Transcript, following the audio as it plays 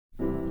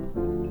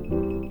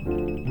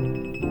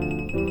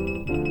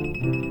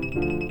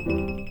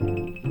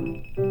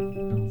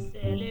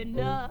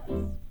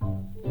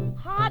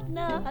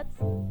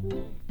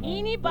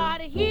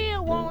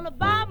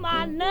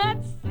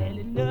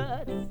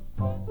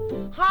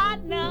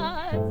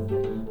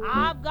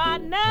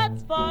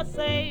for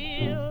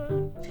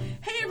sale.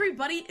 Hey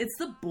everybody, it's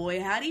the Boy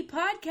Howdy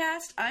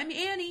Podcast. I'm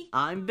Annie.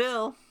 I'm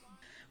Bill.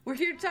 We're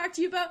here to talk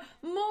to you about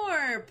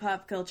more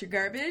pop culture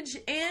garbage,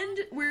 and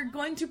we're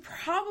going to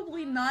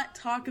probably not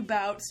talk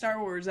about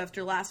Star Wars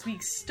after last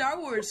week's Star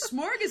Wars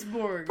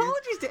Smorgasbord.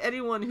 Apologies to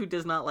anyone who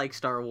does not like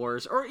Star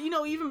Wars, or, you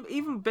know,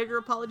 even bigger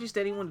apologies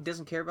to anyone who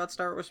doesn't care about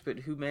Star Wars, but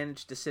who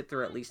managed to sit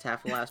through at least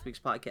half of last week's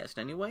podcast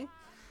anyway.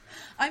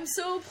 I'm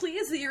so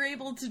pleased that you're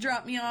able to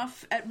drop me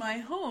off at my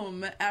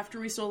home after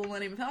we stole the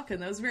Millennium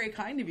Falcon. That was very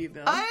kind of you,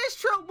 Bill. It's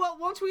true. Well,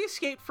 once we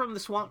escaped from the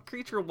swamp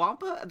creature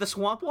Wampa, the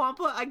Swamp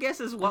Wampa, I guess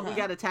is what we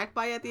got attacked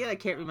by at the end. I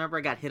can't remember.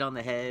 I got hit on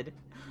the head.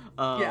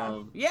 Yeah,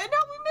 no, we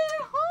made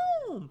it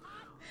home.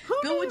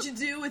 Bill, what'd you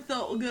do with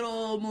the good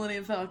old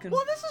Millennium Falcon?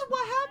 Well, this is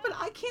what happened.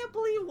 I can't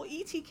believe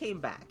E.T. came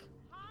back.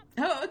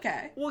 Oh,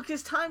 okay. Well,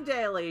 because time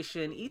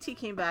dilation, E.T.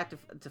 came back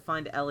to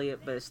find Elliot,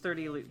 but it's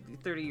 30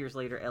 years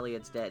later,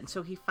 Elliot's dead. And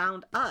so he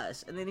found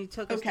us, and then he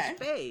took us to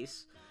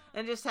space,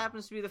 and it just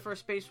happens to be the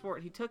first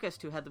spaceport he took us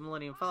to had the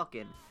Millennium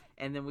Falcon.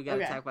 And then we got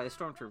attacked by the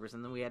Stormtroopers,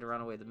 and then we had to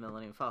run away with the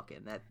Millennium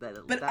Falcon.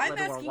 But I'm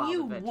asking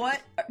you, what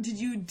did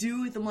you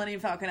do with the Millennium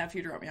Falcon after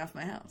you dropped me off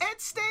my house?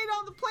 It stayed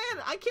on the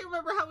planet. I can't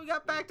remember how we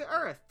got back to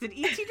Earth. Did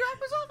E.T.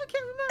 drop us off? I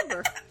can't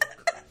remember.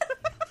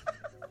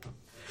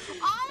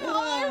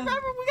 I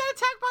remember we got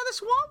attacked by the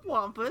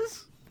Swamp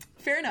Wampas.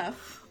 Fair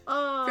enough.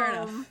 Fair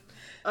enough.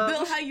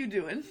 Bill, how you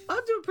doing?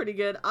 I'm doing pretty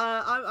good.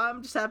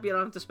 I'm just happy I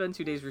don't have to spend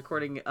 2 days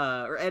recording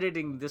or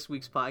editing this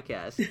week's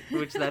podcast,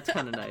 which that's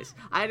kind of nice.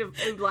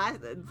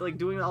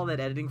 Doing all that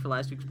editing for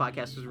last week's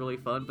podcast was really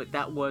fun, but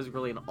that was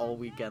really an all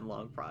weekend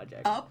long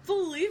project. I'll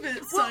believe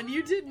it, son.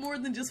 You did more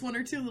than just one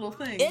or two little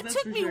things. It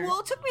took me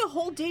a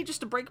whole day just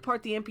to break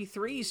apart the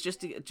MP3s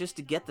just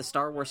to get the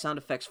Star Wars sound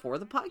effects for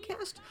the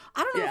podcast.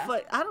 I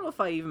don't know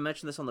if I even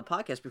mentioned this on the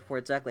podcast before.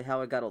 Exactly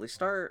how I got all these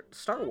Star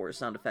Wars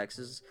sound effects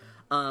is.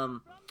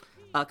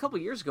 A couple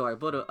years ago, I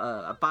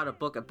bought a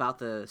book about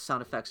the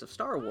sound effects of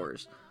Star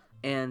Wars,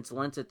 and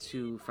lent it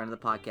to a friend of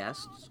the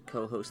podcast,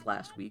 co-host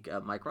last week,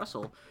 Mike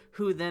Russell,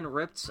 who then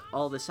ripped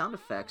all the sound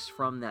effects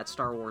from that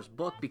Star Wars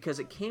book because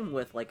it came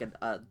with like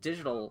a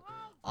digital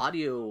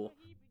audio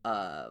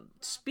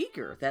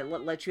speaker that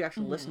lets you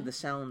actually listen to the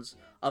sounds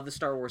of the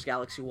Star Wars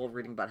galaxy while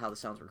reading about how the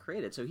sounds were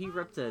created. So he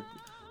ripped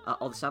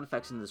all the sound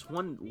effects in this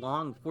one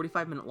long,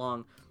 45-minute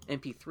long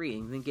MP3,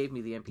 and then gave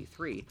me the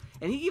MP3.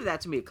 And he gave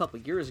that to me a couple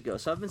of years ago,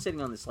 so I've been sitting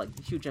on this like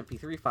huge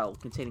MP3 file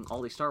containing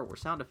all these Star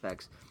Wars sound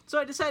effects. So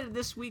I decided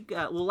last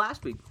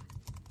week,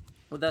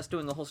 with us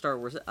doing the whole Star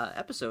Wars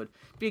episode,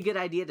 it'd be a good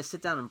idea to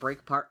sit down and break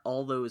apart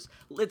all those.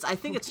 I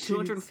think it's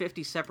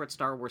 250 separate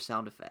Star Wars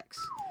sound effects.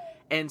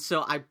 And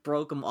so I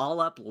broke them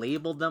all up,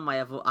 labeled them. I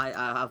have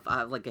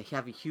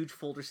a huge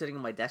folder sitting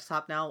on my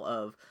desktop now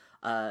of.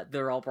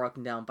 They're all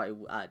broken down by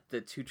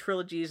the two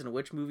trilogies and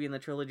which movie in the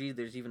trilogy.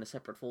 There's even a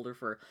separate folder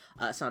for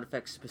sound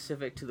effects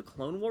specific to the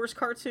Clone Wars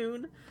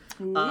cartoon.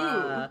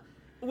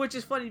 Which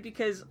is funny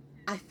because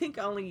I think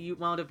I only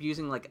wound up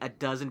using like a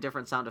dozen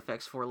different sound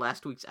effects for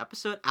last week's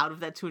episode out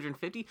of that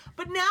 250.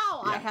 But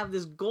now I have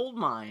this gold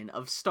mine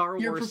of Star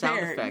Wars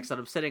sound effects that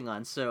I'm sitting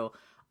on. So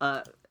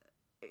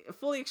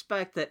fully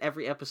expect that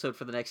every episode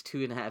for the next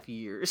 2.5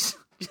 years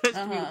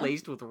just be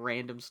laced with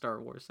random Star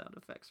Wars sound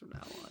effects from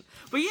now on.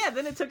 But yeah,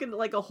 then it took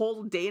like a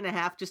whole day and a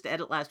half just to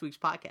edit last week's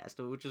podcast,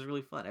 which was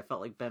really fun. I felt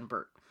like Ben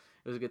Burt.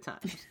 It was a good time.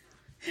 It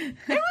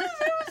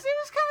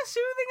was kind of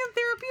soothing and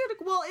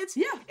therapeutic. Well,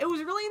 it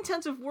was really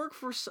intensive work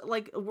for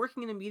like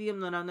working in a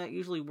medium that I'm not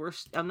usually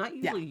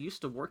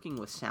used to working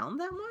with sound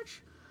that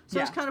much. So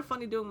it's kind of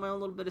funny doing my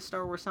own little bit of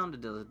Star Wars sound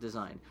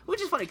design.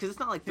 Which is funny, because it's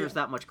not like there's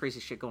that much crazy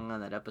shit going on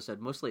in that episode.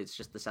 Mostly it's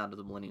just the sound of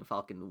the Millennium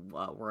Falcon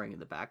whirring in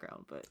the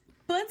background. But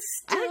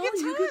still,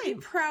 you could be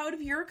proud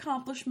of your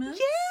accomplishments.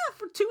 Yeah,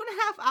 for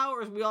 2.5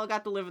 hours, we all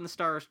got to live in the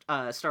Star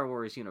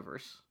Wars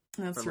universe.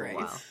 That's right.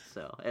 While.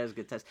 So it was a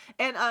good test.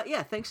 And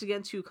thanks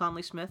again to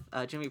Conley Smith,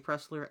 Jimmy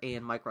Pressler,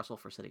 and Mike Russell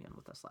for sitting in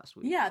with us last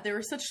week. Yeah, they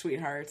were such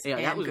sweethearts. Yeah,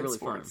 that was really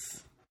fun.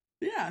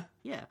 Yeah.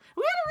 Yeah.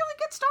 We had a really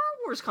good Star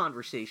Wars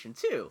conversation,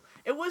 too.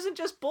 It wasn't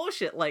just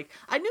bullshit. Like,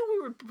 I knew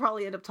we would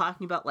probably end up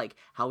talking about, like,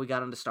 how we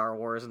got into Star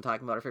Wars and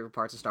talking about our favorite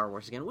parts of Star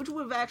Wars again, which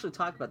we've actually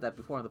talked about that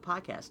before on the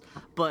podcast.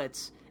 But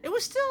it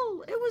was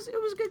still, it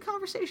was a good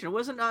conversation. It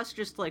wasn't us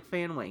just, like,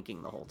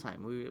 fan-wanking the whole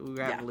time. We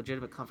were having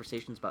legitimate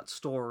conversations about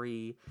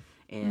story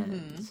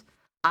and...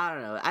 I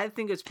don't know. I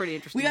think it's pretty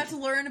interesting. We got to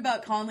learn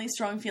about Conley's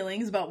strong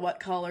feelings about what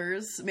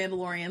colors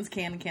Mandalorians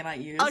can and cannot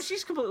use. Oh,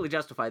 she's completely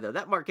justified, though.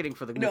 That marketing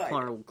for the new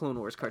Clone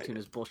Wars cartoon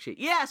is bullshit.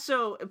 Yeah,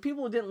 so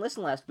people who didn't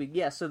listen last week,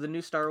 so the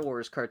new Star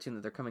Wars cartoon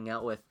that they're coming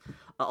out with,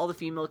 all the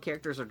female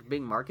characters are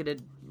being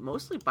marketed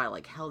mostly by,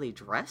 like, how they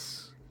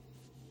dress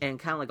and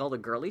kind of like all the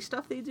girly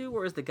stuff they do,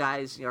 whereas the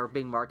guys are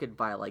being marketed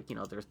by, like, you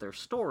know, their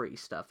story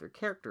stuff, their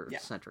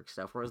character-centric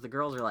stuff, whereas the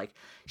girls are like,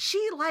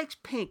 she likes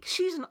pink,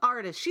 she's an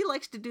artist, she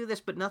likes to do this,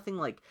 but nothing,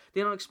 like,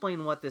 they don't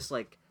explain what this,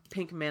 like,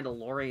 pink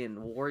Mandalorian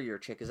warrior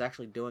chick is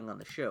actually doing on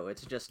the show.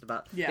 It's just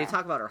about, they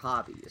talk about her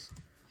hobbies.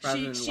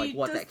 rather than like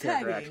what that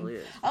character actually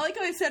is. I like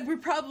how I said we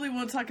probably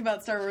won't talk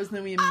about Star Wars, and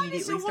then we immediately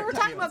so start we're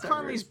talking about Star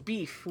Conley's Wars.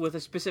 beef with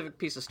a specific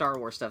piece of Star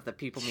Wars stuff that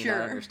people may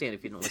not understand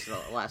if you don't listen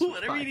to the last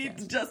Whatever podcast. you need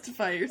to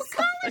justify yourself.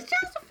 Conley's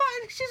justifying.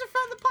 She's a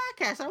friend of the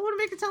podcast. I don't want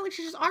to make it sound like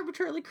she's just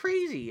arbitrarily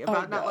crazy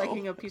about not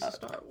liking a piece of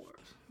Star Wars.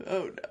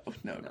 Oh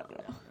no.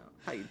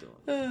 How you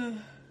doing?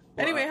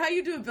 Anyway, how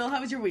you doing, Bill?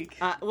 How was your week?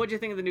 What'd you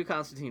think of the new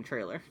Constantine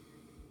trailer?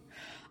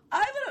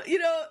 I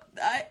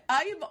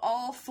am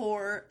all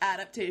for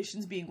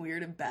adaptations being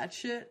weird and bad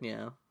shit.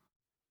 Yeah.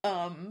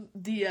 So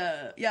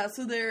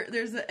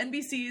there's the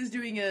NBC is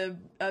doing a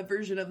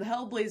version of the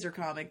Hellblazer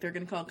comic they're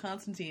gonna call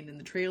Constantine, and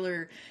the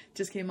trailer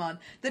just came on.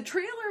 The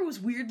trailer was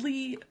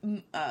weirdly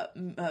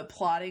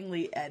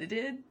plottingly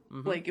edited.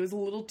 Mm-hmm. Like it was a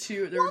little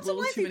too it's a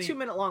lengthy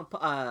 2-minute long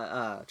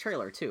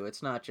trailer too.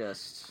 It's not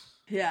just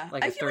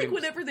I feel like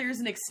whenever there's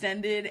an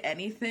extended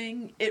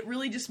anything, it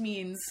really just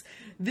means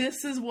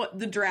this is what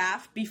the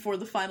draft before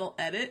the final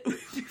edit,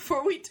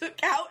 before we took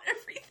out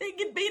everything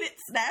and made it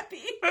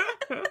snappy.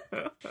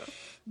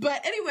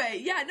 But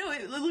anyway,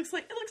 it looks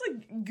like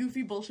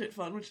goofy bullshit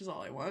fun, which is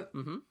all I want.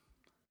 Mm-hmm.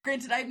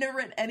 Granted, I've never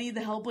read any of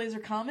the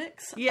Hellblazer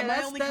comics. Yeah,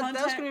 that was going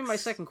to be my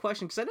second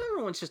question, because I know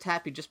everyone's just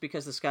happy just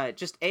because this guy,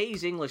 just A,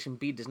 he's English, and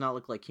B, does not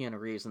look like Keanu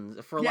Reeves,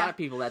 and for a lot of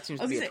people, that seems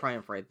to be a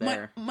triumph right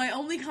there. My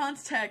only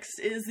context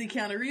is the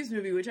Keanu Reeves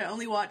movie, which I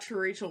only watched for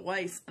Rachel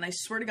Weisz, and I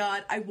swear to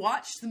God, I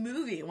watched the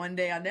movie one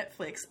day on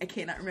Netflix. I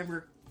cannot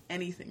remember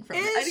anything from it.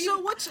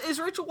 Is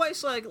Rachel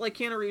Weisz like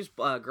Keanu Reeves'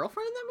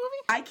 girlfriend in that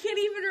movie? I can't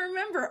even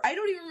remember. I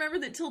don't even remember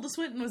that Tilda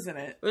Swinton was in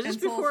it. Was this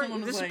before?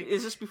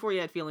 Is this before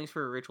you had feelings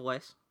for Rachel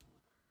Weisz?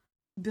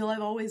 Bill,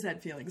 I've always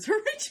had feelings for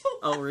Rachel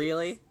Weisz. Oh,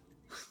 really?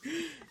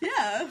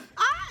 Yeah. You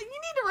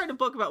need to write a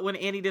book about when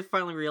Annie did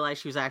finally realize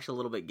she was actually a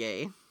little bit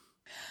gay.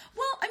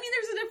 Well, I mean,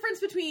 there's a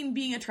difference between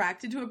being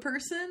attracted to a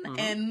person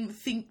and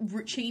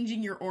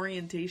changing your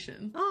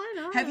orientation. Oh, I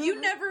know. Have you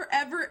never,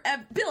 ever,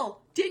 Bill,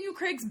 Daniel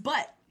Craig's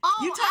butt. Oh,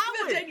 you talk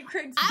about Daniel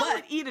Craig's butt. I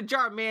would eat a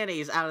jar of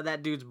mayonnaise out of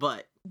that dude's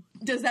butt.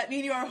 Does that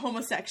mean you are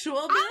homosexual,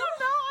 Bill? I don't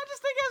know. I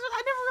just think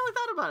I never really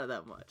thought about it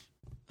that much.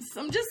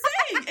 I'm just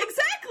saying,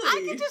 exactly.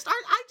 I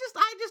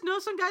just know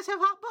some guys have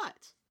hot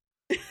butts.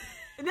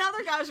 And the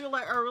other guys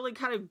are really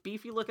kind of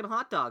beefy looking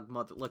hot dog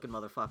looking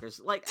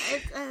motherfuckers. Like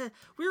I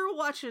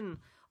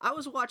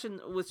was watching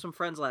with some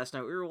friends last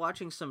night. We were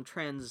watching some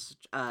transgender.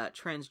 I don't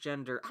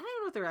even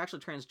know if they're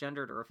actually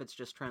transgendered or if it's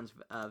just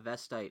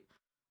transvestite.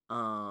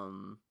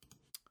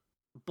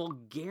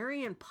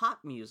 Bulgarian pop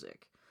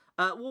music.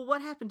 Well,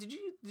 what happened? Did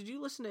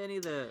you listen to any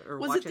of the or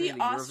was watch it any the of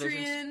the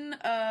Austrian?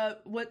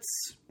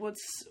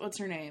 What's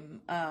her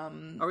name?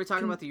 Are we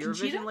talking about the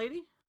Eurovision Conchita?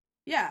 lady?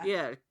 Yeah.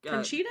 Yeah.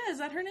 Conchita, is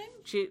that her name?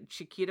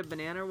 Chiquita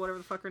Banana or whatever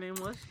the fuck her name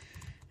was.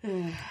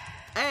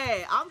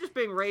 Hey, I'm just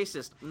being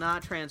racist,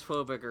 not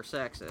transphobic or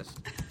sexist.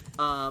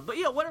 But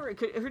yeah, whatever.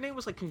 Her name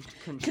was like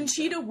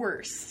Conchita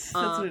Wurst.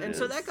 That's what it is.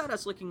 So that got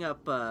us looking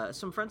up.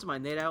 Some friends of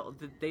mine,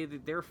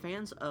 they're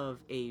fans of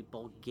a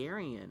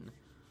Bulgarian.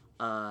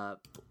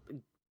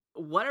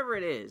 Whatever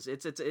it is,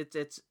 it's.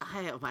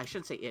 I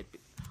shouldn't say it.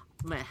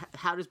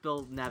 How does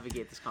Bill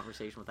navigate this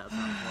conversation without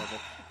sounding horrible?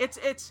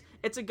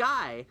 It's a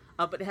guy,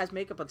 but it has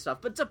makeup and stuff.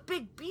 But it's a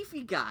big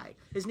beefy guy.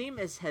 His name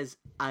has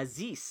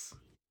Aziz,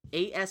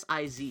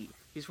 Asiz.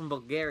 He's from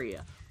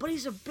Bulgaria, but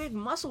he's a big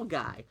muscle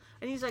guy,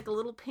 and he's like a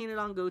little painted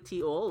on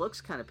goatee. Oh, looks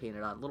kind of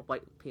painted on, a little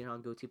white painted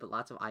on goatee, but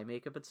lots of eye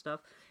makeup and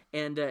stuff.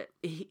 And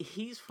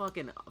he's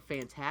fucking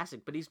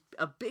fantastic. But he's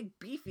a big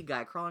beefy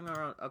guy crawling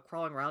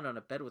around on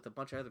a bed with a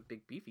bunch of other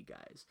big beefy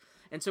guys.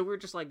 And so we're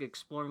just like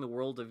exploring the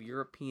world of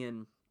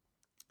European.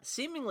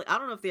 Seemingly, I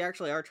don't know if they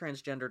actually are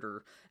transgendered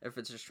or if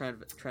it's just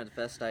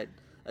transvestite.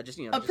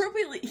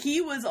 Appropriately, he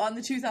was on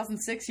the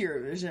 2006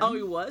 Eurovision. Oh,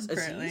 he was?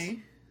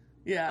 Apparently.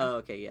 Yeah. Oh,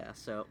 okay, yeah.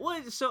 So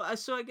I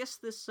guess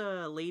this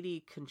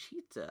lady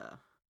Conchita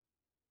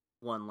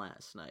won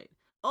last night.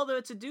 Although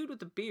it's a dude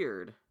with a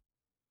beard.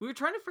 We were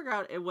trying to figure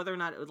out whether or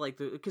not it would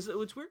because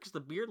it's weird because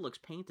the beard looks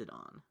painted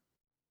on.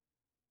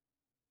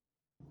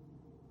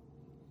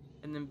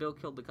 And then Bill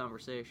killed the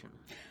conversation.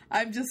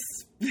 I'm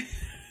just.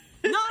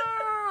 No.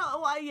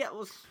 Well, yeah.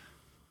 Well...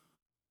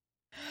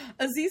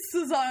 Aziz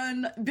is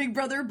on Big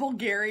Brother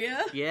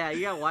Bulgaria. Yeah,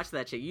 you gotta watch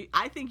that shit.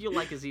 I think you'll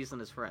like Aziz and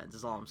his friends,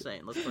 is all I'm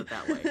saying. Let's put it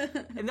that way.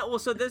 And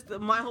so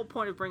my whole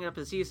point of bringing up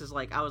Aziz is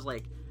like, I was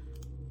like,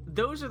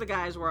 those are the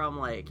guys where I'm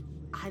like,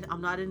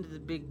 I'm not into the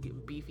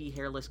big, beefy,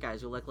 hairless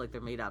guys who look like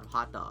they're made out of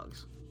hot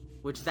dogs.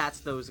 Which, that's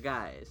those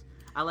guys.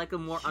 I like a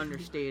more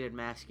understated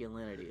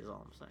masculinity, is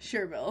all I'm saying.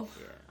 Sure, Bill.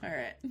 Yeah. All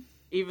right.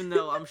 Even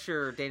though I'm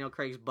sure Daniel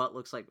Craig's butt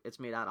looks like it's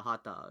made out of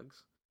hot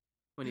dogs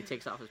when he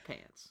takes off his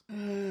pants.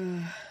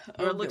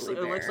 Or it looks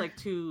like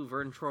two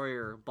Vern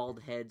Troyer bald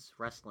heads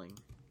wrestling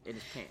in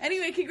his pants.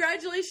 Anyway,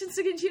 congratulations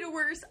to Conchita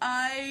Wurst.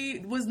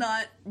 I was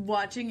not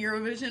watching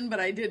Eurovision,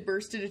 but I did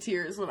burst into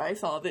tears when I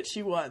saw that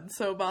she won.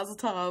 So Mazel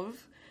Tov.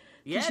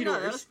 Yeah,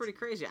 that was pretty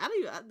crazy. I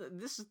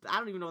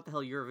don't even know what the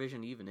hell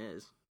Eurovision even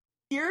is.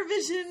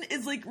 Eurovision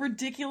is like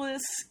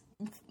ridiculous,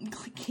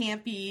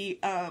 campy,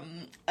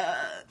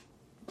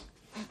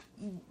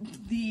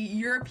 the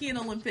European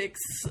Olympics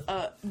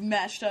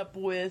mashed up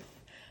with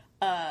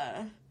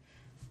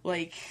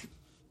like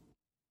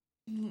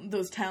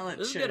those talent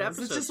shows. This is a good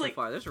episode it's just so like,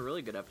 far. This is a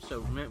really good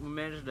episode. We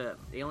managed to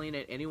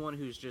alienate anyone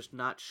who's just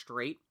not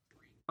straight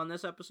on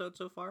this episode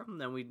so far,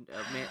 and then we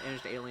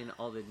managed to alienate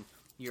all the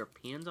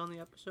Europeans on the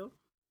episode.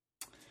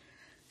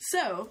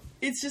 So,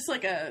 it's just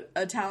like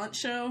a talent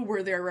show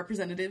where there are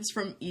representatives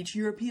from each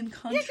European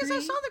country. Yeah, because I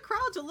saw the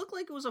crowds. It looked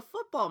like it was a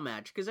football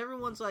match because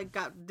everyone's like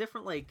got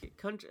different like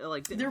country,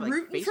 like they're like,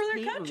 rooting face for their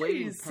paint and countries,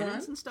 waving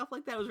pennants and stuff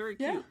like that. It was very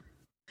cute.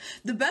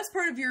 The best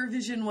part of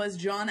Eurovision was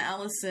John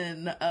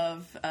Allison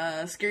of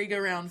Scary Go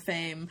Round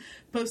fame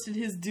posted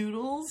his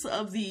doodles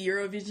of the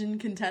Eurovision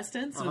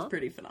contestants. It was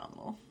pretty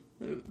phenomenal.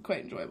 It was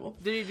quite enjoyable.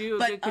 Did he do a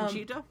good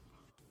Conchita?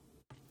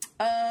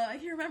 I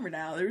can't remember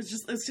now.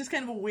 It's just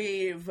kind of a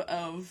wave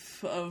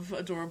of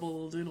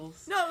adorable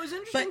doodles. No, it was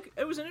interesting.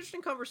 It was an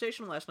interesting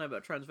conversation last night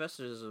about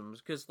transvestism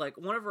because, like,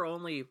 one of our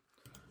only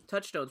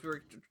touchstones, we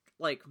were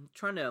like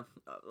trying to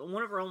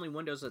one of our only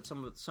windows that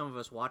some of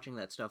us watching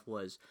that stuff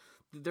was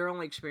their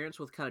only experience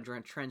with kind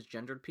of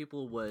transgendered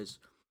people was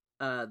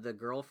the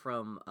girl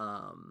from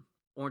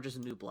Orange Is the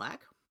New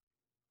Black.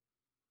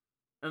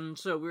 And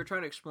so we were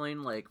trying to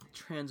explain, like,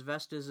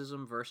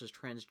 transvestism versus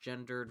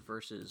transgendered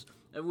versus...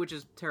 Which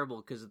is terrible,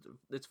 because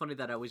it's funny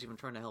that I was even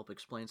trying to help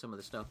explain some of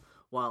this stuff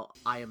while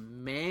I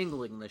am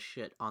mangling this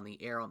shit on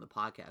the air on the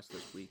podcast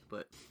this week.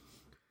 But,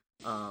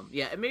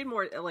 yeah, it made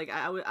more... Like,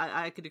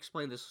 I could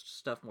explain this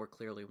stuff more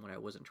clearly when I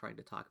wasn't trying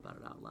to talk about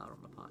it out loud on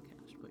the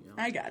podcast. But, you know.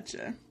 I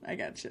gotcha.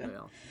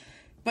 Yeah.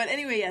 But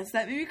anyway, yes,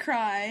 that made me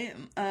cry.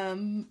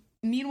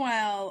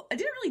 Meanwhile, I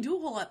didn't really do a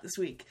whole lot this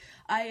week.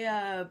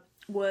 I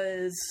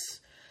was...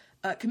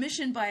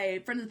 commissioned by a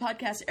friend of the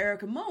podcast,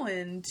 Erica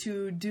Moen,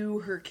 to do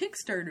her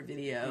Kickstarter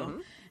video,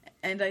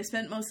 and I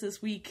spent most of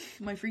this week,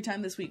 my free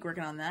time this week,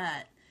 working on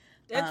that.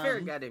 It's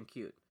very goddamn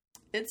cute.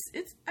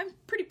 I'm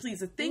pretty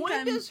pleased.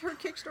 When does her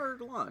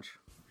Kickstarter launch?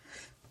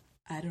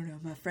 I don't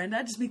know, my friend.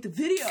 I just make the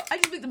video. I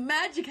just make the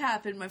magic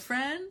happen, my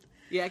friend.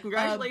 Yeah,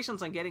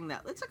 congratulations on getting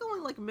that. It's like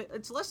only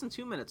it's less than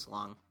 2 minutes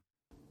long.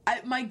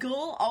 My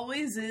goal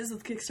always is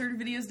with Kickstarter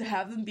videos to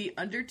have them be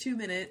under 2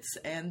 minutes,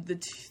 and the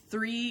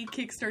 3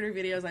 Kickstarter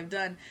videos I've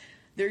done,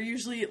 they're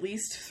usually at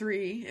least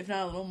 3, if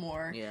not a little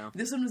more. Yeah.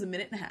 This one was 1.5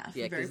 minutes.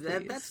 Yeah, because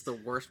that's the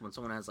worst when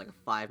someone has like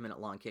a 5-minute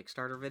long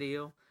Kickstarter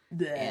video.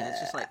 Bleh. And it's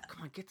just like,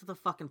 come on, get to the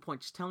fucking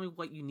point. Just tell me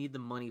what you need the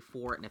money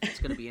for and if it's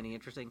going to be any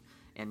interesting.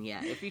 And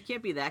yeah, if you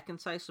can't be that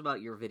concise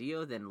about your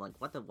video, then like,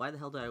 why the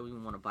hell do I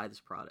even want to buy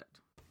this product?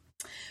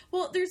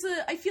 Well,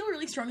 I feel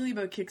really strongly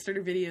about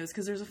Kickstarter videos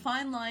because there's a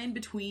fine line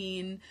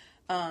between,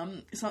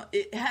 so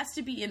it has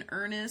to be an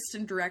earnest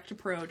and direct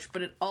approach,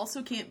 but it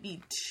also can't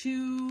be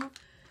too,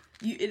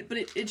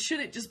 it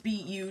shouldn't just be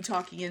you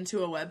talking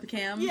into a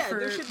webcam for 10 minutes. Yeah,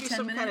 there should be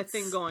some kind of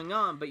thing going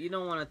on, but you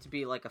don't want it to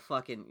be like a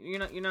fucking,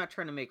 you're not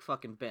trying to make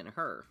fucking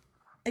Ben-Hur.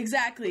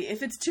 Exactly.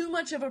 If it's too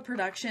much of a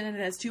production and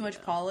it has too much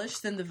polish,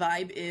 then the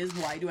vibe is,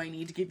 why do I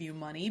need to give you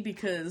money?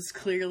 Because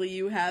clearly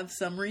you have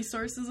some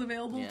resources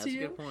available to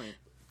you. Yeah, that's a good point.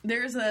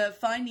 There's a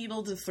fine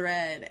needle to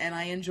thread, and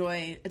I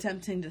enjoy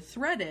attempting to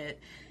thread it.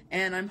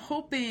 And I'm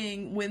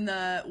hoping when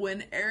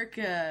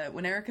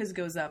Erica's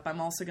goes up,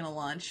 I'm also going to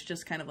launch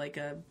just kind of like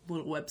a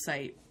little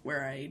website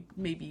where I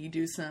maybe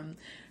do a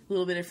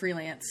little bit of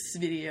freelance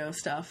video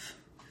stuff.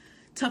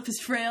 Tough as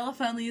Frail. I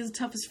finally use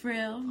Tough as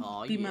Frail.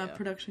 My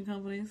production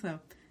company. So,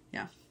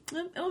 yeah.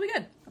 It'll be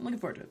good. I'm looking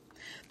forward to it.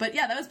 But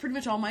yeah, that was pretty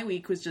much all my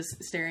week, was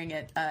just staring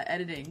at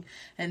editing.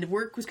 And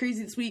work was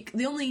crazy this week.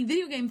 The only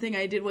video game thing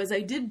I did was I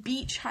did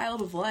beat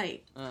Child of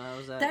Light. How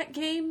was that? That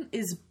game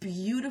is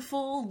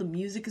beautiful. The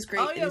music is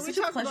great. Oh yeah, it's we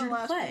such talked a pleasure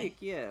about to last play. week.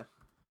 Yeah.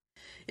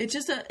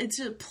 It's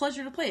a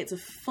pleasure to play. It's a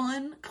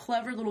fun,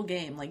 clever little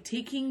game. Like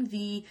taking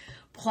the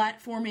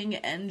platforming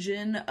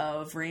engine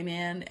of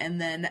Rayman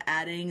and then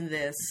adding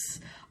this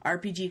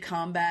RPG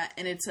combat,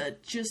 and it's a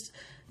just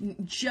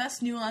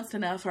nuanced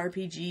enough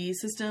RPG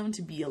system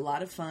to be a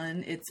lot of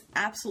fun. It's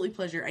absolutely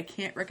pleasure. I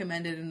can't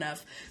recommend it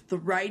enough. The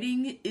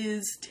writing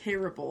is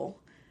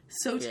terrible.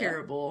 So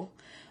terrible.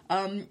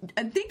 I'm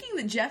thinking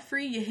that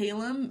Jeffrey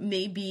Yehalem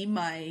may be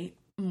my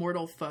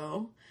mortal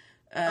foe.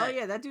 Oh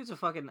yeah, that dude's a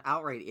fucking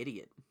outright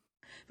idiot.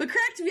 What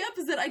cracked me up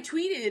is that I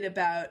tweeted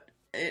about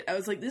it. I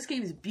was like, this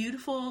game is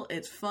beautiful,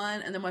 it's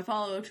fun, and then my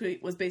follow-up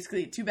tweet was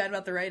basically, too bad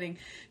about the writing.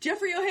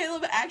 Jeffrey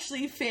O'Halem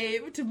actually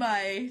faved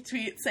my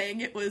tweet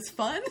saying it was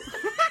fun.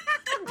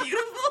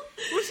 Beautiful.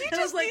 Was he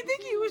just, do you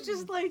think he was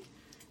just like,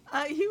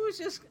 he was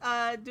just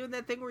doing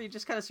that thing where you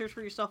just kind of search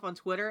for yourself on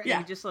Twitter, and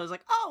he just was like,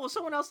 oh, well,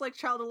 someone else likes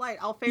Child of Light,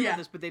 I'll favor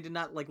this, but they did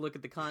not like look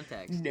at the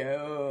context. No.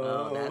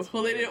 Oh, that's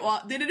well,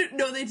 they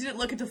didn't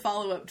look at the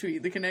follow-up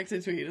tweet, the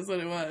connected tweet is what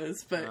it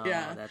was, but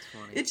yeah. That's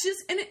funny. It's just,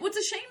 and what's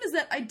a shame is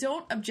that I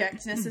don't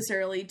object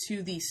necessarily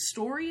to the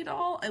story at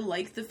all. I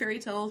like the fairy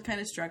tale kind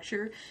of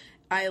structure.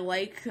 I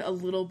like a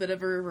little bit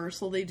of a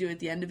reversal they do at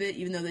the end of it,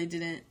 even though they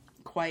didn't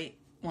quite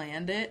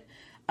land it.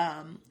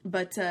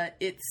 But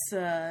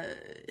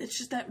it's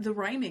just that the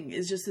rhyming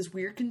is just this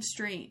weird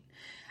constraint.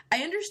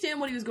 I understand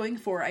what he was going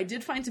for. I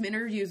did find some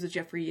interviews with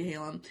Jeffrey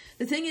Hallam.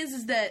 The thing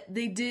is that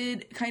they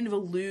did kind of a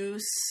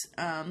loose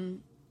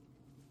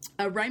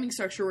a rhyming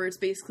structure where it's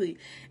basically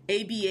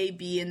A, B, A,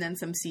 B, and then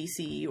some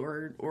CC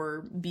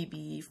or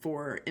BB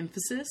for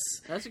emphasis.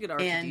 That's a good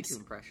R2-D2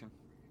 impression.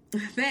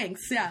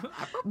 Thanks, yeah.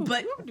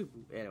 But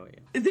anyway,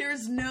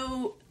 there's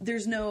no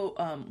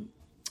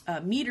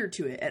meter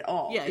to it at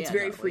all. Yeah, it's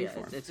very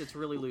freeform. It's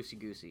really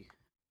loosey-goosey.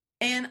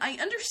 And I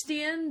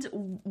understand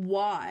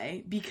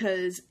why,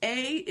 because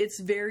A,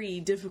 it's very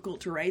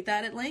difficult to write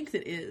that at length,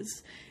 it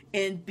is,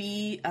 and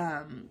B,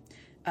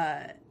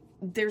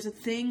 there's a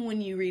thing when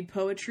you read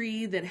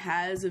poetry that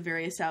has a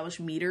very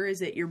established meter, is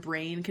that your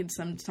brain can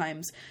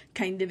sometimes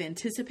kind of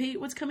anticipate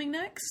what's coming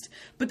next.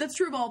 But that's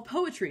true of all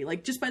poetry.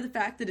 Like, just by the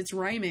fact that it's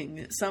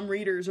rhyming, some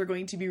readers are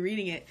going to be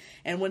reading it,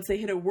 and once they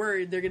hit a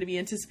word, they're going to be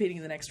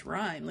anticipating the next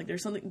rhyme. Like,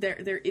 there's something there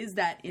is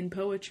that in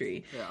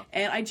poetry. Yeah.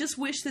 And I just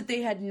wish that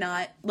they had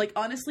not, like,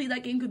 honestly,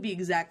 that game could be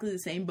exactly the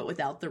same, but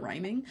without the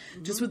rhyming.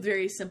 Mm-hmm. Just with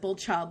very simple,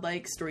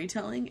 childlike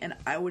storytelling, and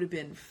I would have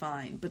been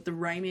fine. But the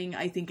rhyming,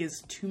 I think,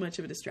 is too much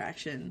of a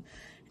distraction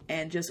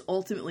and just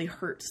ultimately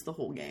hurts the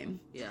whole game.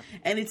 Yeah.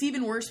 And it's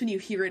even worse when you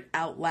hear it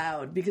out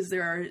loud, because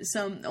there are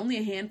only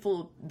a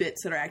handful of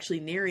bits that are actually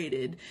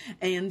narrated,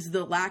 and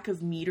the lack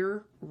of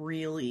meter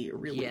really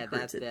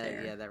hurts it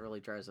there. Yeah, that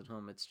really drives it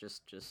home. It's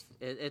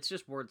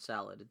just word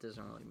salad. It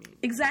doesn't really mean...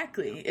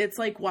 Exactly. It's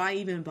like, why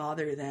even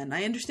bother then?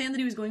 I understand that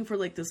he was going for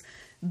like this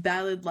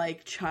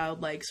ballad-like,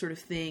 childlike sort of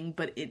thing,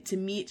 but to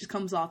me, it just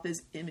comes off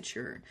as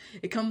immature.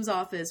 It comes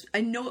off as...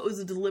 I know it was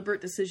a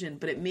deliberate decision,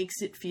 but it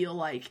makes it feel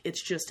like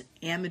it's just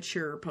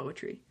amateur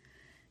poetry.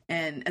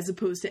 And as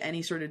opposed to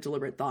any sort of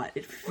deliberate thought,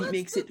 it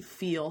makes it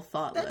feel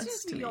thoughtless.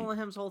 That's to me.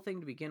 Yoaham's whole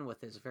thing to begin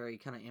with is very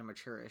kind of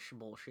amateurish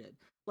bullshit.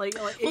 Like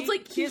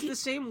he has the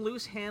same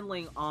loose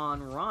handling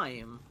on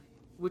rhyme,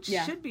 which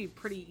should be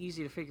pretty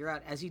easy to figure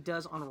out, as he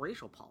does on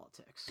racial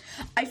politics.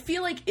 I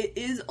feel like it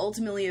is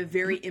ultimately a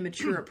very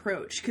immature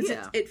approach, because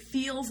it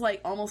feels like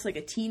almost like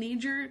a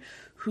teenager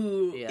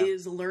who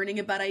is learning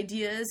about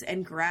ideas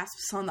and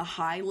grasps on the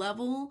high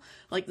level,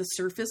 like the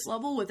surface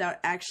level, without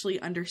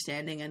actually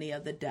understanding any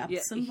of the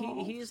depths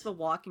involved. He is the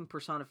walking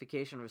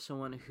personification of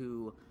someone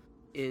who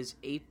is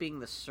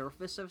aping the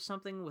surface of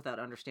something without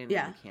understanding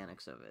the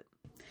mechanics of it.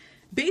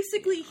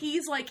 Basically,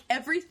 he's like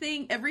every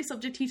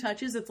subject he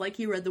touches, it's like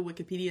he read the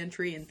Wikipedia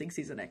entry and thinks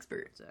he's an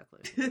expert.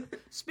 Exactly.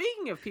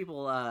 Speaking of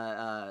people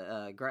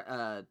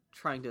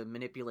trying to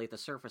manipulate the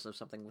surface of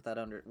something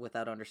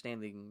without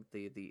understanding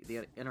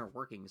the inner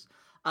workings,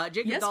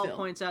 Jacob Dahl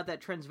points out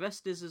that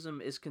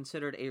transvestism is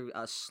considered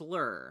a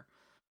slur,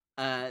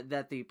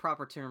 that the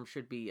proper term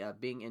should be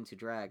being into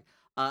drag.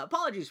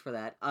 Apologies for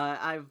that.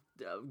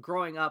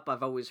 Growing up,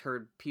 I've always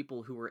heard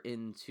people who were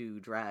into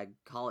drag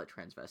call it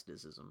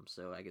transvestism,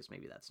 so I guess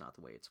maybe that's not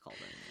the way it's called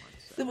anymore.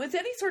 So with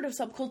any sort of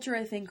subculture,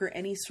 I think, or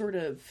any sort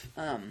of,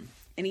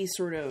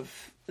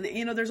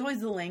 there's always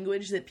the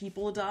language that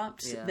people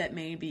adopt that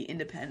may be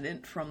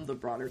independent from the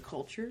broader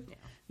culture. Yeah.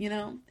 You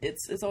know,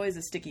 it's always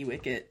a sticky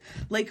wicket.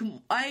 Like,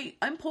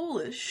 I'm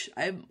Polish.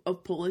 I'm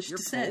of Polish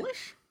descent. You're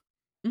Polish?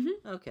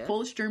 Mm-hmm. Okay.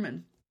 Polish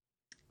German.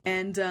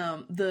 And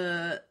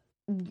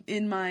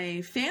in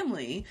my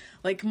family,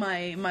 like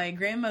my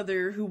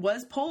grandmother, who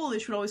was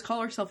Polish, would always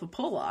call herself a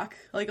Polak,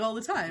 like all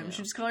the time. Yeah.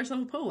 She'd just call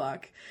herself a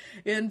Polak.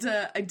 And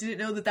I didn't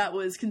know that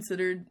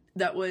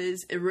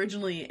was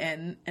originally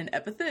an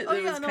epithet.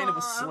 It was kind of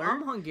a slur.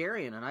 I'm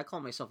Hungarian, and I call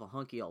myself a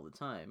hunky all the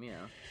time, you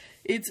know.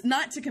 It's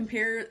not to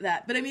compare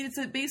that, but I mean,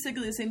 it's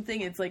basically the same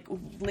thing. It's like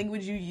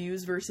language you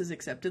use versus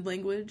accepted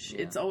language.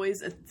 Yeah. It's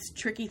always a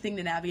tricky thing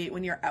to navigate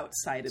when you're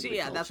outside of the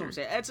culture. That's what I'm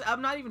saying.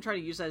 I'm not even trying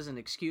to use that as an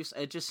excuse.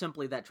 It's just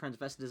simply that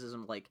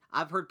transvestism, like,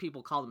 I've heard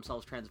people call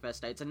themselves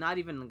transvestites, and not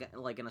even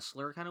like in a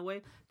slur kind of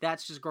way.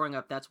 That's just growing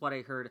up. That's what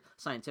I heard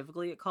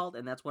scientifically it called,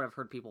 and that's what I've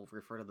heard people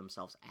refer to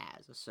themselves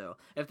as. So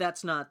if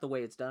that's not the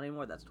way it's done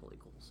anymore, that's totally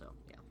cool. So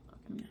yeah,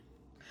 okay. Yeah.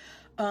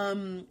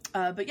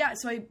 But yeah,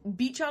 so I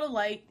beat Child of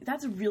Light.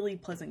 That's a really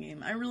pleasant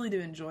game. I really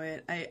do enjoy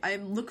it.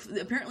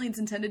 Apparently it's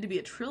intended to be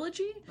a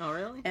trilogy. Oh,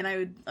 really? And I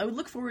would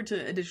look forward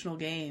to additional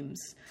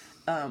games.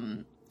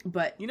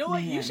 But you know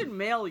what? You should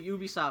mail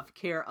Ubisoft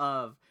care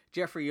of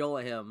Jeffrey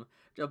Yoaham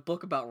a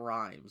book about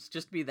rhymes.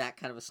 Just be that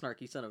kind of a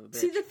snarky son of a bitch.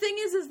 See, the thing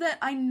is that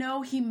I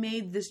know he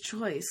made this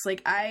choice.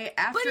 Like,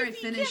 after I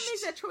finished... you can't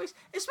make that choice,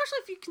 especially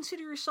if you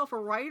consider yourself a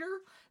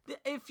writer,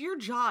 if your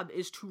job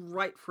is to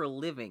write for a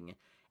living,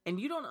 and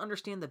you don't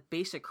understand the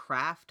basic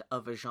craft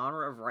of a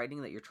genre of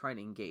writing that you're trying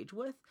to engage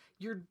with,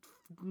 you're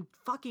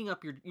fucking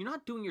up you're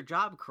not doing your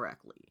job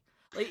correctly.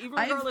 Like, even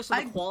regardless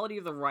of the quality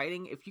of the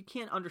writing, if you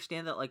can't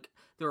understand that, like,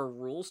 there are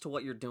rules to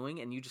what you're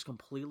doing and you just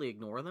completely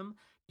ignore them,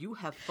 you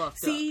have fucked up.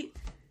 See,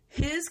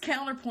 his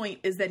counterpoint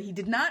is that he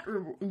did not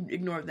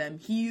ignore them.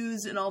 He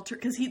used an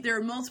because there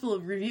are multiple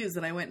reviews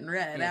that I went and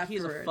read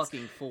afterwards. He's a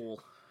fucking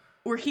fool.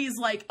 Where he's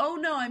like, oh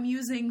no, I'm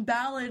using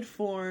ballad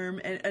form,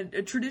 and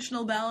a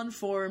traditional ballad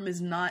form is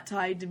not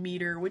tied to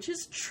meter, which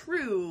is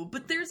true,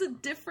 but there's a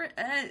different,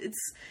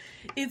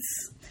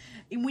 it's,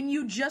 when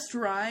you just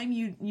rhyme,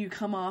 you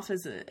come off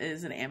as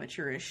an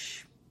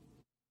amateurish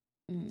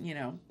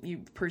you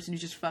person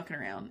who's just fucking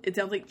around. It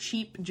sounds like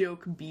cheap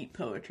joke beat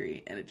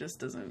poetry, and it just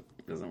doesn't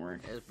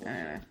work.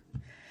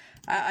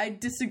 I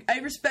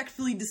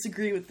respectfully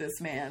disagree with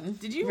this man.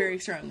 Very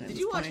strongly. Did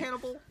you watch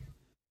Hannibal?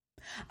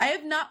 I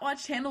have not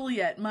watched Hannibal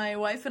yet. My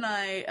wife and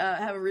I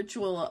have a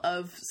ritual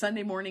of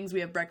Sunday mornings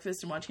we have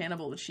breakfast and watch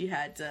Hannibal, but she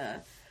had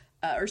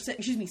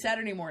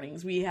Saturday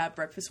mornings we have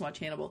breakfast and watch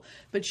Hannibal,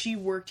 but she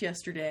worked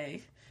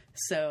yesterday.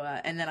 So,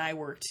 and then I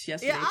worked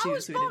yesterday too. I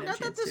was so bummed. I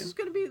thought this was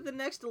going to be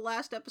the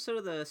last episode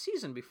of the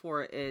season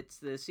before it's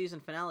the season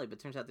finale, but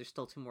turns out there's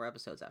still 2 more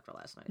episodes after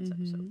last night's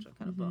episode, which I'm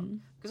kind of bummed.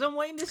 Because I'm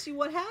waiting to see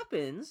what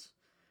happens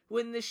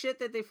when the shit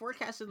that they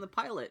forecasted in the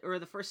pilot, or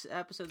the first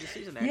episode of the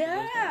season actually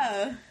goes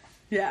down.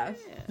 Yeah.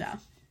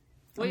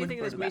 What do you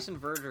think of this Mason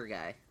Verger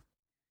guy?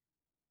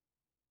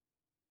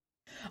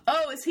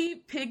 Oh, is he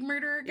Pig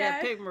Murderer guy?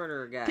 Yeah, Pig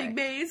Murderer guy. Pig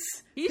Maze.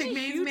 He's Pig a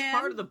Maze huge man.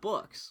 part of the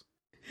books.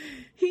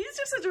 He's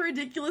just such a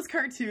ridiculous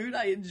cartoon.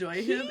 I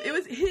enjoy him. It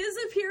was his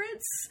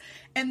appearance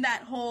and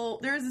that whole.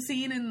 There was a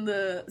scene in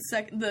the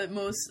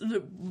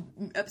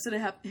episode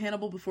of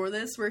Hannibal before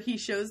this where he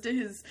shows to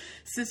his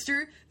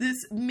sister this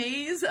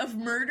maze of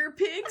murder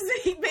pigs that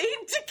he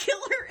made to kill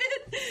her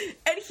in,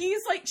 and he's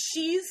like,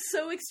 she's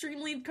so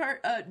extremely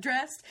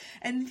dressed,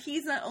 and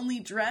he's not only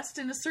dressed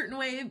in a certain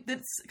way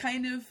that's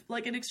kind of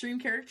like an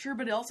extreme caricature,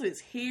 but also his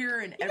hair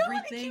and everything. Know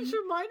what he keeps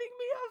reminding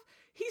me of?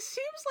 He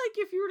seems like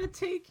if you were to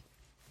take.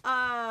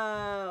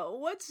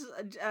 What's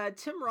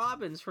Tim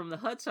Robbins from the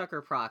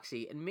Hudsucker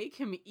Proxy and make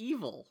him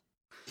evil?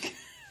 Because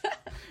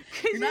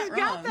he's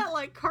got that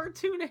like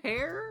cartoon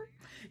hair.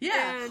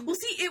 Yeah. Well,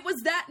 see, it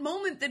was that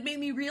moment that made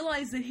me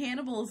realize that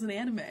Hannibal is an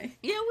anime.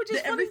 Yeah, which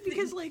is funny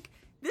because like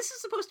this is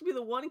supposed to be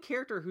the one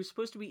character who's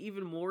supposed to be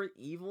even more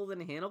evil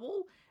than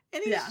Hannibal,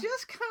 and he's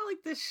just kind of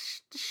like this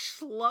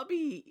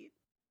schlubby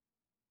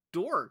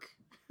dork.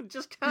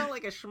 Just kind of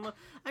like a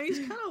I mean,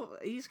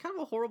 he's kind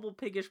of a horrible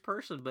piggish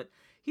person, but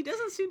he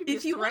doesn't seem to be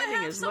as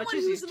threatening as much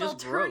as he's just gross.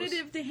 If you want to have someone who's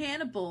an alternative to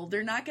Hannibal,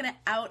 they're not going to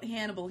out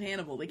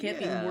Hannibal. They can't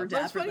be more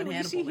dapper than Hannibal.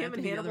 You see him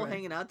and Hannibal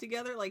hanging out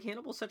together, like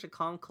Hannibal's such a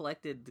calm,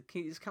 collected.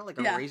 He's kind of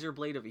like a razor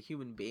blade of a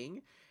human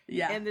being.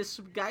 Yeah. And this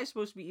guy's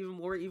supposed to be even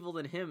more evil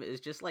than him is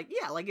just like,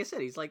 like I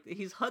said, he's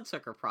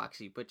Hudsucker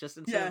Proxy, but just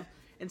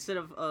instead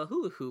of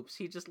hula hoops,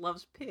 he just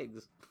loves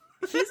pigs.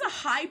 He's a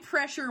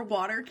high-pressure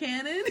water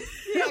cannon.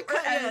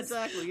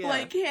 Exactly. Yeah.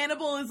 Like,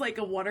 Hannibal is like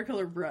a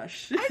watercolor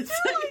brush. I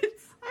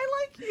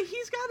like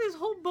he's got his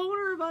whole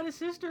boner about his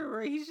sister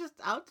where he's just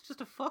out just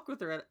to fuck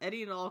with her at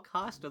any and all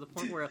costs, to the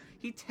point where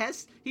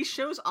he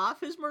shows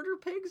off his murder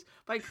pigs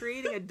by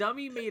creating a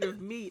dummy made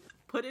of meat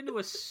put into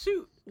a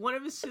suit, one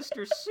of his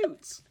sister's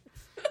suits.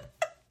 And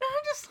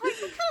I'm just like,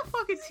 what kind of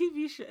fucking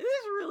TV show?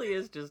 This really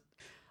is just...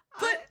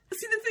 But,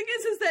 see, the thing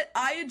is that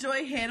I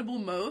enjoy Hannibal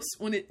most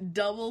when it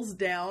doubles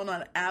down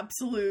on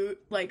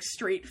absolute, like,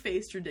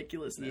 straight-faced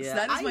ridiculousness. Yeah,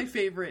 that is my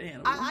favorite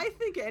Hannibal. I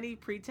think any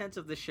pretense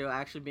of the show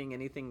actually being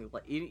anything,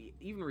 like,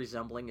 even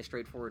resembling a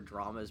straightforward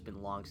drama has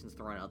been long since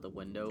thrown out the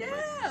window.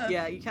 Yeah!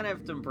 But, you kind of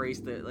have to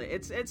embrace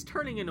it's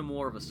turning into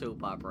more of a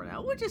soap opera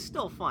now, which is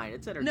still fine.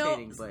 It's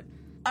entertaining, but...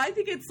 I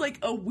think it's, like,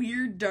 a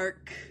weird,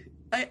 dark...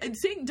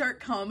 saying dark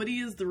comedy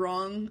is the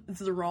wrong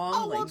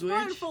language. It's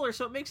Brian Fuller,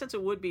 so it makes sense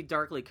it would be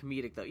darkly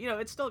comedic, though. You know,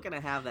 it's still going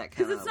to have that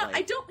kind of, because it's not.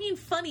 I don't mean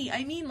funny.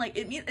 I mean, like,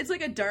 it's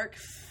like a dark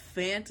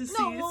fantasy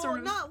sort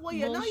of not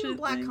even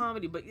black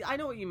comedy, but I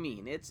know what you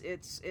mean. It's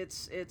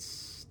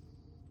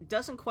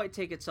doesn't quite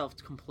take itself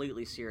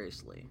completely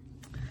seriously.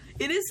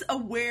 It is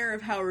aware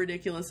of how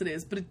ridiculous it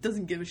is, but it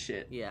doesn't give a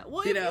shit. Yeah.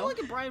 Well, if you look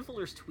at Brian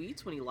Fuller's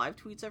tweets, when he live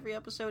tweets every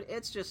episode,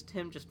 it's just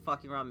him just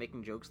fucking around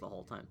making jokes the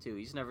whole time, too.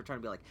 He's never trying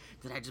to be like,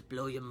 did I just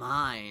blow your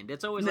mind?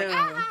 It's always like,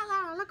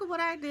 look at what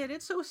I did.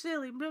 It's so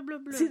silly, blah, blah,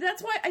 blah. See,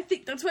 that's why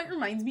it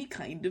reminds me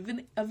kind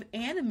of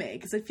anime,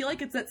 because I feel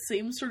like it's that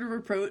same sort of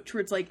approach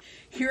where it's like,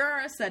 here are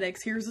our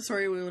aesthetics, here's the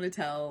story we want to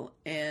tell,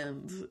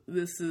 and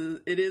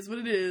it is what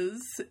it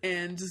is,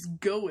 and just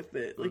go with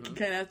it. Like, you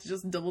kind of have to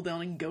just double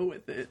down and go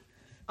with it.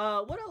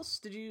 What else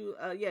did you?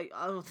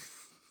 I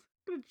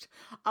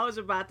was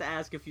about to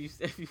ask if you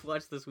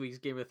watched this week's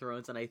Game of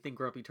Thrones, and I think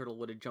Grumpy Turtle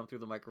would have jumped through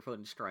the microphone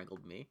and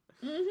strangled me.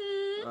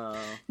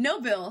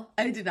 No, Bill,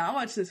 I did not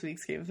watch this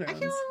week's Game of Thrones. I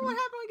can't remember what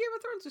happened on Game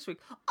of Thrones this week.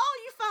 Oh,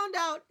 you found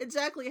out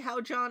exactly how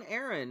Jon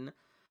Arryn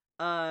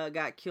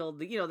got killed.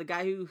 The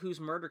guy whose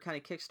murder kind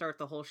of kickstarted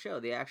the whole show.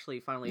 They actually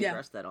finally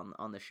addressed that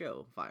on the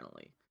show.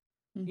 Finally,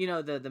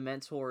 the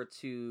mentor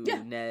to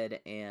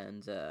Ned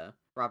and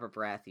Robert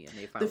Baratheon.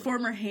 The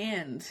former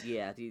hand.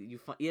 Yeah,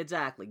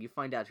 exactly. You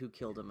find out who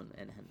killed him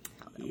and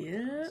how that went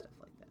and stuff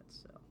like that.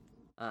 So,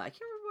 I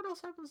can't remember what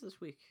else happens this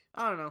week.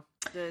 I don't know.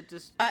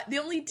 The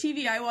only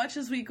TV I watched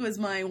this week was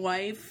my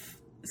wife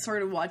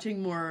started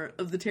watching more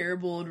of the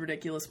Terrible and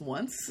Ridiculous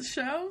Once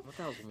show. What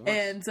the hell's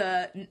Once?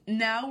 And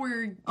now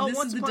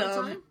Once Upon a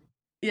Time?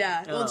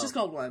 Yeah, well, it's just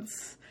called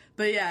Once.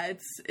 But yeah,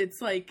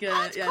 it's like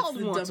it's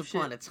called Once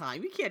Upon a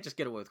Time. You can't just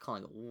get away with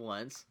calling it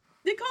Once.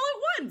 They call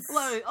it Once.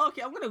 Well,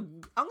 okay, I'm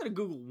gonna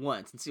Google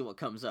Once and see what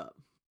comes up.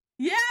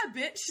 Yeah,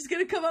 bitch, she's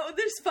gonna come out with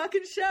this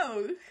fucking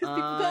show because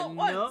people call it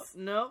Once.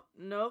 Nope.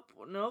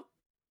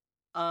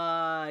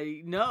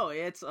 No,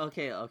 it's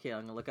okay. I'm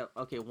gonna look up.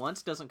 Okay,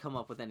 once doesn't come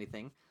up with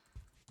anything.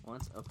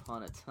 Once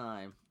upon a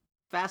time.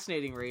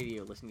 Fascinating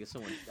radio. Listening to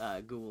someone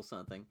Google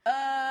something.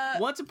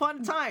 Once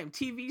upon a time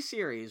TV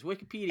series.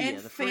 Wikipedia. And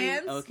the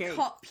fans,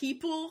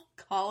 people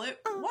call it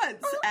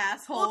once,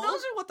 asshole. Well,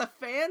 those are what the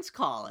fans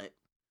call it.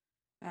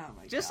 Oh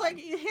my god! Just like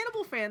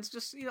Hannibal fans.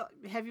 Just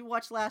have you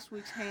watched last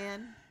week's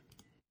Han?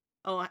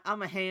 Oh,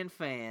 I'm a Han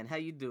fan. How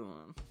you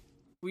doing?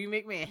 Will you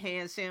make me a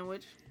Han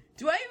sandwich?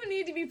 Do I even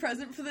need to be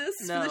present for this?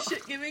 No. For the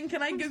shit giving?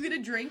 Can I go get a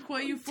drink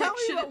while you Tell flick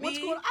me shit about at what's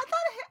me? going on. I thought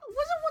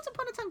wasn't Once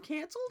Upon a Time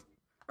canceled?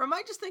 Or am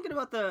I just thinking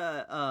about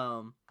the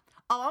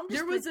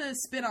There was a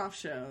spin-off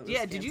show.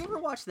 Yeah, did you ever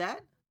watch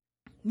that?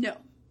 No.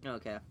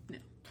 Okay. No.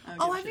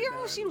 Oh, have you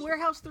ever seen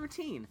Warehouse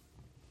 13?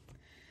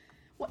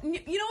 Well,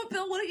 you know what,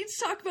 Bill? Why don't you just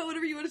talk about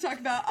whatever you want to talk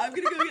about? I'm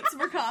gonna go get some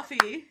more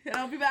coffee, and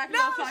I'll be back in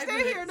about 5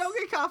 minutes. Stay here. Don't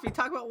get coffee.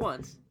 Talk about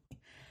Once.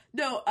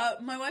 No,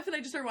 my wife and I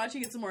just started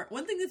watching it some more.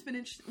 One thing that's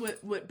been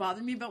what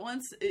bothered me about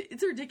Once,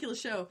 it's a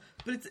ridiculous show,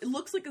 but it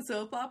looks like a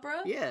soap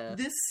opera. Yeah.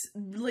 This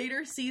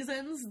later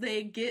seasons,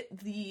 they get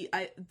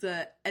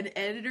an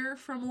editor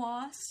from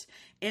Lost,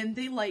 and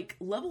they like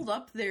leveled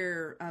up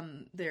their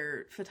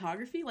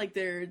photography. Like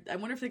I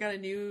wonder if they got a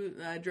new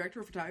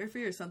director of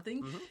photography or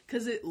something,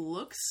 because it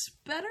looks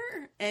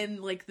better, and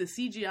like the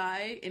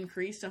CGI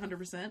increased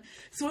 100%.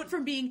 So it went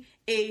from being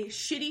a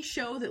shitty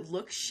show that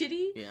looks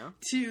shitty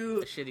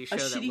to a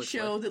shitty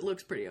show that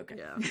looks pretty okay.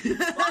 Yeah.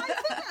 Well,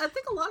 I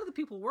think a lot of the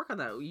people who work on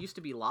that used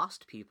to be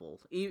Lost people.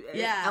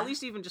 Yeah. At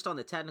least even just on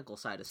the technical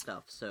side of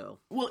stuff. So.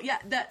 Well, yeah,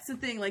 that's the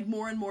thing. Like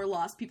more and more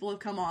Lost people have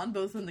come on,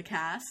 both in the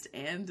cast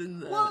and in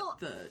the.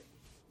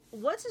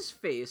 What's his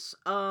face?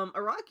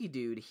 Iraqi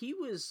dude. He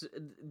was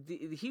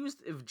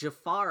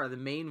Jafar, the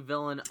main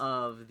villain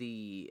of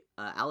the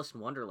Alice in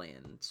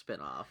Wonderland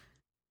spinoff.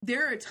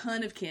 There are a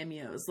ton of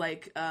cameos.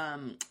 Like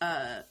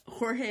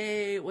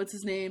Jorge, what's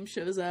his name,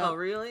 shows up. Oh,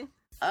 really?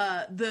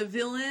 The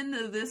villain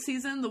of this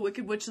season, the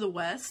Wicked Witch of the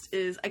West,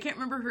 is, I can't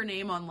remember her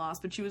name on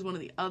Lost, but she was one of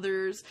the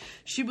others.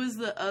 She was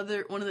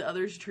one of the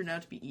others who turned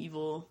out to be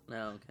evil.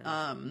 Oh,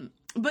 okay.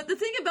 But the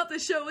thing about the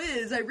show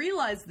is, I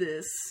realized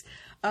this.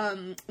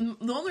 The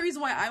only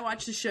reason why I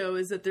watch the show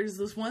is that there's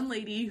this one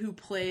lady who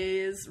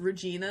plays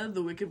Regina,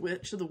 the Wicked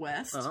Witch of the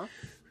West.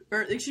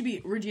 Or it should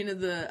be Regina,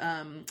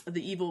 the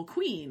evil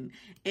queen,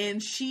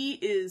 and she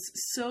is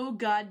so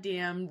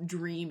goddamn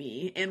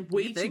dreamy and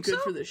way too good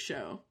for this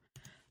show.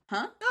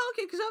 Huh? Oh,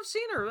 okay, because I've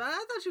seen her.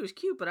 I thought she was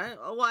cute, but I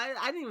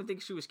didn't even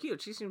think she was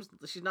cute. She's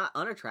not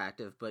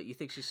unattractive, but you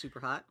think she's super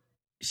hot?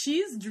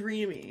 She's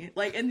dreamy,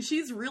 and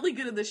she's really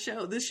good at the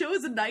show. This show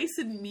is a nice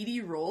and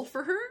meaty role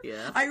for her.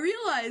 Yeah. I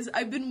realize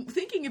I've been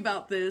thinking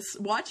about this,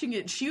 watching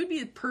it. She would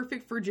be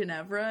perfect for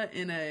Ginevra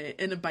in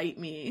a Bite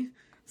Me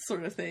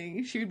sort of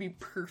thing. She would be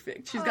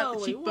perfect. She's got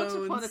the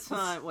cheekbones. Once Upon a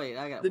Time. Wait,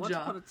 I got Once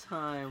Upon a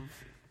Time.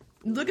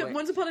 Look at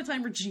Once Upon a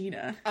Time,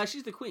 Regina.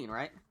 She's the queen,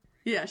 right?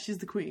 Yeah, she's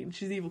the queen.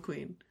 She's the evil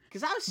queen.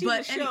 Because I was seeing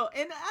the show,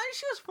 and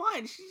she was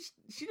fine.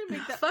 She didn't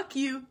make that. Fuck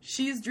you.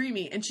 She's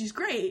dreamy, and she's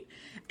great.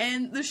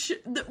 And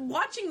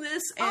watching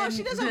this, and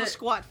she does have a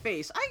squat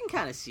face. I can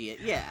kind of see it.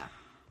 Yeah.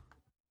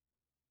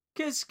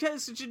 Because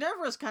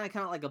Ginevra is kind of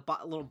like a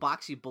little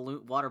boxy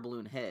water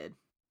balloon head.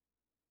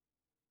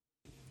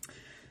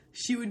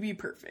 She would be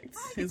perfect.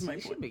 Is my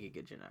point. She'd make a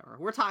good Ginevra.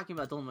 We're talking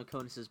about Dylan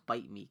McConis's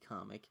Bite Me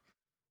comic.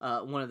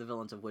 One of the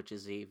villains of which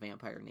is a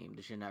vampire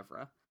named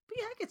Ginevra. But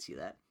yeah, I could see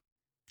that.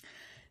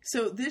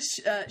 So this,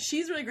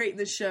 she's really great in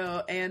this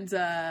show, and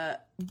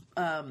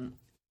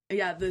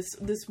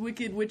this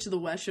Wicked Witch of the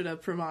West showed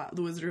up from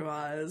The Wizard of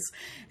Oz,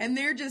 and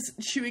they're just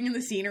chewing in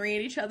the scenery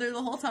at each other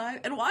the whole time.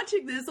 And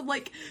watching this, I'm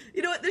like,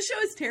 you know what? This show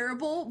is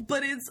terrible,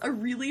 but it's a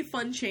really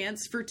fun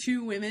chance for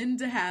two women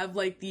to have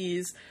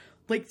these.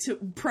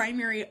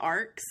 Primary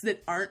arcs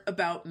that aren't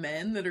about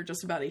men, that are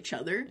just about each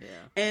other. Yeah.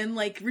 And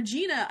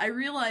Regina, I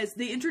realized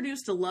they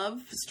introduced a love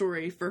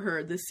story for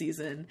her this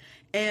season,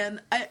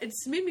 and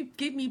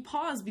gave me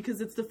pause,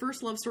 because it's the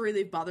first love story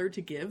they've bothered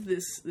to give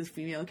this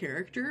female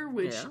character,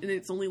 and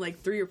it's only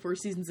 3 or 4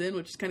 seasons in,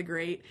 which is kind of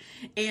great,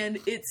 and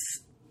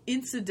it's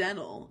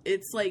incidental.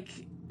 It's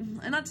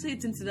and not to say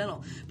it's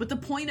incidental, but the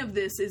point of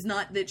this is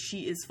not that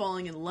she is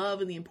falling in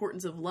love and the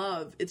importance of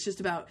love. It's just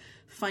about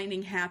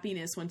finding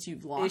happiness once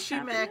you've lost Is she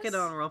happiness. macking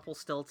on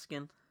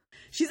Rumpelstiltskin?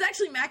 She's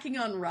actually macking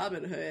on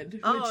Robin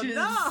Hood, which is...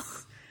 No!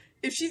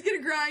 If she's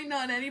gonna grind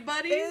on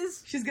anybody,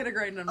 she's gonna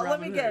grind on Robin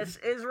Hood. Let me guess.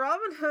 Is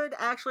Robin Hood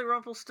actually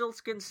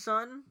Rumpelstiltskin's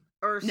son?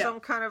 Or some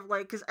kind of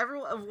because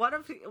everyone, what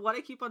I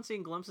keep on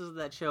seeing glimpses of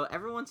that show,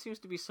 everyone seems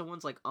to be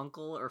someone's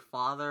ouncle or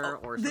father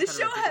or some this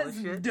kind show of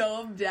has shit.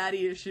 Dumb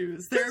daddy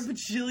issues. There are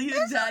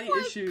bajillion daddy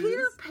issues.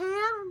 Peter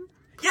Pan,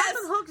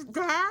 Captain Hook's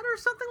dad or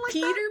something like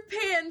that.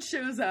 Peter Pan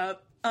shows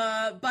up.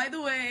 By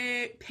the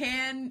way,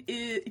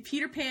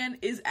 Peter Pan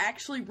is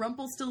actually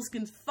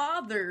Rumpelstiltskin's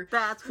father.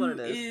 That's what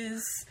it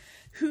is.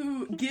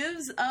 Who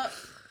gives up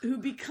who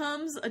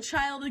becomes a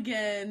child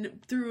again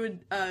through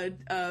a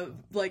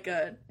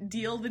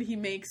deal that he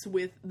makes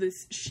with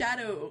this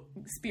shadow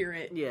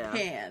spirit,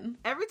 Pan.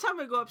 Every time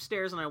I go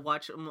upstairs and I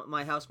watch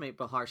my housemate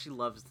Bahar, she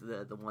loves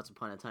the Once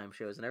Upon a Time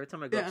shows, and every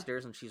time I go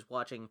upstairs and she's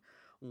watching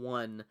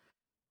one,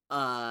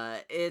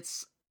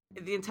 it's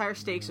the entire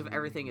stakes of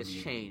everything has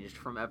changed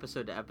from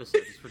episode to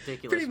episode. It's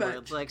ridiculous. Pretty much.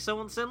 It's like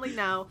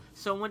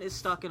someone is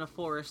stuck in a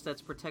forest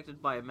that's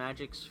protected by a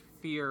magic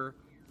sphere.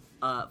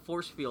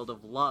 Force field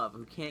of love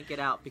who can't get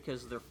out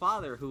because their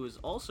father, who is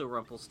also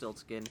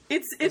Rumpelstiltskin,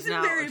 it's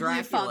invariably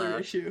a father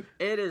issue.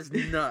 It is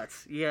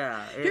nuts.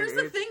 Yeah. Here's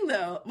the thing,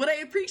 though. What I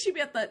appreciate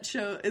about that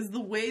show is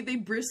the way they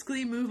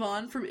briskly move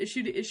on from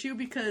issue to issue,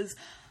 because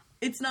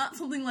it's not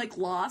something like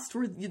Lost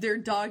where they're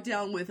dogged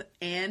down with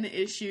an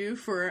issue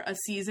for a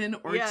season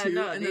or two,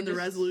 and then the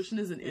resolution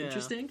isn't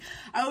interesting.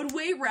 I would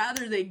way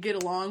rather they get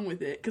along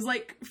with it. Because,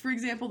 like, for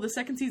example, the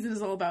second season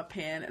is all about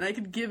Pan, and I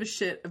could give a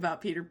shit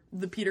about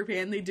the Peter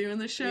Pan they do in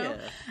the show.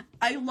 Yeah.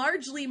 I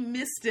largely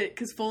missed it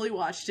because Foley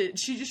watched it.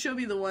 She just showed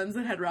me the ones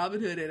that had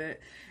Robin Hood in it.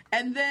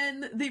 And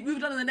then they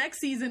moved on to the next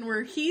season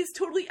where he's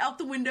totally out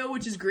the window,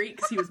 which is great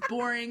because he was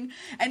boring.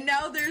 And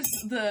now there's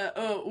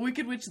the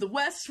Wicked Witch of the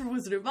West from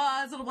Wizard of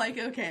Oz. And I'm like,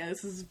 okay,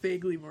 this is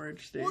vaguely more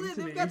interesting. Well,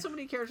 they've got so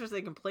many characters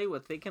they can play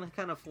with. They can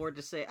kind of afford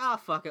to say,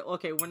 fuck it.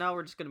 Okay,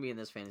 we're just going to be in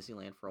this fantasy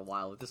land for a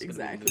while. This is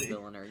going to be a new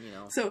villain, or, you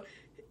know. So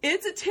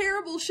it's a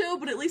terrible show,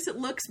 but at least it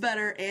looks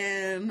better.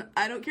 And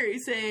I don't care what you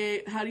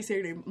say. How do you say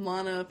her name?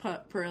 Lana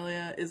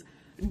Parrilla is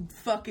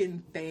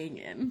fucking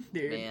banging,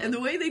 dude. Man. And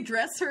the way they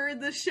dress her in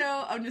this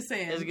show, I'm just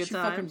saying, she's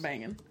fucking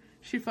banging.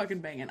 She fucking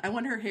banging. I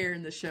want her hair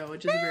in this show,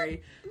 which is a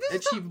very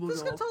achievable goal. This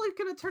is totally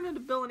going to turn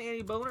into Bill and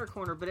Annie Boner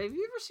Corner, but have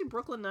you ever seen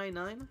Brooklyn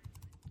Nine-Nine?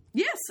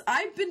 Yes,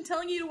 I've been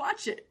telling you to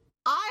watch it.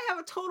 I have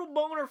a total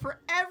boner for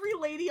every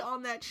lady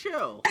on that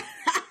show.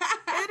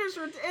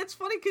 It's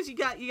funny because you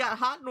got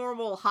hot,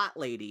 normal, hot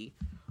lady.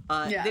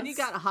 Then you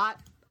got hot,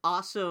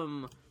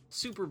 awesome,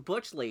 super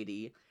butch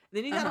lady.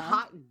 Then you got a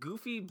hot,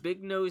 goofy,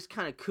 big-nosed,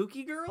 kind of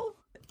kooky girl.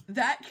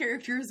 That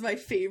character is my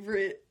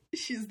favorite.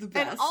 She's the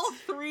best. And all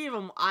three of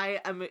them I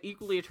am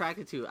equally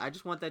attracted to. I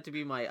just want that to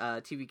be my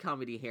TV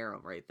comedy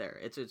harem right there.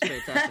 It's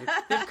fantastic.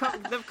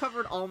 They've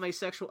covered all my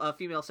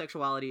female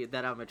sexuality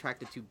that I'm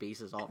attracted to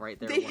bases all right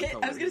there. They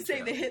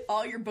hit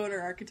all your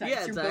boner archetypes.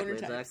 Yeah,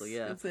 exactly,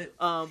 yeah. That's it.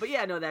 But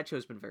yeah, no, that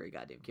show's been very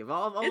goddamn cute.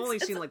 I've only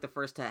seen like the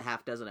first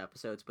half dozen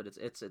episodes, but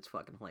it's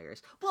fucking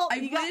hilarious. Well,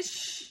 you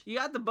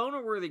got the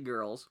boner-worthy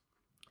girls.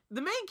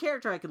 The main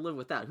character I could live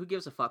without. Who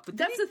gives a fuck? But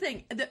that's the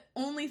thing. The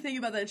only thing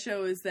about that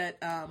show is that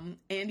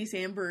Andy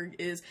Samberg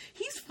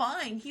he's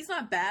fine. He's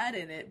not bad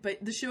in it, but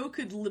the show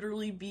could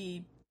literally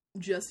be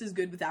just as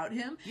good without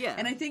him. Yeah.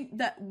 And I think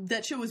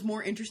that show is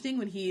more interesting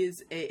when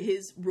his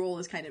role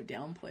is kind of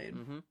downplayed.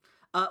 Mm-hmm.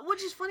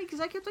 Which is funny because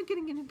I kept on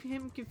getting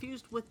him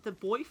confused with the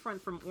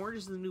boyfriend from Orange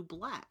is the New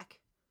Black.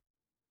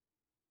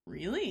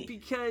 Really?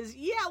 Because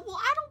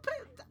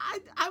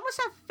I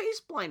must have face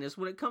blindness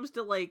when it comes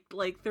to like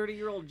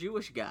 30-year-old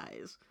Jewish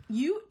guys.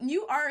 You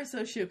are a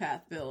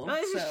sociopath, Bill. No,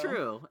 this is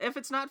true. If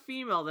it's not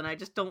female, then it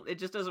just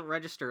doesn't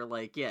register.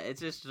 Like, yeah,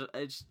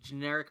 it's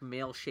generic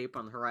male shape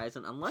on the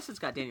horizon, unless it's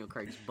got Daniel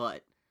Craig's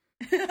butt,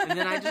 and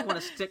then I just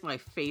want to stick my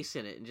face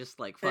in it and just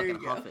like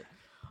fucking huff it.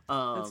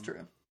 That's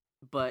true.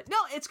 But no,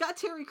 it's got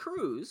Terry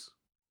Crews.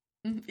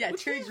 Yeah,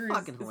 Terry Crews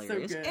fucking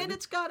hilarious. So good. And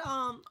it's got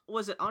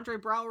was it Andre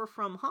Braugher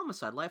from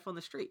Homicide: Life on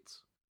the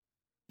Streets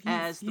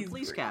as the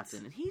police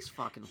captain, and he's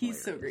fucking hilarious.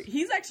 He's so great.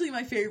 He's actually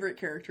my favorite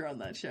character on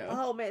that show.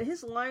 Oh man,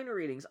 his line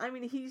readings. I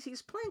mean,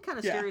 he's playing kind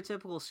of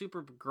stereotypical,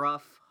 super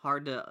gruff,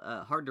 hard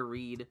to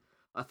read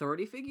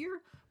authority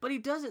figure, but he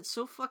does it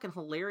so fucking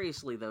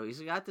hilariously though. He's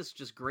got this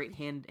just great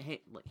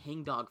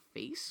hangdog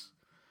face.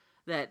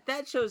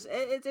 That shows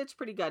it's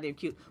pretty goddamn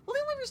cute. Well,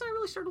 the only reason I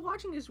really started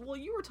watching is, well,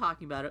 you were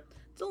talking about it,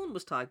 Dylan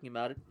was talking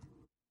about it,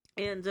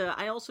 and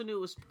I also knew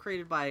it was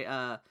created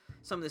by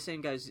some of the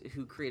same guys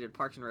who created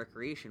Parks and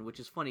Recreation, which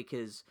is funny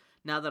because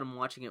now that I'm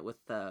watching it with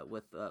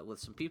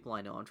some people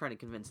I know, I'm trying to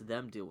convince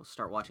them to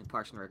start watching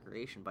Parks and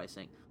Recreation by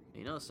saying,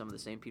 you know, some of the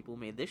same people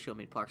who made this show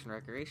made Parks and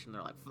Recreation.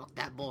 They're like, fuck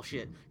that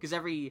bullshit, because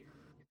every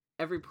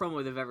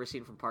promo they've ever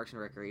seen from Parks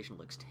and Recreation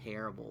looks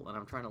terrible, and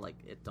I'm trying to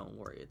don't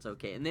worry, it's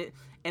okay.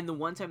 And the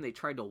one time they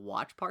tried to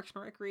watch Parks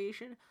and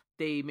Recreation,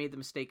 they made the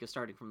mistake of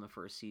starting from the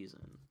first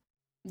season.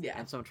 Yeah.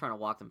 And so I'm trying to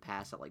walk them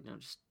past it,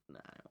 nah.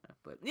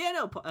 But yeah,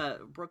 no,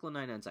 Brooklyn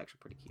Nine-Nine's actually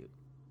pretty cute.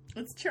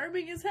 It's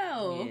charming as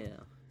hell. Yeah.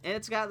 And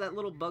it's got that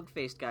little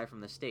bug-faced guy from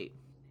the state.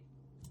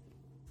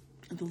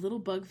 The little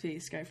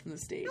bug-faced guy from the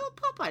state. No,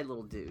 Popeye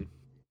little dude.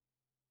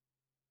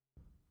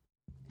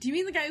 Do you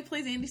mean the guy who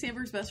plays Andy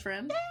Samberg's best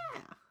friend?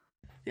 Yeah.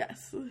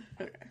 Yes.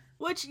 Okay.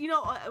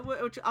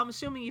 Which I'm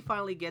assuming he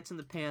finally gets in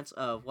the pants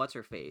of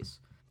What's-Her-Face.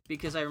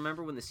 Because I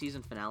remember when the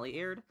season finale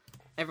aired,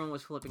 everyone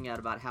was flipping out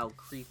about how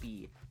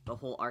creepy the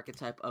whole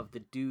archetype of the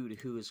dude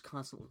who is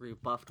constantly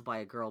rebuffed by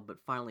a girl, but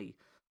finally,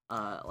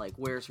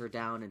 wears her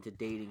down into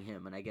dating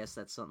him. And I guess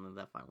that's something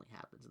that finally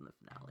happens in the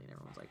finale. And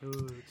everyone's like,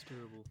 oh, it's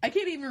terrible. I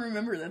can't even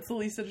remember. That's the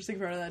least interesting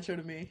part of that show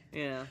to me.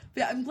 Yeah.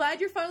 But yeah, I'm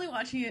glad you're finally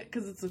watching it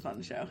because it's a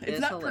fun show.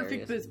 It's not hilarious.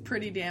 perfect, but it's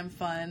pretty damn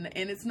fun.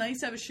 And it's nice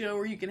to have a show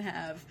where you can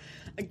have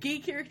a gay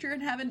character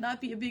and have it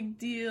not be a big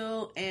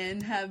deal,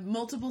 and have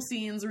multiple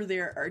scenes where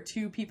there are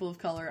two people of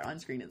color on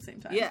screen at the same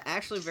time. Yeah,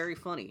 actually very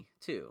funny,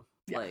 too.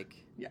 Yeah.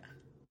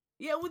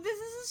 Yeah, well, this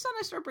is something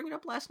I started bringing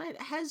up last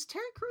night. Has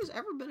Terry Crews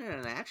ever been in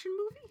an action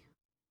movie?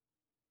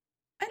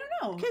 I don't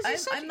know.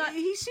 Because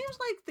he seems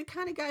like the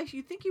kind of guy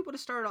you think he would have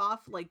started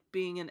off like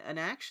being an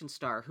action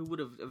star who would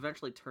have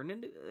eventually turned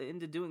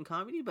into doing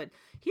comedy, but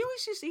he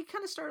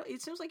kind of started.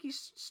 It seems like he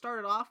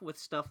started off with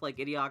stuff like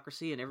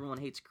Idiocracy and Everyone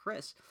Hates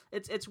Chris.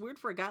 It's weird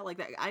for a guy like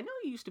that. I know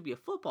he used to be a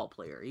football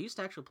player. He used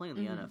to actually play in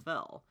the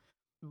NFL,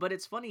 but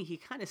it's funny he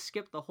kind of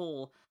skipped the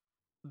whole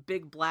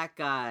big black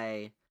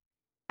guy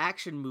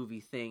action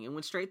movie thing and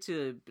went straight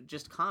to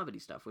just comedy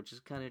stuff, which is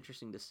kind of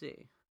interesting to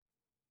see.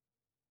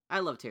 I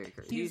love Terry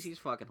Crews. He's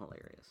fucking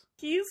hilarious.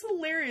 He's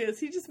hilarious.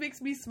 He just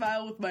makes me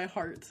smile with my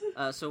heart.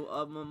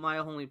 So my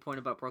only point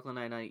about Brooklyn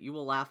Nine-Nine, you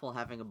will laugh while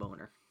having a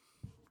boner.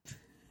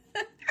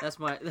 That's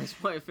my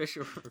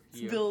official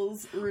review.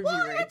 Bill's review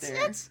there.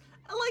 It's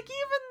like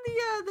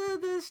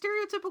even the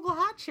stereotypical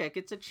hot chick.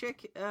 It's a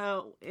chick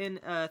in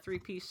a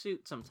 3-piece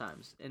suit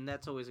sometimes, and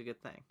that's always a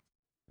good thing.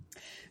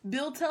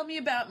 Bill, tell me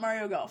about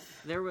Mario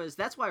Golf.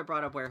 That's why I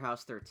brought up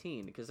Warehouse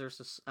 13, because there's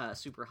this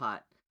super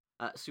hot,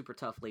 super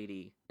tough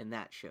lady in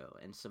that show,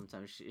 and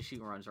sometimes she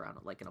runs around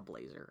like in a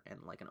blazer and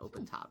like an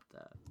open topped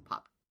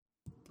pop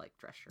like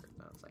dress shirt.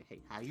 And I was like,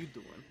 hey, how you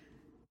doing?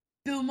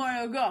 Bill,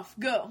 Mario Golf,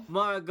 go.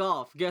 Mario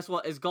Golf. Guess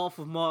what? It's golf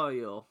with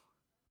Mario.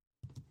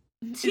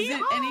 Is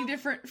it any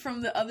different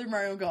from the other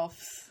Mario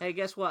Golfs? Hey,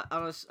 guess what?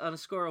 On a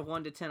score of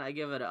 1 to 10, I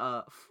give it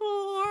a 4.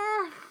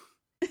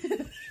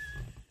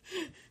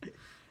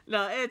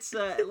 No, it's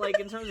like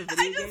in terms of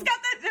video games. I just got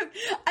that joke.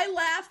 I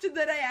laughed and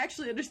then I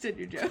actually understood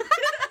your joke.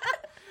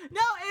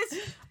 No,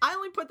 I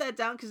only put that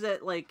down because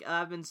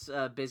I've been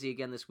busy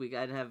again this week.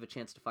 I didn't have a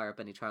chance to fire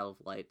up any Child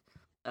of Light.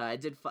 I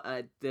did.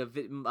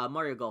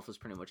 Mario Golf was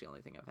pretty much the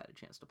only thing I've had a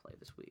chance to play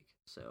this week.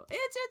 So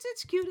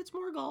it's cute. It's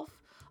more golf.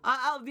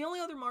 The only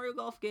other Mario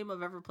Golf game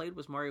I've ever played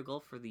was Mario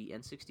Golf for the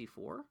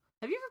N64.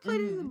 Have you ever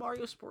played any of the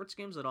Mario sports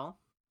games at all?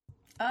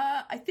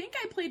 I think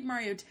I played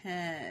Mario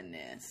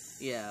Tennis.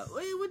 Yeah,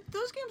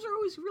 those games are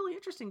always really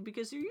interesting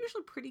because they're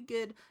usually pretty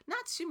good,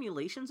 not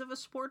simulations of a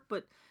sport,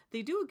 but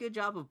they do a good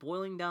job of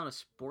boiling down a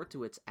sport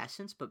to its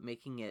essence, but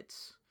making it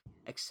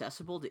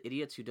accessible to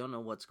idiots who don't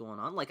know what's going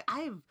on. Like,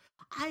 I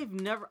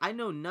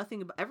know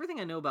nothing about, everything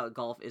I know about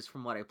golf is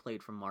from what I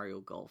played from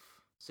Mario Golf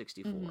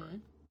 64,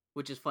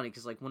 which is funny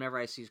because, like, whenever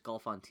I see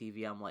golf on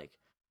TV, I'm like,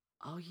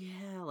 oh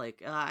yeah,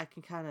 like, I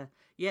can kind of,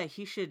 yeah,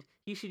 he should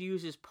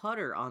use his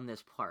putter on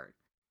this part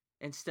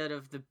instead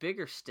of the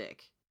bigger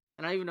stick.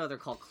 And I don't even know they're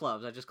called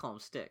clubs. I just call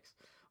them sticks.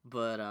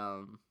 But,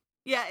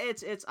 yeah,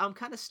 it's I'm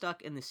kind of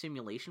stuck in the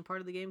simulation part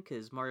of the game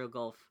because Mario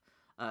Golf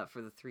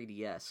for the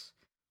 3DS,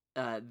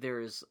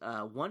 there's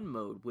one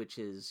mode which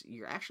is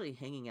you're actually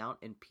hanging out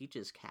in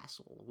Peach's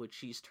castle, which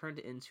she's turned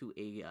into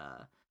a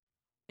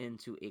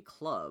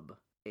club,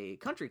 a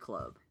country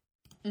club,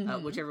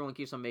 which everyone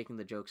keeps on making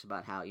the jokes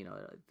about how, you know,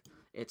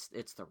 it's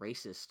the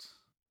racist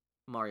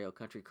Mario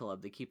Country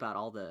Club. They keep out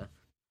all the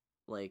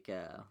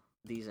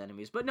these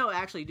enemies, but no,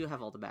 actually, you do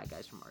have all the bad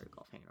guys from Mario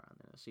Golf hanging around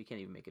there, so you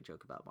can't even make a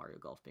joke about Mario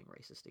Golf being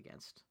racist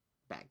against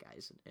bad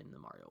guys in the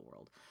Mario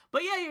world.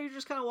 But yeah, you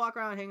just kind of walk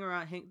around, hang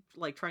around,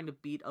 like trying to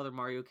beat other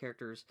Mario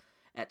characters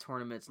at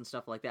tournaments and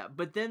stuff like that.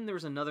 But then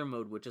there's another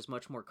mode which is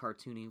much more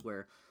cartoony,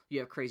 where you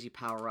have crazy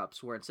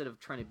power-ups, where instead of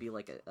trying to be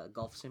like a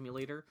golf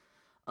simulator,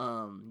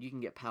 you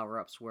can get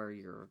power-ups where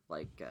your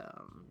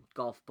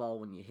golf ball,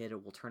 when you hit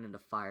it, will turn into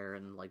fire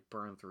and like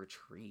burn through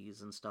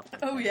trees and stuff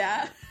like that. Oh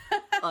yeah.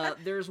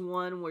 There's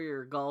one where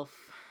your golf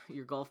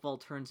ball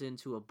turns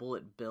into a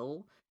bullet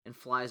bill and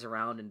flies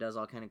around and does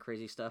all kind of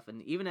crazy stuff.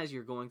 And even as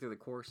you're going through the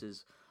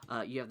courses,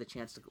 you have the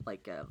chance to,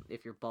 like,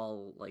 if your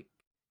ball, like,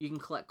 you can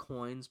collect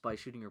coins by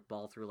shooting your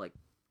ball through, like,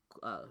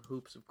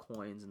 hoops of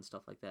coins and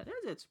stuff like that.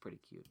 It's pretty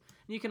cute.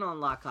 And you can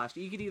unlock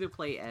costumes. You could either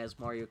play as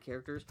Mario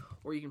characters,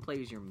 or you can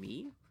play as your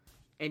Mii.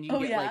 And you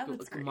can get,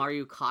 like,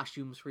 Mario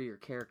costumes for your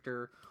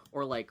character,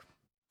 or, like,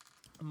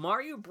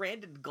 Mario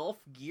branded golf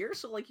gear.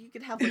 So, like, you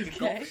could have, like, a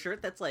golf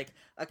shirt that's, like,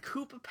 a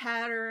Koopa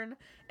pattern,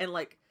 and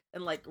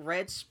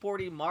red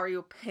sporty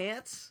Mario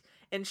pants,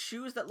 and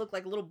shoes that look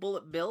like little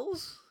bullet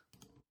bills.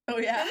 Oh,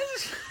 yeah?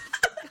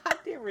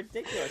 Goddamn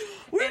ridiculous.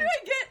 Where do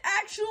I get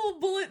actual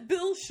bullet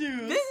bill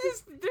shoes?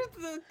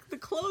 The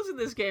clothes in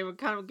this game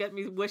kind of get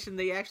me wishing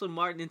they actually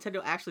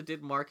Nintendo actually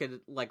did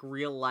market like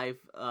real life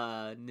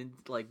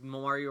like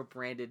Mario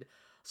branded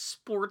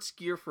sports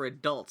gear for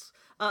adults.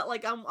 I'm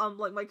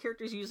like, my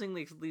character's using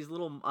these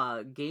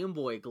little Game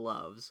Boy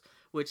gloves,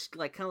 which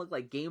like kind of look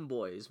like Game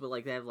Boys, but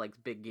like they have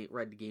like big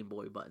red Game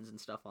Boy buttons and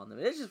stuff on them.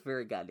 It's just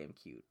very goddamn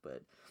cute.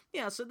 But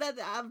yeah, so that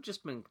I've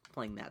just been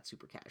playing that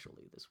super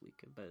casually this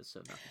week, but so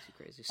nothing too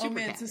crazy. Super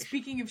man! cash. So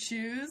speaking of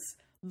shoes,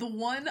 the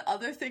one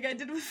other thing I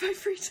did with my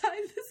free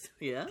time this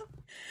week. Yeah?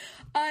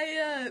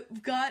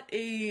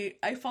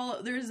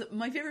 There's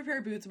my favorite pair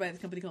of boots by this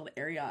company called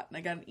Ariat, and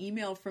I got an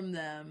email from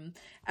them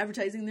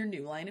advertising their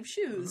new line of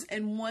shoes. Mm-hmm.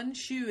 And one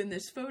shoe in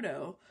this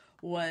photo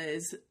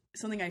was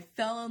something I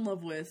fell in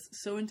love with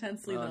so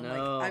intensely that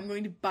I'm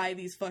going to buy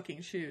these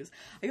fucking shoes.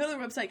 I go to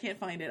their website, can't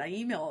find it. I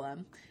email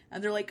them,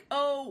 and they're like,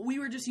 "Oh, we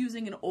were just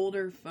using an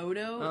older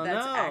photo.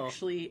 That's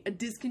actually a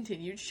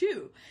discontinued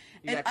shoe."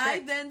 And I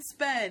then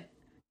spent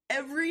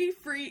every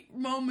free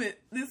moment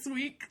this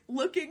week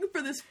looking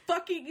for this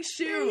fucking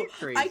shoe.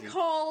 I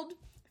called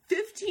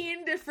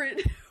 15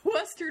 different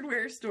Western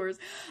wear stores.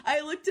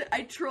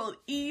 I trolled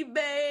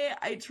eBay.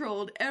 I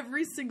trolled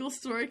every single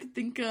store I could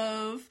think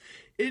of.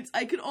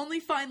 I could only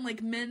find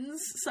like men's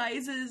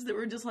sizes that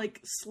were just like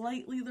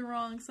slightly the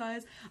wrong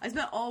size. I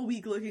spent all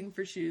week looking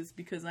for shoes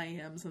because I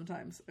am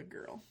sometimes a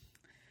girl.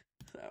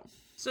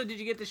 So did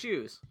you get the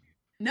shoes?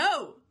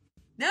 No.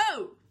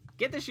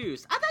 Get the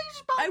shoes. I thought you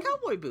just bought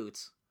cowboy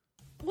boots.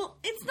 Well,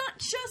 it's not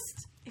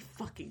just...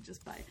 fucking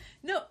just buy it.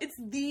 No, it's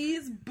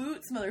these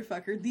boots,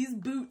 motherfucker. These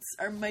boots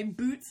are my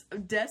boots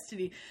of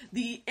destiny.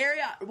 The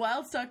Ariat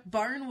Wildstock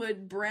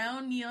Barnwood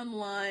Brown Neon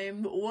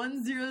Lime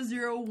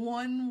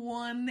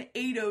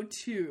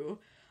 100118002.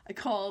 I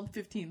called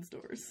 15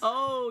 stores.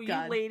 Oh,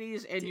 God, you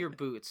ladies and your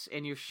boots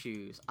and your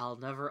shoes. I'll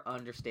never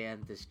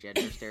understand this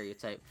gender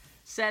stereotype.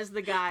 Says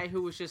the guy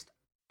who was just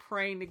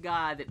praying to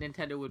God that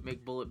Nintendo would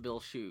make Bullet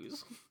Bill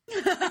shoes.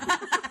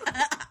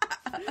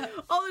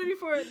 Although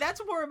before, that's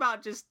more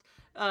about just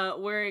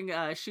wearing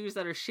shoes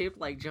that are shaped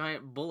like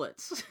giant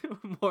bullets,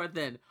 more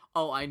than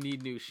I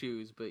need new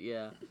shoes. But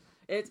yeah,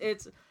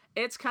 it's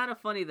kind of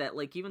funny that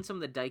like even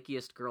some of the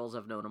dykiest girls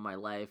I've known in my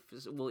life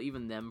will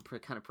even them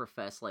kind of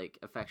profess like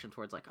affection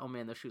towards like, oh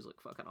man, those shoes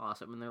look fucking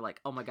awesome, and they're like,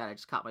 oh my God, I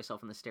just caught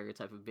myself in the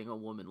stereotype of being a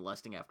woman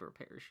lusting after a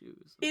pair of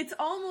shoes. It's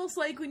almost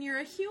like when you're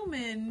a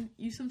human,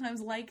 you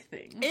sometimes like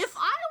things. If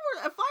I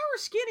were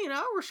skinny and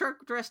I were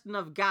shark dressed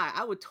enough guy,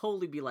 I would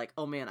totally be like,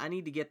 oh man, I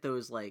need to get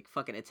those like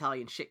fucking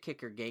Italian shit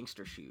kicker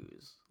gangster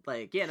shoes.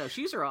 Like, yeah, no,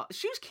 shoes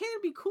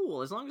can be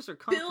cool as long as they're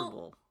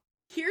comfortable.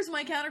 Here's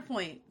my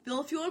counterpoint.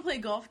 Bill, if you want to play a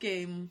golf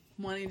game,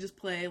 why don't you just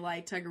play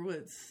like Tiger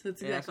Woods?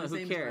 That's exactly the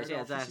same. Who cares?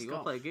 Yeah, exactly. You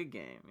want to play a good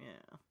game,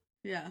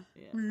 yeah.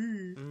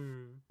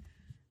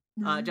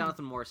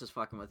 Jonathan Morris is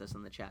fucking with us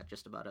in the chat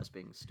just about us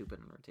being stupid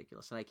and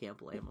ridiculous, and I can't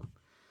blame him.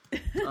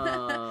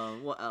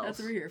 What else? That's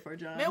what we're here for,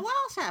 John. Man, what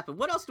else happened?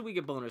 What else did we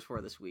get boners for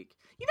this week?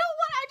 You know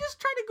what? I just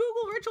tried to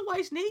Google Rachel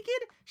Weisz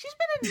naked. She's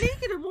been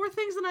naked in more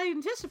things than I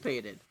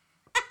anticipated.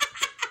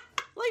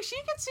 Like,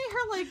 you can see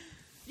her, like,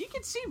 you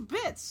can see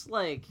bits,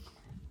 like...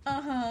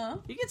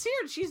 You can see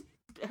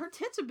her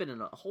tits have been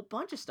in a whole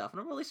bunch of stuff, and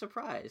I'm really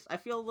surprised. I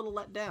feel a little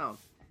let down.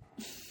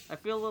 I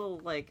feel a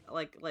little like,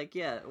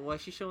 yeah, why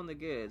is she showing the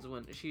goods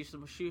when she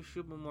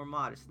should be more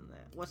modest than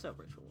that? What's up,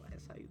 Rachel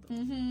Weisz? How you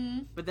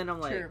doing? But then I'm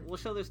like, well,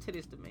 show those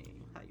titties to me.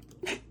 How you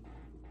doing?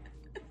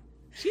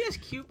 She has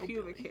cute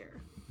pubic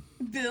hair.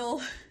 Bill.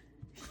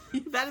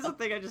 That is the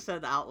thing I just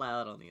said out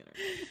loud on the internet.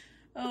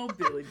 Oh,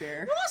 Billy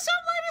Bear. Well,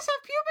 some ladies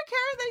have pubic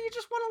hair that you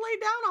just want to lay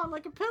down on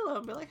like a pillow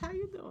and be like, how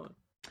you doing?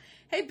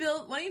 Hey,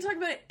 Bill, why don't you talk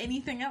about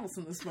anything else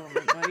in this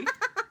moment, buddy?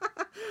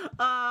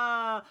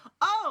 I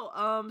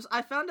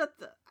found out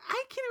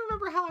I can't even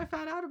remember how I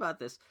found out about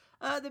this.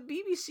 The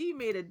BBC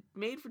made a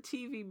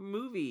made-for-TV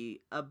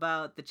movie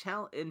about the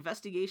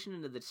investigation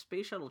into the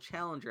Space Shuttle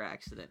Challenger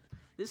accident.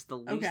 This is the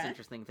least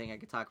interesting thing I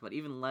could talk about,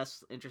 even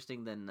less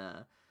interesting than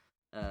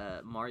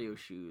Mario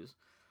shoes.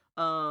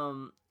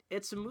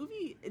 It's a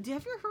movie. Have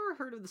you ever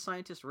heard of the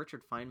scientist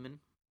Richard Feynman?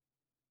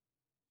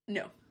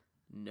 No.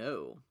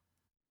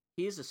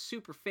 He is a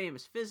super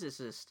famous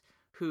physicist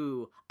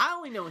who I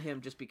only know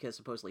him just because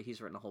supposedly he's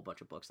written a whole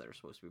bunch of books that are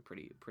supposed to be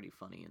pretty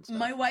funny and stuff.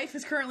 My wife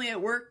is currently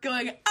at work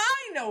going,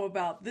 I know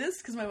about this,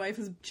 because my wife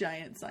is a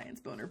giant science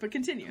boner, but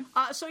continue.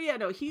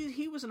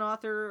 He was an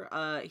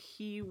author.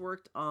 He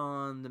worked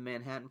on the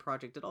Manhattan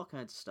Project, did all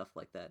kinds of stuff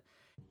like that.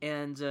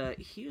 And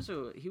he was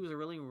a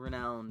really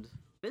renowned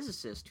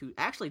physicist who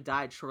actually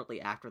died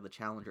shortly after the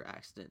Challenger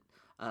accident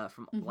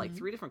from like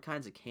 3 different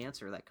kinds of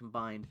cancer that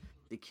combined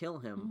to kill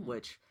him,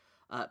 which...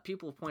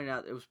 people have pointed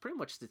out it was pretty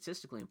much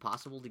statistically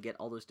impossible to get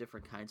all those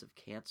different kinds of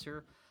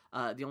cancer.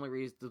 The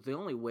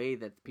only way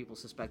that people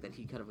suspect that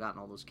he could have gotten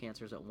all those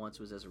cancers at once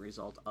was as a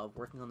result of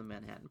working on the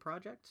Manhattan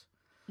Project,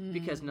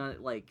 because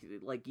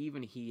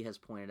even he has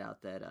pointed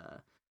out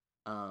that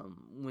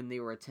when they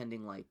were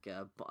attending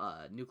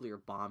nuclear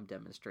bomb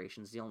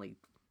demonstrations, the only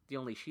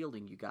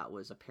shielding you got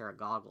was a pair of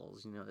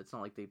goggles. You know, it's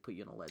not like they put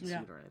you in a lead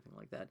suit or anything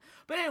like that.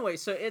 But anyway,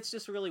 so it's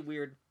just really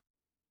weird.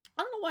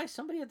 I don't know why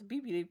somebody at the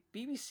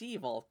BBC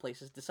of all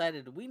places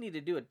decided we need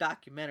to do a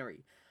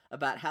documentary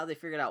about how they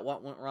figured out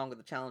what went wrong with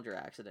the Challenger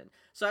accident.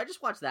 So I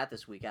just watched that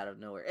this week out of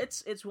nowhere.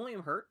 It's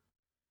William Hurt.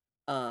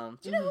 Do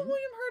you know who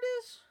William Hurt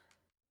is?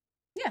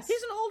 Yes.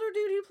 He's an older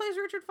dude who plays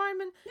Richard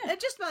Feynman. Yeah. And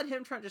just about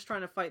him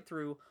trying to fight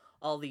through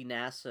all the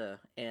NASA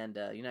and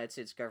United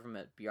States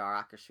government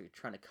bureaucracy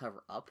trying to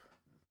cover up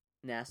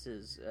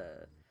NASA's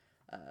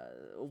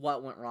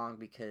what went wrong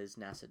because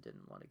NASA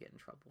didn't want to get in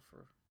trouble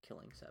for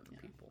killing 7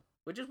 people,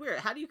 which is weird.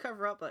 How do you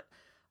cover up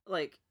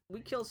like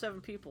we killed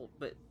 7 people,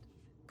 but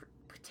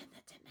pretend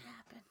that didn't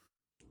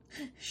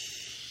happen?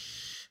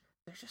 Shh,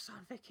 they're just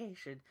on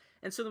vacation.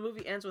 And so the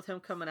movie ends with him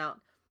coming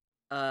out.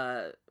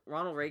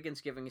 Ronald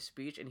Reagan's giving a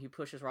speech, and he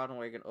pushes Ronald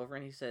Reagan over,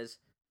 and he says,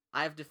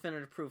 "I have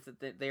definitive proof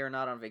that they are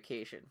not on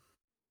vacation."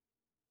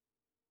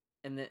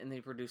 And then he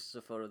produces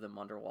a photo of them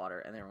underwater,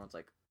 and everyone's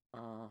like,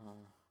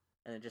 "Oh."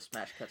 And it just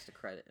smash cuts to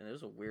credit, and it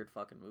was a weird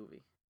fucking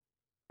movie.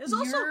 It's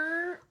also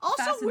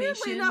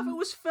weirdly enough, it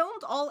was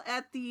filmed all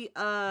at the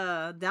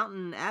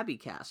Downton Abbey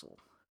castle,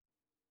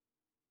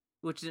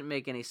 which didn't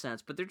make any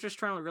sense. But they're just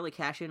trying to really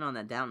cash in on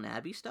that Downton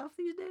Abbey stuff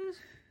these days.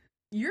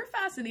 Your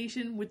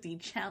fascination with the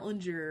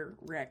Challenger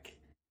wreck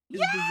is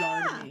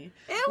bizarre to me.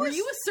 Were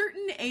you a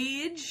certain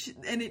age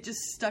and it just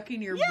stuck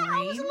in your brain? Yeah,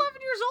 I was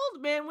 11 years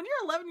old, man. When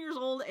you're 11 years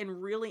old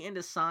and really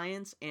into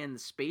science and the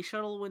space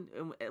shuttle,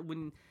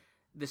 when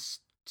the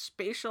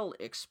space shuttle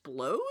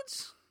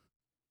explodes,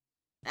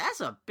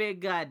 that's a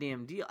big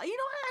goddamn deal. You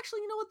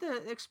know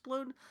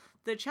what?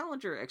 The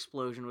Challenger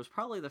explosion was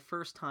probably the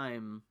first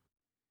time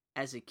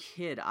as a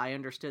kid I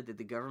understood that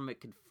the government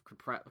could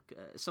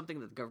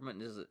something that the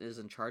government is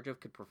in charge of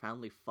could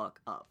profoundly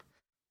fuck up.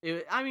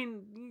 In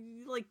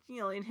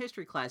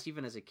history class,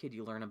 even as a kid,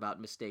 you learn about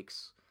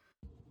mistakes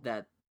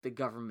that the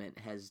government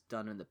has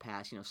done in the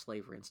past,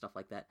 slavery and stuff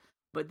like that.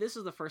 But this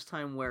is the first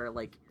time where,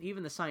 like,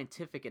 even the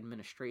scientific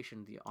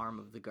administration, the arm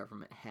of the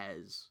government,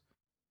 has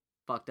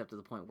fucked up to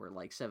the point where,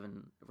 like,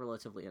 7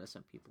 relatively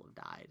innocent people have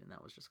died, and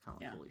that was just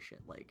kind of holy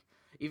shit. Like,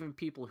 even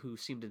people who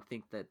seem to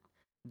think that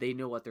they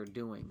know what they're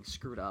doing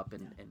screwed up,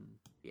 and I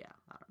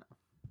don't know.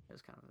 It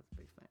was kind of a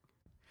big thing.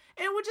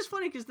 And which is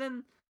funny, because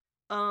then,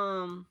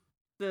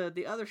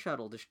 the other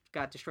shuttle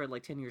got destroyed,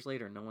 like, 10 years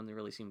later, and no one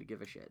really seemed to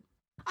give a shit.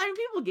 I mean,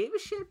 people gave a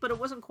shit, but it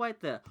wasn't quite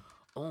the,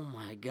 oh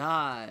my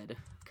god,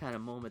 kind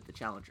of moment the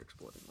Challenger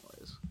exploding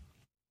was.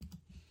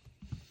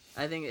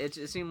 I think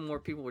it seemed more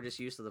people were just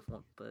used to the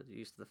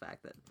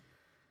fact that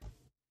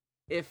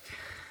if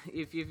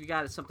you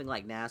got something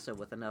like NASA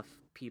with enough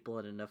people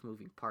and enough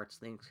moving parts,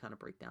 things kind of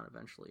break down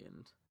eventually.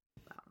 And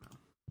I don't know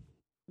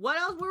what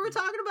else we were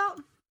talking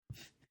about.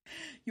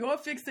 Your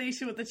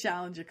fixation with the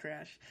Challenger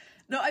crash.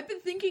 No, I've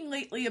been thinking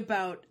lately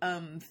about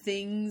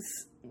things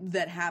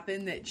that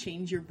happen that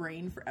change your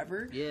brain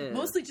forever. Yeah.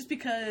 Mostly just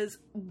because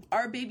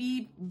our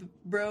baby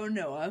bro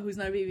Noah, who's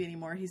not a baby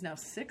anymore, he's now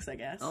 6, I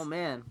guess. Oh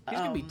man, he's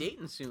gonna be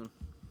dating soon.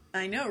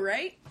 I know,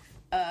 right?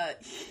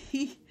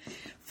 He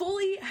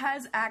fully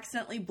has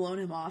accidentally blown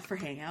him off for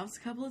hangouts a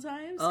couple of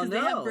times. Oh, no. They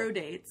have bro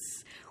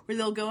dates where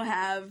they'll go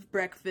have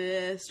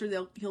breakfast, or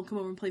he'll come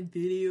over and play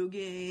video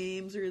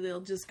games, or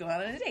they'll just go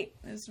out on a date.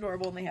 It's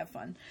adorable and they have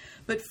fun.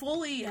 But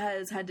Foley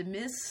has had to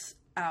miss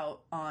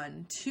out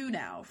on 2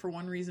 now for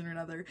one reason or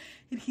another,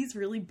 and he's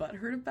really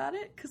butthurt about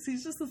it because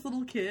he's just this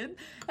little kid.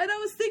 And I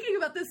was thinking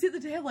about this the other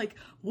day. I'm like,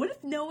 what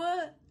if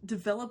Noah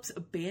develops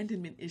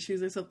abandonment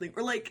issues or something,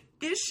 or like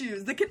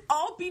issues that can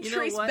all be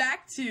traced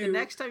back to the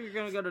next time you're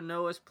gonna go to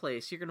Noah's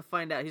place, you're gonna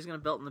find out he's gonna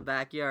build in the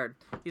backyard.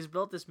 He's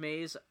built this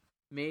maze of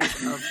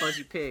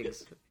fuzzy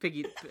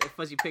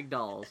fuzzy pig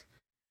dolls,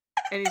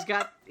 and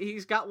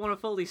he's got one of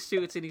Foley's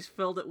suits, and he's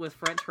filled it with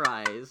French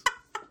fries.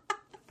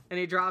 And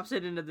he drops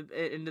it into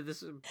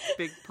this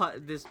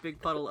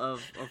big puddle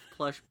of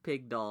plush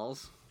pig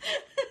dolls,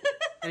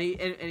 and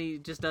he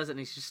just does it, and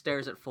he just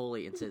stares at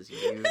Foley and says,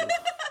 "You."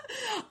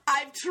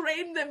 I've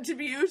trained them to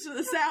be used to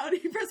the sound.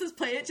 He presses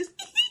play. It just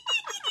dolls.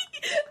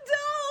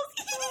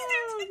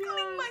 They're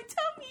tickling my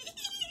tummy.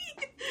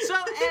 So,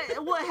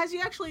 has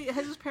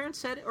his parents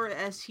said, or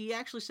has he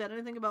actually said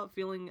anything about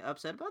feeling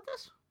upset about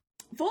this?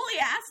 Foley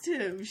asked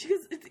him.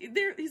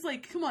 He's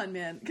like, "Come on,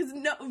 man," because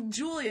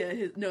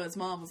Julia, Noah's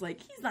mom, was like,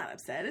 "He's not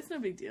upset. It's no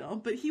big deal."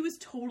 But he was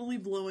totally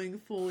blowing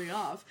Foley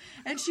off,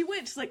 and she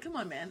went. She's like, "Come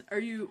on, man.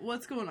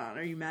 What's going on?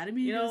 Are you mad at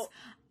me?"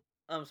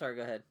 I'm sorry.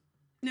 Go ahead.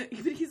 No,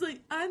 but he's like,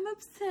 "I'm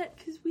upset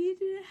because we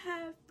didn't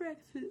have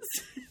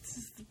breakfast."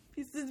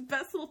 He's the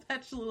best little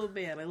petulant little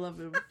man. I love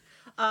him.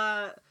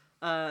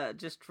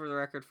 Just for the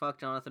record, fuck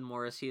Jonathan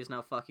Morris. He is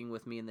now fucking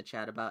with me in the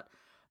chat about.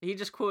 He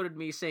just quoted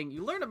me saying,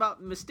 "You learn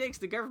about mistakes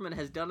the government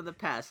has done in the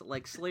past,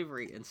 like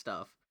slavery and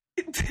stuff."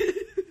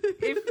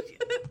 If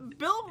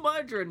Bill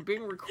Mudrin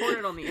being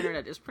recorded on the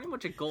internet is pretty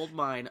much a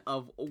goldmine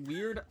of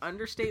weird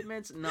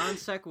understatements, non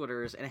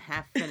sequiturs, and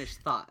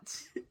half-finished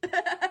thoughts.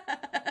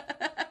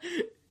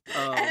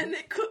 And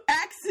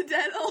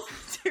accidental,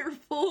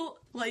 terrible,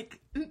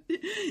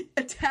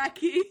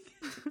 attacking.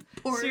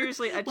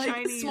 Seriously,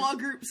 Chinese small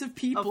groups of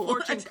people,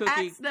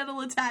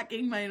 accidental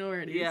attacking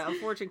minorities. Yeah, a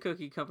fortune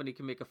cookie company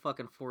can make a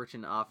fucking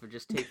fortune off of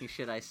just taking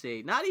shit I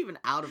say, not even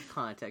out of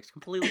context,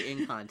 completely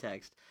in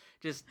context.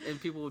 And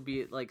people would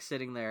be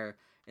sitting there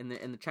in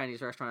the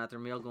Chinese restaurant at their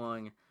meal,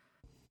 going,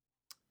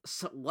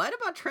 "So what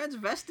about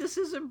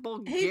transvesticism in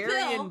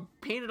Bulgarian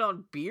painted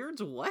on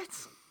beards?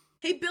 What?"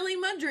 Hey, Billy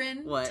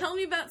Mudrin, what? Tell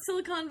me about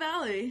Silicon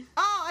Valley.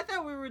 Oh, I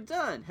thought we were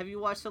done. Have you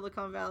watched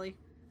Silicon Valley?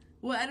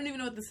 Well, I don't even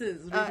know what this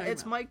is.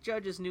 It's Mike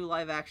Judge's new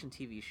live-action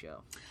TV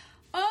show.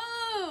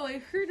 No, I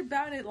heard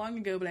about it long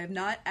ago, but I have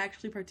not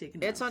actually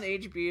partaken. It's on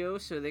HBO,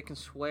 so they can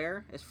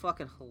swear. It's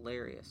fucking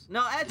hilarious.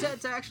 No,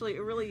 it's actually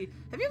really.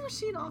 Have you ever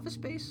seen Office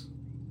Space?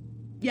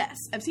 Yes,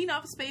 I've seen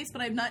Office Space,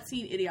 but I've not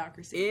seen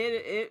Idiocracy.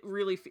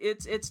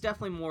 It's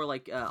definitely more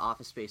like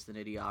Office Space than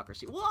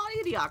Idiocracy. Well,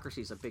 Idiocracy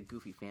is a big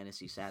goofy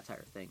fantasy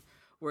satire thing,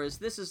 whereas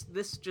this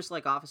just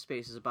like Office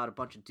Space is about a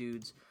bunch of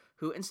dudes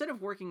who, instead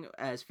of working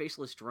as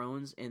faceless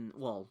drones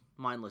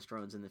mindless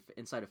drones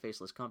inside a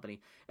faceless company,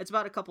 it's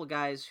about a couple of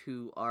guys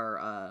who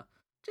are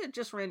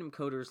just random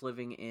coders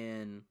living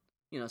in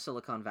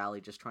Silicon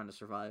Valley, just trying to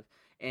survive.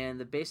 And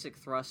the basic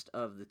thrust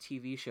of the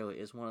TV show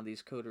is one of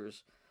these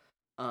coders.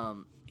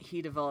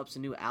 He develops a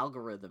new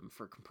algorithm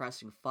for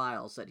compressing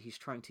files that he's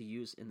trying to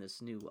use in this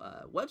new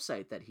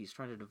website that he's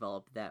trying to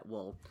develop that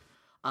will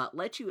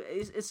let you.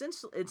 It's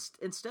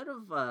instead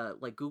of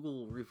like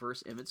Google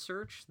reverse image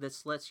search,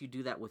 this lets you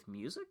do that with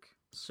music.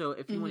 So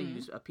if you want to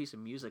use a piece of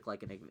music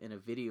like in a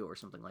video or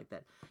something like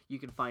that, you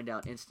can find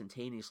out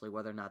instantaneously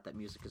whether or not that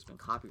music has been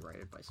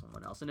copyrighted by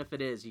someone else. And if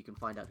it is, you can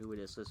find out who it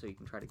is, so you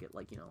can try to get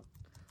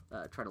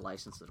try to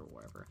license it or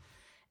whatever.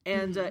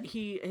 And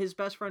his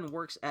best friend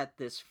works at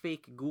this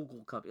fake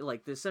Google company,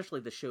 like essentially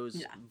the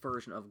show's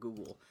version of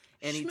Google.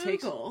 And he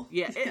takes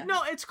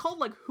it's called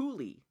like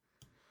Hooli.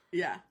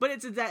 Yeah, but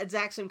it's that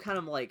exact same kind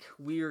of like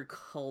weird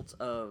cult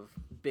of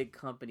big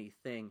company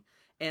thing.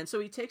 And so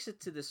he takes it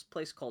to this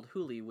place called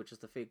Hooli, which is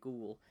the fake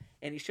Google,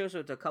 and he shows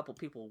it to a couple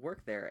people who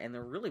work there, and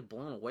they're really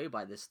blown away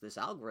by this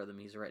algorithm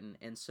he's written.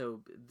 And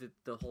so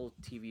the whole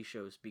TV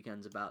show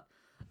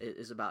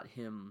is about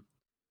him.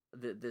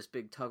 This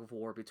big tug of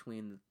war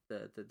between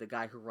the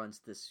guy who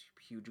runs this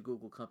huge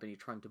Google company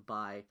trying to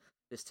buy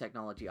this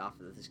technology off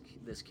of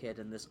this kid,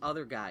 and this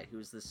other guy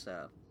who's this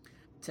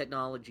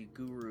technology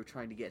guru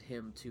trying to get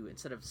him to,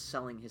 instead of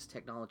selling his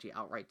technology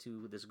outright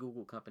to this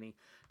Google company,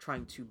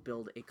 trying to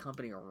build a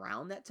company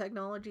around that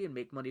technology and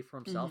make money for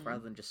himself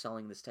rather than just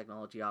selling this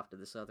technology off to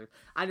this other.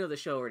 I know the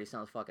show already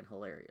sounds fucking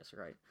hilarious,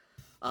 right?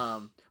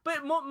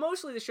 But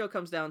mostly the show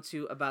comes down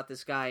to about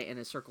this guy and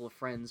his circle of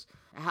friends,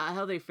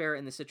 how they fare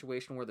in the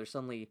situation where they're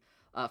suddenly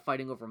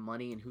fighting over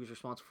money and who's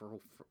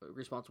responsible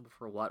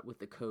for what with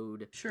the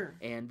code. Sure.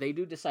 And they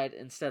do decide,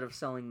 instead of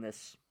selling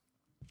this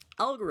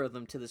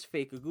algorithm to this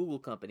fake Google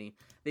company,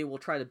 they will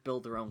try to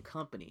build their own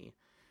company.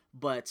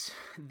 But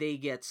they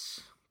get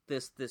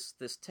this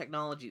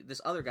technology,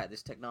 this other guy,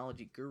 this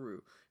technology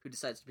guru, who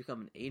decides to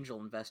become an angel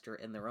investor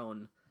in their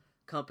own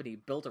company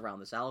built around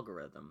this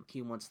algorithm.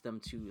 He wants them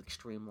to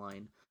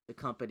streamline the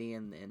company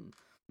and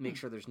make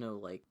sure there's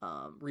no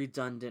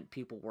redundant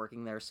people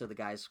working there, so the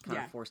guy's kind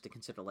of forced to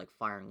consider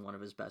firing one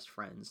of his best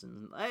friends.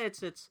 And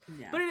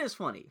but it is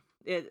funny.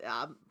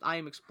 I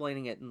am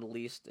explaining it in the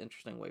least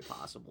interesting way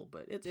possible,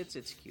 but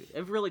it's cute.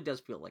 It really does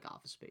feel like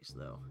Office Space,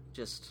 though,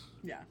 just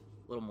a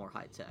little more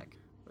high tech,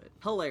 but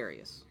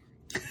hilarious.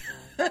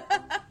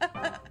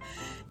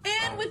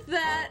 And with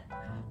that,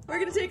 we're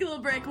gonna take a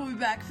little break. We'll be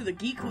back for the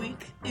Geek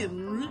Week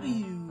in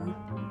Review.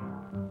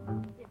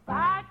 If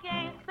I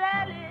can't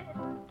sell it,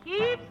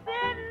 keep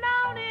sitting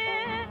on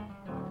it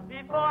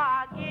before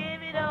I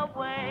give it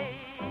away.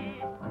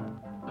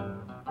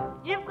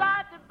 You've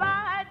got to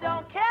buy it,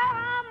 don't care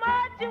how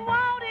much you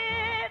want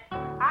it.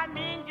 I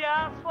mean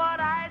just what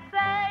I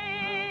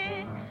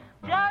say.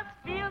 Just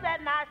feel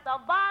that nice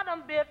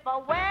bottom bit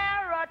for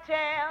wear or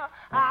tear.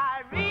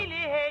 I really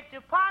hate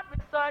to part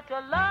with such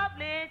a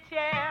lovely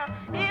chair.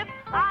 If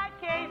I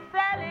can't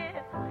sell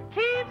it,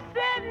 keep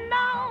sitting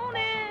on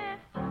it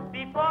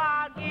before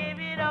I give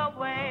it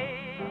away.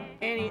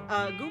 Annie,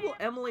 Google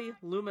Emily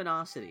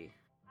Luminosity.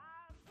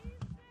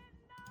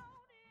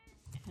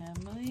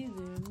 Emily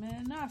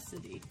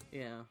Luminosity.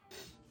 Yeah.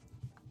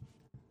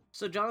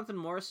 So Jonathan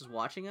Morris is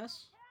watching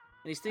us,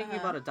 and he's thinking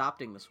about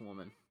adopting this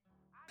woman.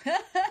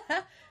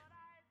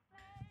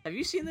 Have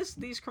you seen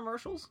these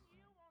commercials?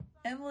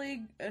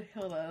 Emily,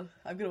 hold on.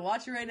 I'm gonna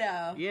watch it right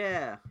now.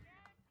 Yeah.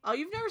 Oh,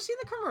 you've never seen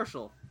the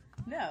commercial?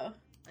 No.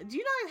 Do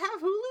you not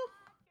have Hulu?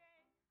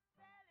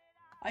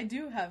 I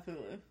do have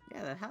Hulu.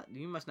 Yeah,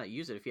 you must not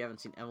use it if you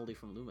haven't seen Emily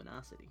from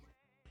Luminosity.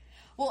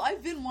 Well,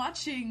 I've been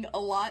watching a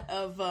lot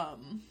of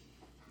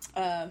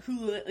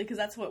Hulu lately because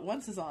that's what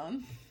Once is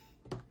on.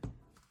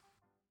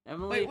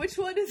 Emily. Wait, which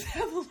one is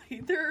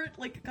Emily? There are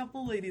a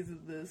couple ladies in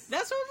this.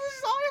 That's what this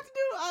is all you have to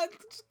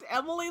do.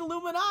 Emily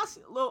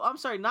Luminosity. I'm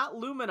sorry, not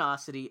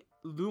Luminosity.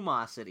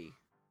 Lumosity.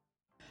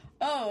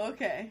 Oh,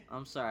 okay.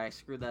 I'm sorry, I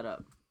screwed that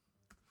up.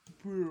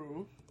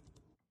 Bro.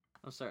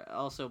 I'm sorry.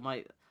 Also,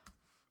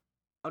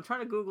 I'm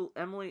trying to Google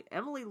Emily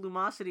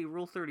Lumosity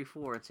Rule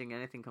 34 and seeing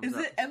anything comes up.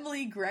 Is it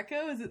Emily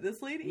Greco? Is it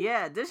this lady?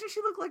 Yeah, doesn't she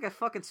look like a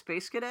fucking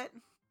space cadet?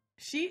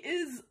 She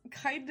is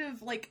kind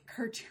of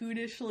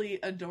cartoonishly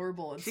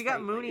adorable. And she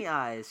got moony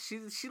eyes.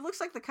 She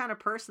looks like the kind of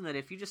person that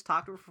if you just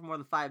talk to her for more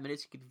than 5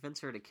 minutes, you could convince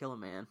her to kill a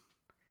man.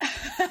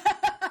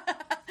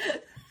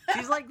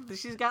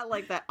 She's got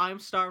that I'm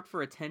starved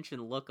for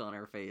attention look on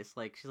her face.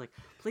 She's like,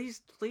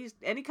 please,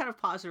 any kind of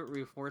positive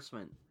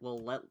reinforcement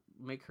will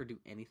make her do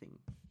anything.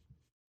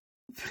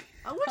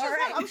 I'm sure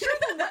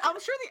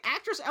the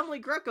actress Emily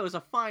Greco is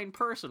a fine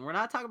person. We're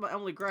not talking about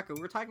Emily Greco.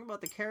 We're talking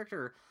about the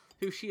character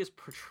who she has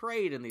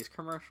portrayed in these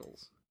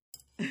commercials.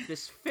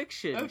 This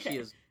fiction she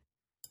has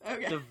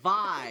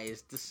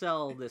devised to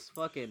sell this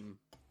fucking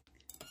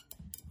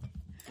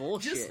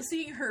bullshit. Just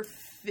seeing her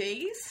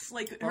face,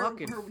 like her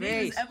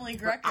name is Emily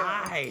Greco. Her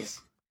eyes.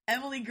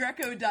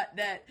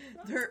 EmilyGreco.net.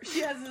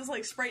 She has this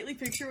like sprightly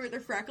picture with her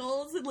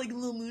freckles and like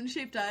little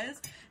moon-shaped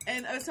eyes.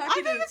 And I was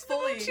talking to it's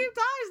Foley. the moon-shaped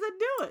eyes that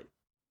do it.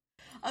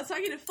 I was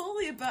talking to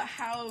Foley about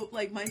how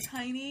like my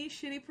tiny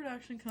shitty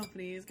production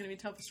company is going to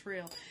be tough as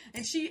frail,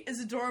 and she is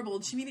adorable.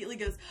 And she immediately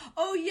goes,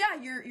 "Oh yeah,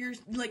 your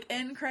like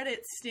end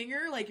credit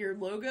stinger, like your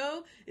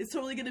logo, is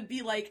totally going to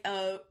be like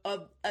a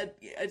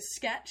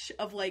sketch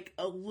of like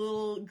a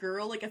little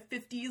girl, like a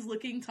 50s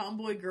looking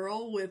tomboy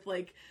girl with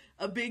like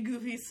a big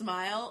goofy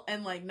smile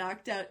and like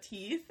knocked out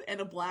teeth and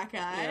a black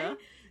eye." Yeah.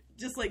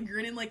 Just like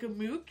grinning like a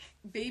mook,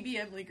 baby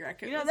Emily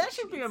Greco. You know that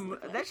should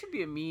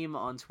be a meme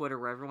on Twitter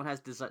where everyone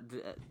has designed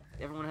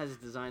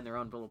their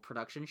own little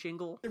production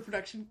shingle. Their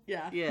production,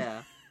 yeah.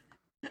 Yeah.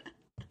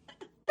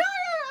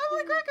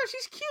 Emily Greco,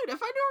 she's cute.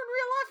 If I knew her in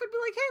real life, I'd be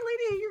like, "Hey,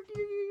 lady,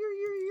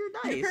 you're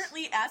nice." You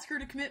apparently ask her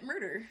to commit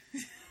murder.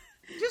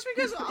 Just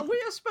because we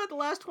have spent the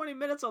last 20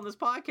 minutes on this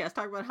podcast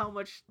talking about how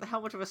much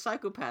of a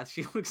psychopath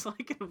she looks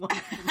like in one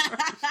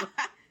commercial.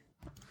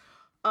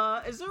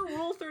 Is there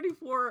Rule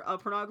 34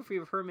 pornography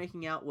of her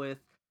making out with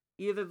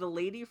either the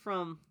lady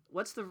from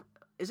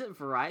is it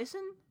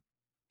Verizon?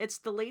 It's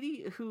the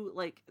lady who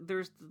like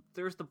there's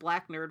the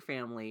black nerd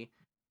family,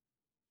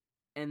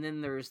 and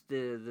then there's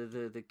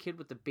the kid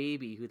with the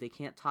baby who they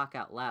can't talk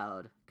out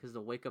loud because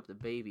they'll wake up the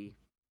baby.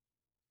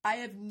 I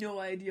have no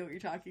idea what you're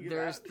talking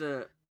about.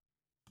 There's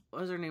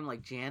what was her name,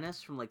 like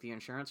Janice from like the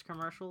insurance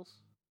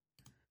commercials?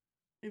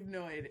 I have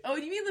no idea. Oh,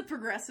 you mean the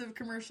progressive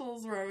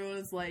commercials where everyone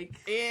is like...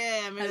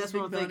 Yeah, I mean, that's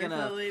what I'm thinking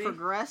of.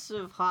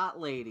 Progressive hot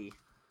lady.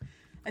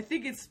 I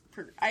think it's...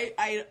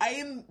 I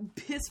am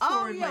piss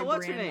poor in my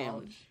what's brand her name?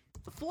 knowledge.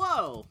 The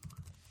Flo.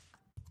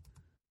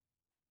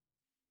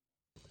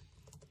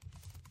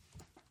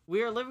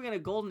 We are living in a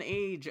golden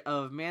age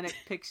of manic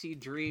pixie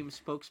dream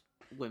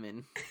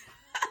spokeswomen.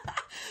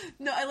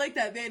 No, I like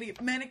that.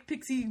 Manic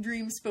pixie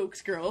dream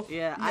spokesgirl.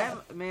 Yeah, I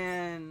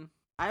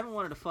haven't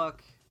wanted to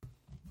fuck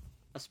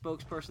a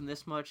spokesperson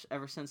this much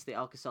ever since the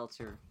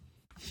Alka-Seltzer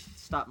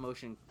stop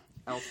motion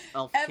elf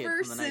kid from the 1950s.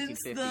 Ever since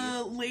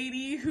the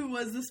lady who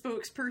was the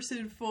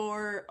spokesperson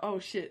for... Oh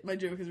shit, my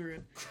joke is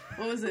ruined.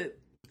 What was it?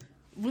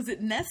 Was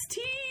it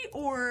Nestea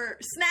or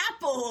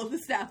Snapple? The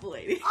Snapple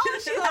lady. Oh,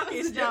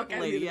 Snapple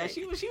lady. Yeah,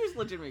 she was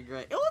legitimately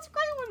great. Oh, it's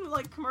great when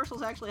like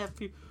commercials actually have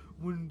people...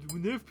 When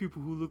they have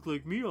people who look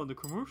like me on the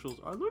commercials.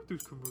 I like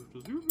these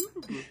commercials.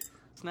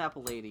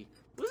 Snapple lady.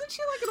 Wasn't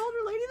she like an older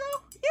lady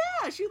though?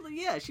 Yeah,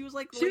 she was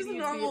like. She was a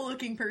normal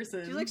looking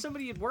person. She's like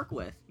somebody you'd work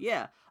with.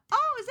 Yeah.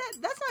 Oh,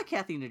 that's not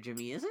Kathy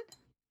Najimy, is it?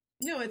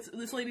 No, it's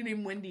this lady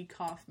named Wendy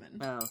Kaufman.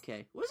 Oh,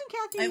 okay. Wasn't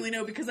Kathy? I only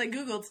know because I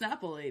googled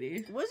Snapple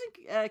lady.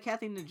 Wasn't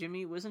Kathy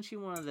Najimy? Wasn't she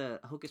one of the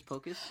Hocus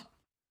Pocus?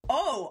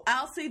 Oh,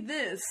 I'll say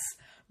this.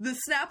 The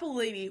Snapple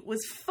lady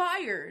was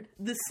fired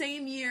the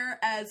same year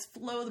as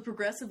Flo, the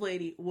progressive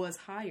lady, was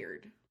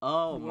hired.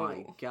 Oh, whoa.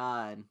 My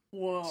God.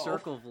 Whoa.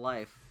 Circle of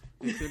life.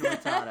 Hakuna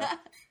Matata.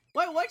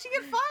 Wait, why'd she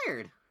get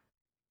fired?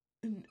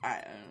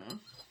 I don't know.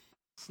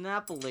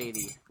 Snapple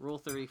lady. Rule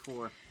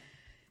 34.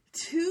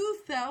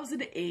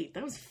 2008.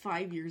 That was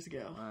 5 years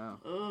ago. Wow.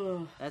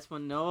 Ugh. That's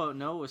when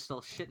Noah was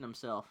still shitting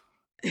himself.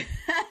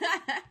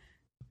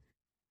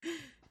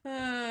 All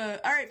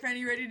right, friend,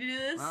 you ready to do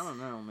this? I don't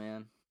know,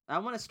 man. I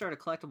want to start a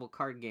collectible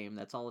card game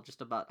that's all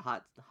just about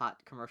hot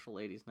commercial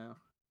ladies now.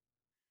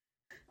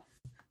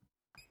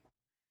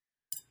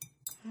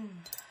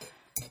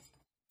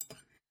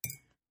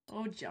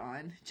 Oh,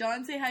 John.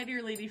 John, say hi to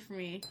your lady for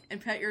me,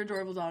 and pet your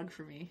adorable dog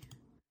for me.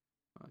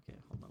 Okay,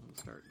 hold on, we'll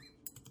start.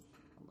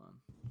 Hold on.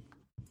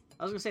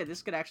 I was gonna say,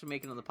 this could actually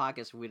make it on the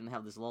podcast if we didn't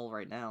have this lull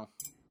right now.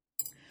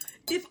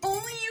 If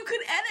only you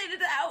could edit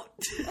it out!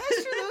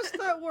 That's true, those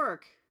that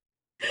work.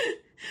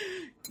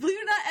 Believe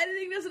it or not,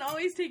 editing doesn't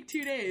always take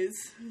 2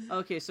 days.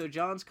 Okay, so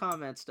John's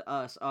comments to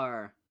us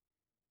are...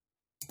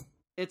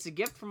 It's a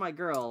gift from my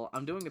girl.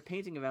 I'm doing a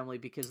painting of Emily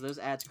because those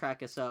ads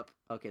crack us up.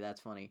 Okay,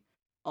 that's funny.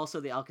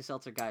 Also, the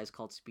Alka-Seltzer guy is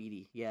called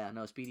Speedy. Yeah,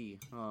 no, Speedy.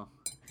 Oh.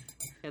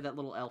 He had that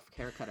little elf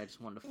haircut I just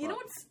wanted to fuck. You know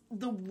what's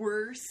the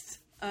worst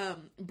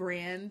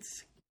brand,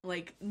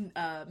 like,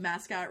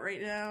 mascot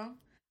right now?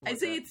 I'd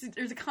say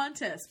there's a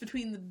contest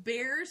between the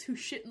bears who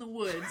shit in the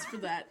woods for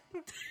that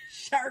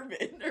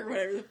Charmin or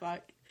whatever the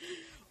fuck,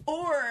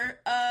 or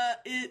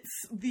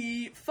it's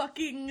the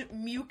fucking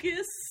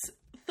mucus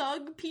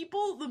thug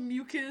people, the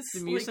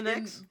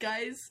Mucinex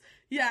guys,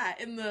 yeah,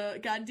 in the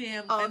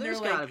goddamn. Oh, and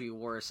there's gotta be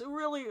worse.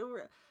 Really,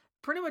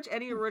 pretty much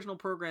any original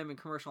programming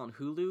commercial on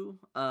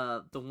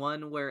Hulu, the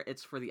one where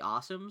it's for the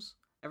Awesomes.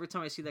 Every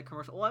time I see that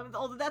commercial, well, I mean,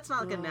 although that's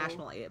not like a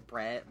national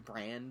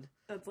brand.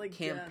 That's like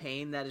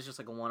campaign. That is just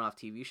like a one-off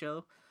TV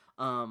show.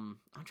 I'm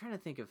trying to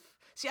think of.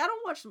 See, I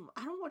don't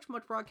watch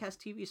much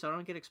broadcast TV, so I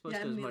don't get exposed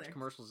to as much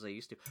commercials as I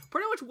used to.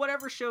 Pretty much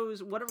whatever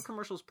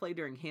commercials play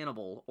during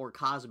Hannibal or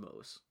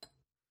Cosmos.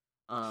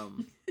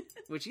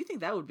 Which you think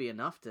that would be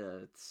enough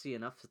to see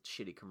enough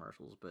shitty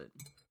commercials, but.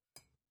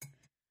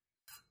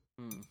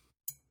 All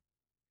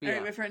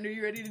right, my friend, are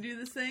you ready to do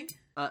this thing?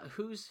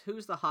 Who's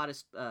the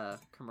hottest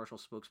commercial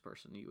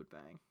spokesperson you would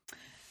bang?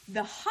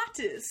 The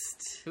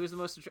hottest. Who's the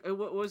most?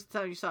 What was the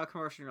time you saw a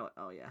commercial and you're like,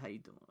 oh yeah, how you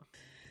doing?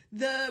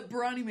 The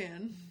Brawny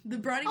Man. The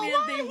Brawny Man.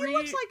 Wow, he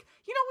looks like,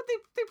 you know what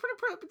they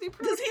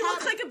pretty. Does he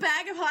look like a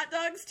bag of hot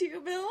dogs to you,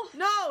 Bill?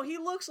 No, he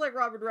looks like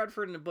Robert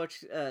Redford in a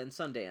Butch in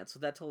Sundance, so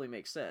that totally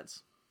makes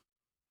sense.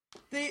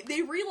 They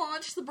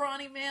relaunched the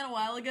Brawny Man a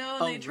while ago,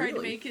 and they tried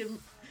to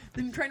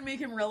make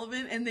him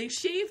relevant, and they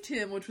shaved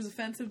him, which was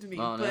offensive to me.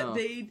 Oh, no. But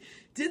they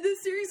did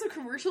this series of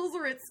commercials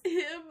where it's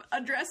him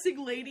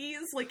addressing ladies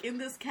like in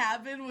this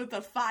cabin with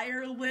a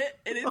fire lit,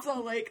 and it's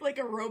all like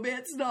a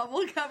romance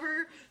novel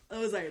cover.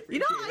 Those I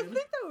appreciate. You know, I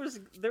think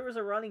there was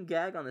a running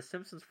gag on The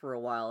Simpsons for a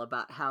while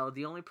about how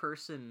the only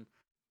person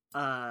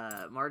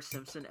Marge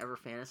Simpson ever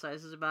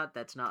fantasizes about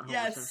that's not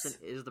Homer Simpson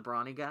is the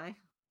Brawny guy.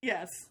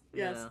 Yes.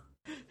 Yeah.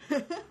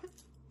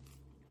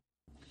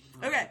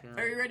 Okay,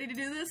 are you ready to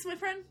do this, my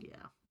friend? Yeah.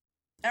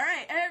 All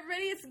right,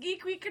 everybody, it's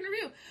Geek Week in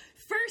Review.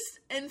 First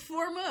and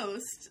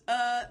foremost,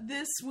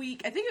 this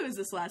week, I think it was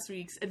this last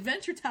week's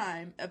Adventure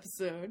Time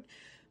episode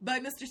by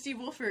Mr. Steve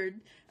Wolford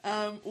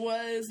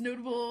was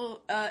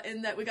notable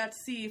in that we got to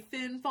see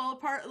Finn fall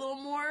apart a little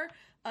more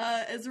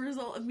as a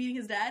result of meeting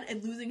his dad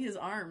and losing his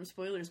arm.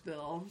 Spoilers,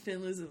 Bill.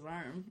 Finn loses his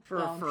arm.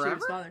 Forever?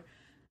 His father.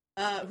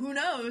 Who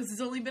knows?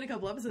 It's only been a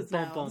couple episodes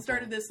now. At the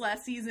start of this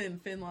last season,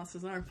 Finn lost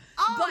his arm.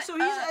 Oh, but, so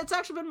it's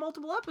actually been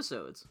multiple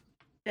episodes.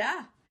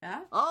 Yeah.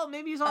 Oh,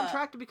 maybe he's on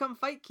track to become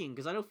Fight King,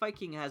 because I know Fight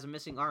King has a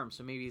missing arm,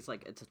 so maybe it's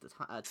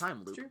a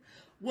time loop. True.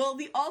 Well,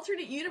 the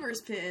alternate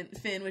universe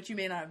Finn, which you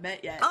may not have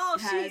met yet,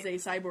 has a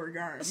cyborg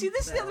arm. See,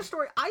 this is the other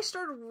story. I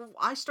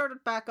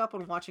started back up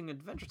on watching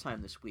Adventure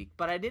Time this week,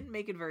 but I didn't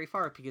make it very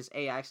far because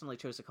A, I accidentally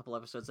chose a couple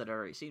episodes that I'd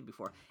already seen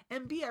before,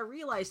 and B, I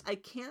realized I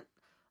can't.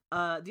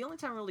 The only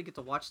time I really get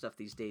to watch stuff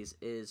these days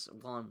is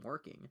while I'm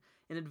working.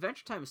 And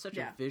Adventure Time is such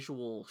a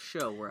visual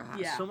show where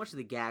so much of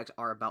the gags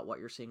are about what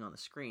you're seeing on the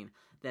screen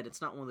that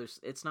it's not one of those.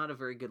 It's not a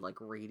very good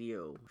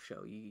radio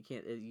show. You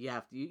can't.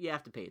 You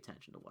have to pay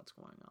attention to what's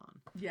going on.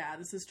 Yeah,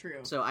 this is true.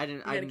 So I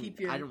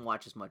didn't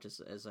watch as much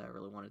as I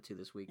really wanted to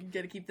this week. You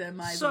got to keep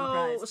them eyes on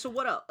the prize. So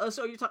what else?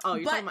 You're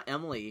talking about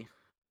Emily.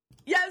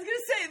 Yeah, I was gonna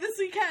say this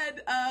week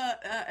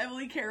had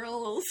Emily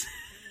Carroll's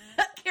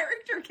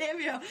character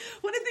cameo.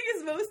 What I think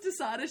is most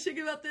astonishing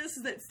about this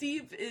is that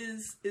Steve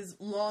is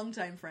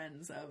longtime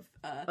friends of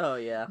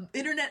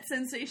internet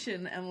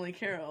sensation Emily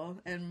Carroll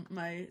and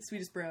my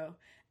sweetest bro.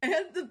 And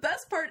the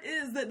best part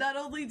is that not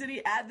only did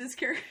he add this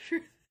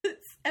character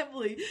that's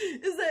Emily,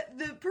 is that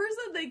the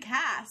person they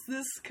cast,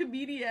 this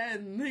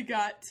comedian they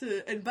got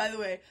to, and by the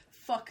way,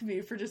 fuck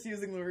me for just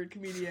using the word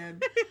comedian,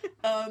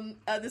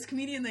 this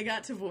comedian they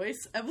got to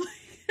voice Emily,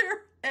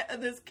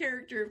 this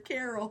character of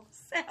Carol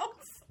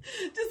sounds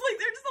just like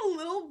they're just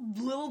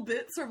little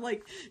bits from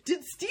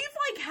did Steve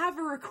have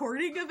a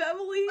recording of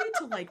Emily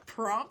to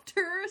prompt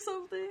her or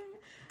something?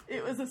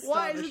 It was astonishing.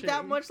 Why is it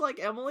that much like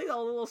Emily?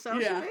 All the little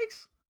sounds she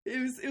makes?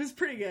 It was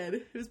pretty good.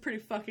 It was pretty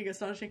fucking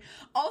astonishing.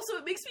 Also,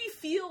 it makes me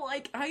feel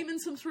like I'm in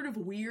some sort of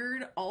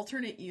weird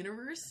alternate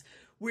universe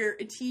where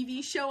a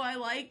TV show I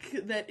like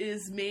that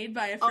is made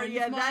by a friend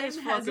of mine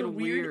has a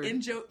weird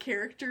in-joke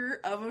character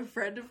of a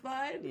friend of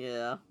mine.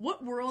 Yeah.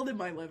 What world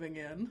am I living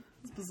in?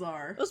 It's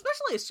bizarre.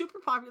 Especially a super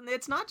popular...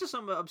 It's not just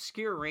some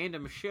obscure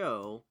random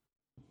show.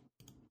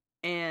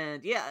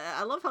 And, yeah,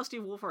 I love how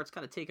Steve Wolfhardt's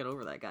kind of taken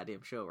over that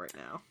goddamn show right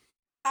now.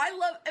 I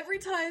love every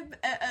time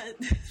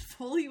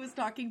Foley was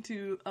talking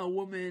to a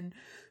woman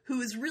who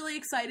was really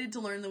excited to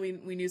learn that we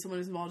knew someone who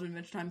was involved in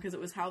Adventure Time because it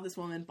was how this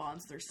woman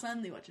bonds with her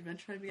son. They watch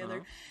Adventure Time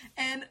together.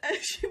 And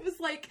she was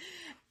like,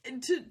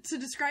 to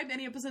describe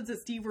any episodes that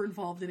Steve were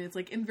involved in, it's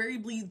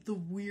invariably the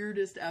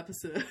weirdest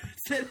episodes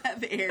that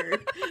have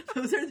aired.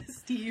 Those are the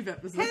Steve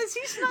episodes. Has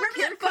he snuck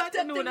haircut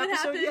into an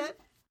episode yet?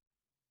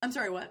 I'm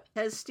sorry, what?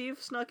 Has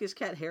Steve snuck his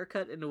cat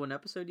haircut into an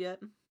episode yet?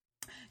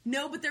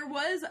 No, but there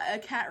was a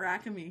Cat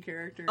Rakami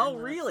character. Oh,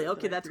 really?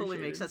 Okay, that totally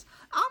makes sense.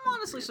 I'm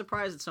honestly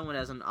surprised that someone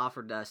hasn't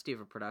offered Steve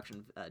a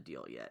production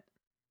deal yet.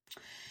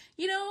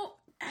 You know...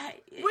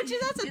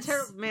 that's a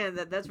terrible... Man,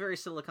 that's very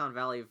Silicon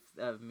Valley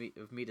of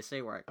me to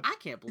say, where I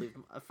can't believe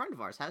a friend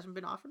of ours hasn't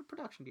been offered a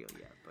production deal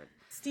yet. But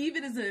Steve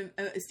is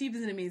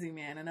an amazing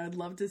man, and I would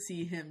love to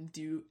see him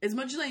do... As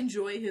much as I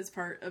enjoy his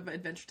part of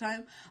Adventure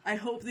Time, I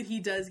hope that he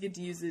does get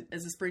to use it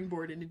as a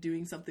springboard into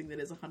doing something that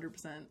is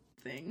 100%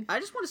 thing. I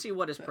just want to see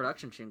what his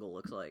production shingle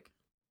looks like.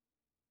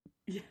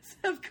 Yes,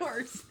 of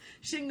course.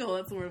 Shingle,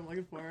 that's the word I'm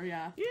looking for,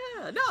 yeah.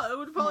 Yeah, no, it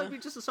would probably be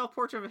just a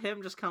self-portrait of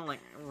him just kind of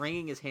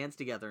wringing his hands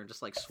together and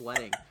just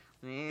sweating.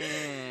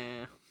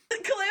 Calamity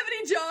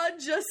John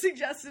just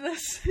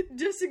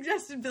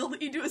suggested Bill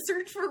that you do a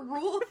search for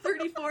Rule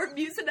 34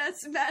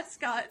 Mucinex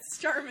mascots,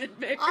 Charmin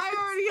Bears. I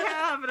already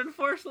have, and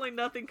unfortunately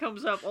nothing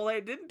comes up. Well, I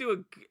didn't do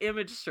an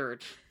image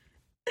search.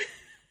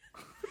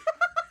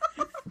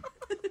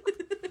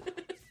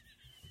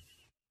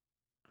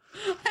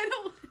 I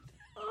don't...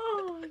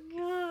 Oh, my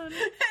God.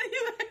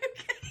 Anyway,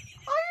 okay.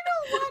 Oh, you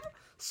know what?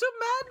 So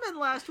Mad Men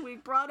last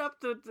week brought up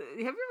have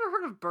you ever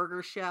heard of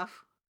Burger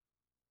Chef?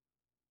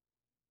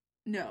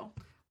 No.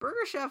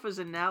 Burger Chef is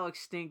a now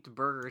extinct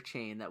burger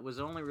chain that was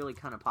only really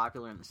kind of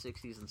popular in the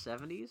 60s and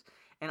 70s.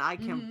 And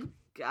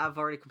I've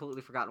already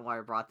completely forgotten why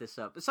I brought this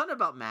up. It's something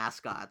about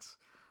mascots.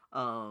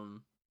 Oh,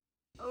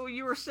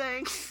 you were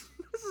saying...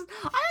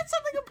 I had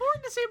something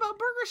important to say about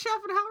Burger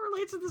Chef and how it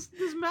relates to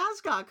this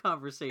mascot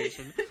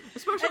conversation.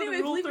 Especially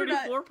the Rule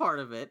 34 part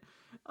of it.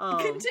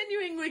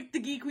 Continuing with the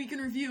Geek Week in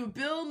Review,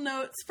 Bill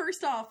notes,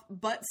 first off,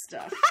 butt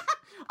stuff.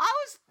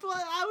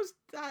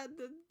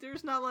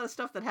 There's not a lot of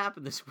stuff that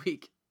happened this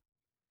week.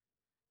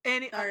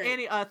 Any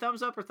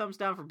thumbs up or thumbs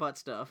down for butt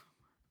stuff?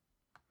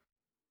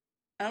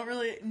 I don't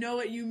really know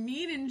what you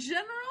mean in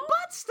general.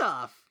 Butt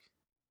stuff!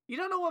 You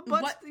don't know what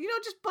butt... You know,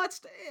 just butt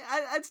stuff.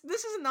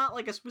 This is not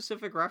like a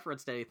specific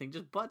reference to anything,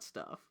 just butt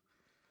stuff.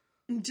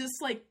 Just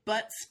like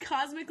butts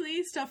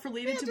cosmically? Stuff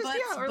related to butts?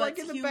 Yeah, or butts like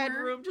in the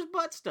bedroom, just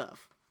butt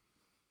stuff.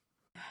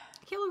 I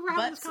can't believe we're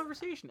having this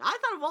conversation. I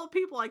thought of all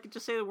people I could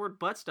just say the word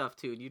butt stuff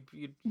to, and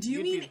Do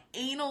you mean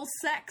anal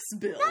sex,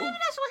 Bill? Not even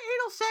necessarily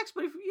anal sex,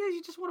 but if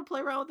you just want to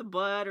play around with the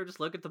butt or just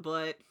look at the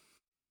butt.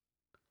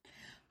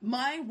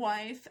 My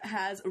wife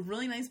has a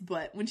really nice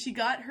butt. When she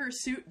got her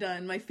suit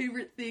done, my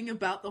favorite thing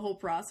about the whole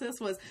process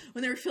was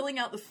when they were filling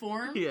out the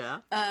form. Yeah.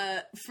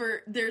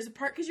 There's a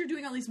part, because you're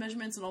doing all these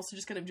measurements and also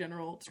just kind of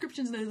general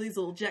descriptions, and there's these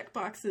little check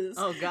boxes.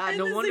 Oh, God,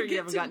 no wonder you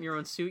haven't gotten your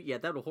own suit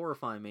yet. That would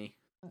horrify me.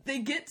 They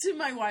get to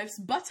my wife's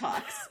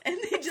buttocks, and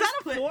they is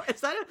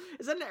that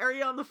an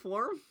area on the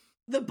form?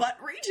 The butt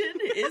region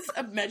is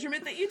a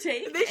measurement that you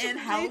take,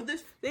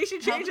 they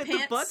should change it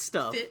to butt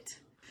stuff.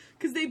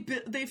 Because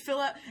they fill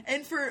out,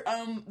 and for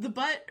the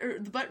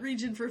butt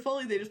region for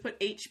Foley, they just put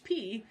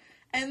HP,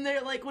 and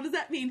they're like, what does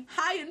that mean?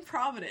 High and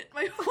prominent.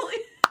 My Foley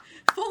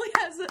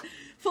has a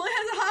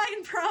high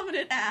and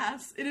prominent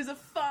ass. It is a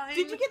fine.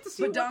 Did you get to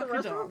see what the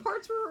rest of her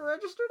parts were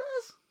registered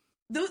as?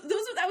 That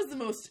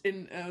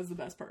was the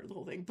best part of the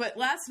whole thing. But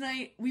last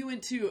night we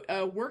went to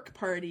a work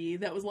party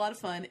that was a lot of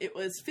fun. It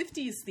was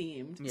 50s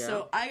themed,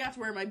 so I got to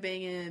wear my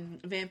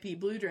bangin' vampy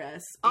blue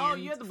dress. Oh,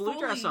 you had the blue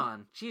dress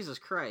on. Jesus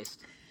Christ.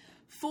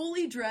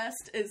 Fully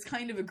dressed as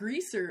kind of a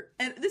greaser,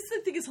 and this I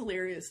think is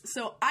hilarious.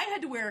 So I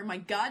had to wear my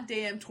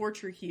goddamn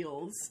torture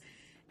heels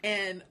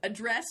and a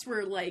dress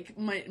where like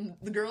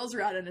the girls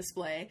are out on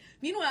display.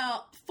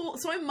 Meanwhile,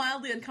 so I'm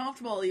mildly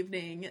uncomfortable all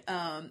evening,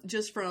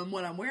 just from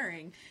what I'm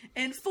wearing.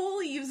 And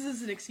Foley uses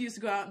as an excuse to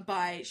go out and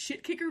buy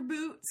shit kicker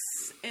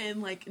boots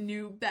and like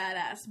new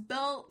badass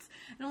belt.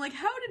 And I'm like,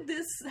 how did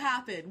this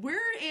happen? Where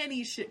are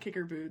Annie's shit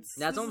kicker boots?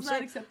 That's what I'm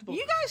saying. Not acceptable.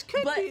 You guys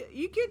could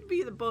you could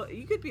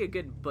be a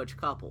good butch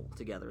couple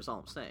together. Is all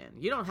I'm saying.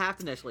 You don't have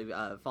to necessarily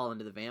fall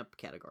into the vamp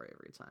category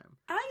every time.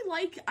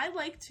 I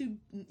like to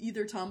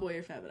either tomboy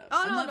or femme it up.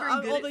 Oh, I'm not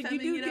very good at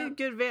femming it up. You do get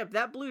good vamp.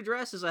 That blue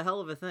dress is a hell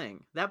of a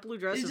thing. That blue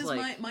dress is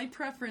like... my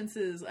preference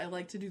is I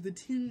like to do the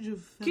tinge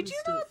of femme Could you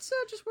stuff. not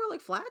just wear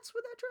like flats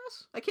with that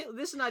dress? I can't...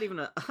 This is not even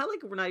a... I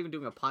like we're not even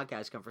doing a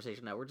podcast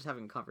conversation now. We're just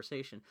having a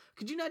conversation.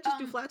 Could you not just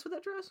do flats with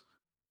that dress?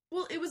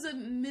 Well, it was a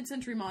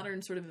mid-century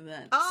modern sort of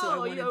event. Oh,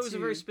 so it was a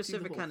very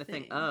specific kind of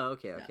thing. Oh,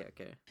 okay.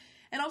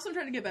 And also I'm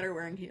trying to get better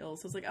wearing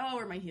heels. So it's like, oh, I'll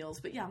wear my heels.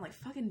 But yeah, I'm like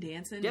fucking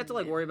dancing. Do you have to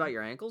like worry about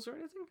your ankles or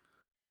anything?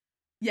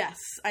 Yes,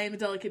 I am a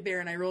delicate bear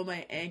and I roll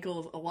my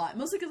ankles a lot.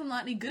 Mostly because I'm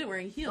not any good at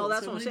wearing heels. Oh,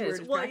 that's what I'm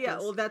saying. Well, yeah,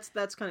 well, that's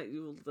kind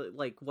of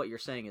like what you're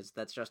saying is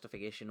that's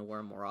justification to wear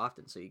them more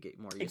often so you get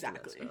more used to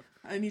that stuff.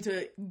 I need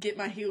to get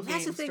my heel game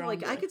That's the thing, stronger.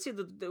 like, I could see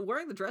the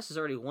wearing the dress is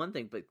already one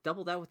thing, but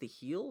double that with the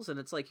heels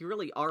and it's like you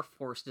really are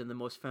forced in the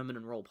most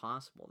feminine role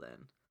possible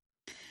then.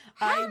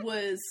 How do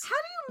you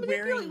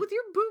manipulate with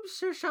your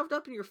boobs shoved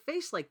up in your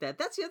face like that?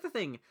 That's the other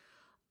thing.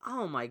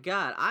 Oh my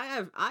God,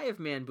 I have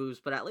man boobs,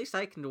 but at least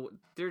I can.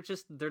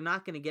 They're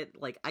not gonna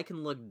get like I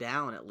can look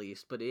down at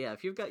least. But yeah,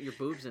 if you've got your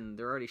boobs and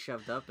they're already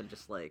shoved up and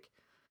just like,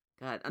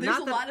 God, there's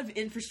a lot of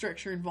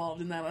infrastructure involved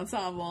in that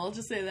ensemble. I'll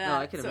just say that. No,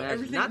 I can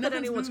imagine. Not that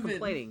anyone's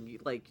complaining.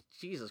 Like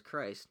Jesus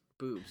Christ,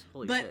 boobs.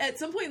 Holy shit. But at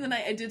some point in the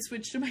night, I did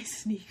switch to my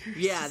sneakers.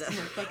 Yeah.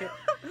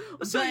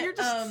 So you're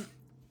just.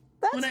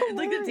 When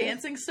the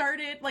dancing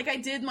started, like I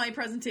did my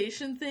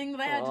presentation thing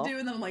that I had to do,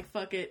 and then I'm like,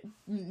 fuck it,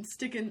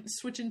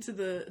 switching to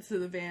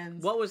the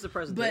Vans. What was the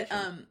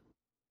presentation?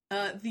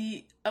 But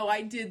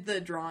I did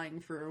the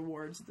drawing for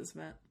awards at this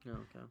event. Oh,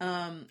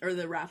 okay. Or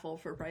the raffle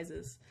for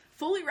prizes.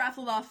 Fully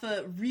raffled off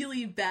a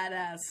really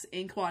badass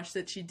ink wash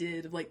that she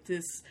did of like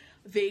this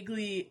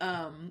vaguely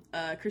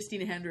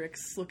Christina Hendricks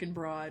looking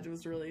broad. I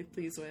was really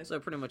pleased with. So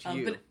pretty much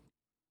you.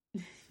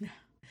 But,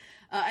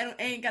 I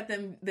ain't got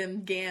them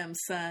gams,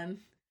 son.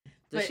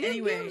 Does she have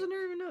gams? I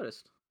never even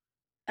noticed.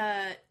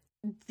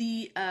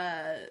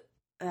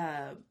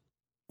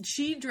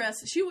 she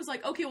was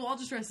like, okay, well, I'll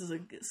just dress as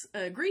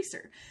a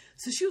greaser.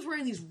 So she was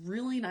wearing these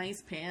really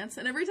nice pants,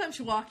 and every time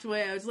she walked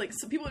away, I was like,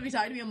 so people would be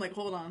talking to me, I'm like,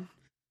 hold on.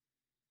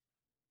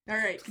 All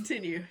right,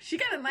 continue. She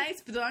got a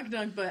nice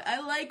badonkadonk, but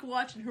I like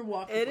watching her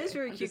walk away. It is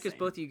very cute because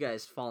both of you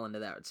guys fall into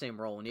that same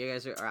role. When you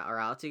guys are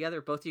out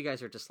together, both of you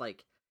guys are just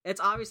like,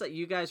 it's obvious that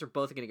you guys are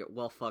both going to get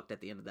well fucked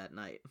at the end of that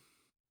night.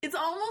 It's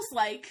almost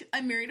like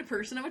I married a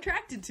person I'm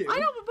attracted to. I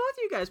know, but both of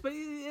you guys, but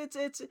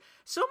it's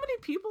so many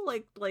people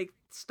like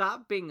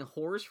stop being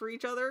whores for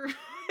each other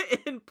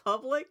in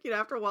public. You know,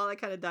 after a while that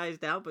kind of dies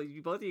down, but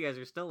both of you guys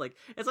are still like,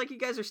 it's like you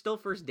guys are still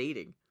first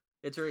dating.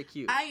 It's very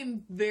cute. I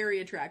am very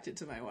attracted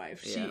to my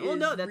wife. Yeah. She well, is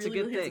no, that's really,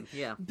 a good really thing.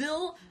 Yeah,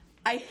 Bill.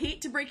 I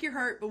hate to break your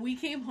heart, but we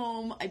came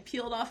home, I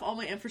peeled off all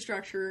my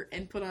infrastructure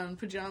and put on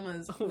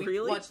pajamas. Oh, we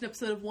really? watched an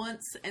episode of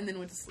Once and then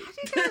went to sleep. How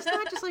do you guys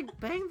not just like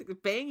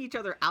bang each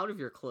other out of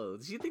your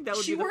clothes? You think that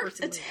would be the first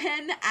thing? She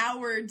worked a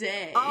 10-hour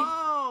day.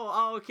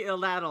 Oh, okay.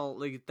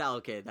 Well,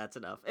 okay, that's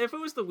enough. If it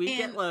was the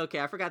weekend,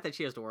 okay, I forgot that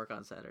she has to work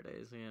on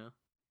Saturdays, yeah.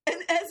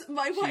 And as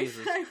my wife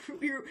and I,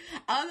 we were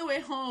on the way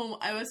home,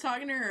 I was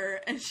talking to her,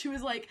 and she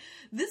was like,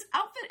 this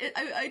outfit,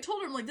 I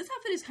told her, I'm like, this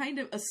outfit is kind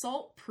of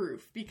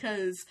assault-proof,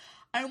 because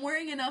I'm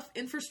wearing enough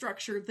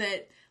infrastructure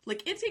that,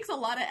 like, it takes a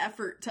lot of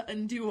effort to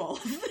undo all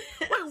of this.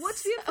 Wait,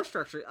 what's the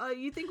infrastructure?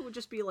 You think it would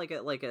just be like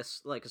a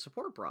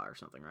support bra or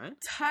something, right?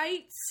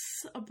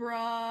 Tights, a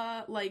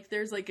bra, like,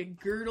 there's, like, a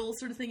girdle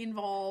sort of thing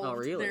involved. Oh,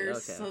 really? There's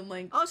okay. some,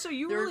 like... Oh, so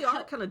you really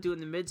are kind of doing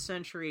the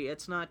mid-century,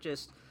 it's not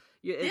just...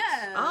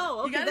 Yeah.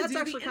 Oh, okay, that's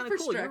actually kind of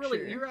cool.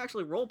 You're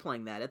actually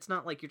role-playing that. It's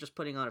not like you're just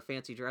putting on a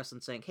fancy dress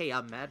and saying, hey,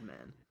 I'm Mad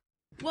Men.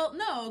 Well,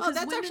 no. Oh,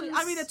 that's actually...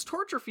 I mean, it's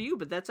torture for you,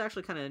 but that's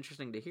actually kind of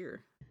interesting to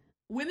hear.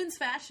 Women's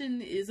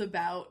fashion is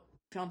about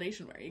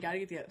foundation wear. You gotta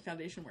get the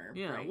foundation wear.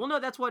 Yeah. Right? Well, no,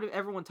 that's what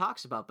everyone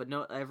talks about, but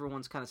no,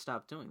 everyone's kind of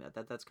stopped doing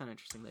that. That's kind of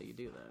interesting that you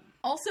do that.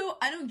 Also,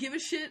 I don't give a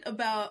shit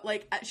about,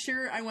 like,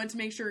 sure, I went to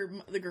make sure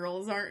the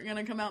girls aren't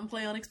gonna come out and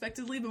play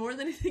unexpectedly, but more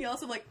than anything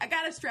else, I'm like, I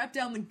gotta strap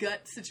down the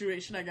gut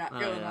situation I got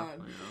going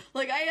on.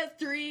 Like, I had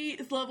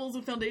 3 levels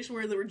of foundation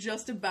wear that were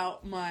just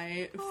about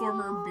my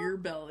former beer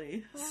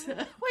belly. So. Wait, how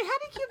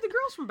do you keep the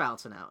girls from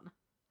bouncing out?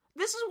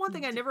 This is one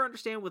thing I never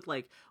understand with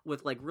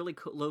really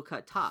low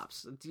cut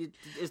tops.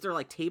 Is there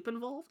like tape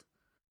involved?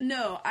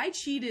 No, I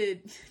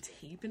cheated.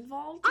 Tape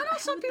involved? I know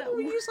some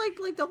people use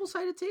like double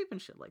sided tape and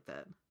shit like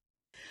that.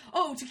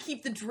 Oh, to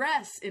keep the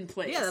dress in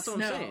place. Yeah, that's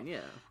what I'm saying.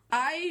 Yeah,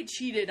 I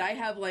cheated. I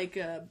have like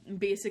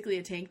basically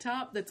a tank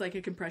top that's like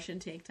a compression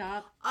tank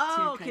top.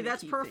 Oh, okay,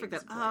 that's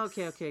perfect.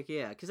 Okay,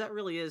 yeah, because that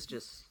really is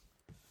just.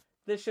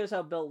 This shows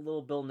how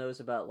little Bill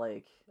knows about,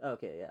 like...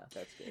 Okay, yeah,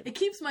 that's good. It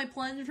keeps my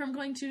plunge from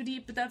going too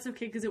deep, but that's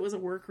okay, because it was a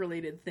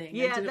work-related thing.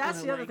 Yeah,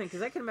 that's the other thing,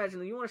 because I can imagine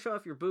that you want to show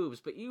off your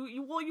boobs, but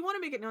you want to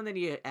make it known that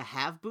you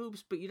have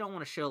boobs, but you don't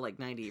want to show, like,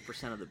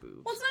 98% of the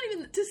boobs. Well, it's not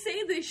even... To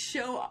say they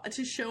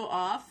show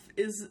off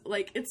is,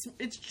 like,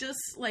 it's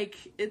just, like,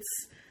 it's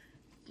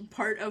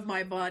part of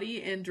my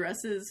body, and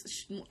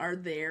dresses are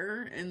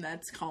there, and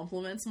that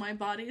complements my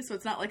body, so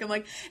it's not like I'm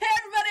like, hey,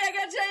 everybody, I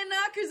got giant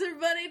knockers,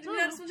 everybody, do you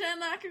have some giant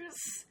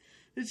knockers?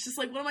 It's just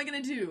like, what am I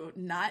going to do?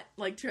 Not,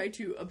 like, try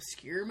to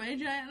obscure my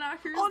giant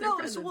knockers? Oh, no,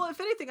 well, if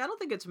anything, I don't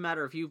think it's a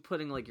matter of you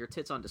putting, like, your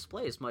tits on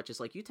display as much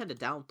as, like, you tend to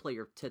downplay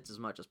your tits as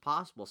much as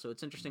possible, so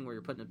it's interesting where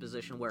you're put in a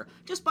position where,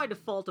 just by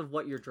default of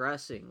what you're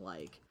dressing,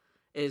 like,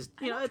 is,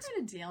 you know, it's...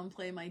 I'm trying to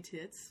downplay my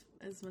tits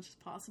as much as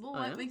possible.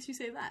 What makes you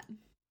say that?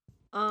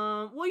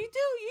 Well, you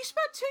do. You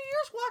spent 2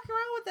 years walking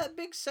around with that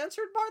big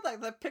censored bar,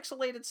 like that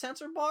pixelated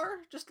censor bar,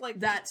 just like...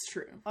 That's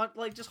true.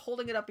 Like, just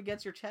holding it up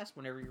against your chest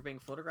whenever you're being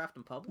photographed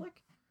in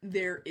public?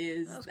 There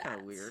is that. That's kind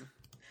of weird.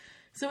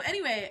 So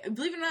anyway,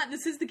 believe it or not,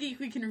 this is the Geek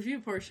Week in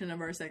Review portion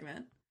of our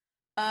segment.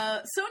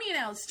 Sony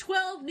announced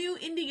 12 new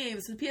indie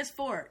games for the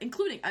PS4,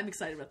 including, I'm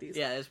excited about these.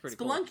 Yeah, it's pretty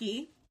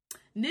Spelunky,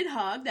 cool.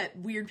 Nidhogg, that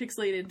weird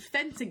pixelated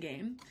fencing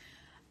game,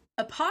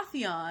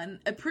 Apotheon,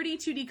 a pretty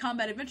 2D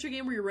combat adventure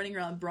game where you're running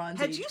around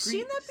Bronze Age. Had you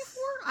seen that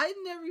before? I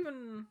never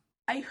even...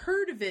 I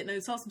heard of it, and I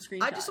saw some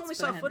screenshots. I just only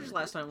saw footage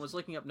last time and was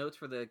looking up notes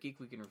for the Geek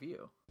Week in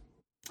Review.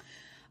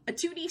 A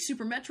 2D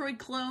Super Metroid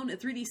clone, a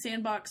 3D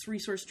sandbox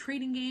resource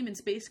trading game in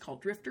space called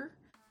Drifter.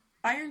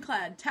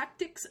 Ironclad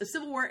Tactics, a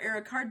Civil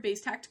War-era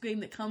card-based tactical game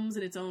that comes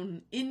in its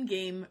own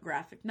in-game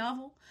graphic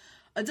novel.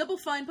 A Double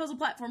Fine puzzle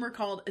platformer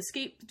called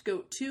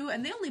Scapegoat 2,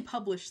 and they only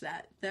published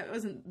that. That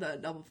wasn't the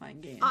Double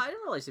Fine game. I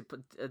didn't realize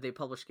they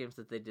published games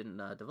that they didn't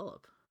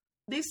develop.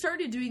 They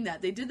started doing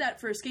that. They did that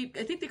for I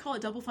think they call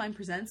it Double Fine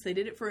Presents. They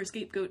did it for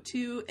Scapegoat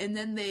 2, and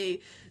then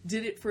they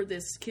did it for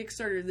this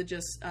Kickstarter that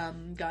just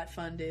got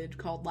funded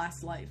called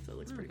Last Life. That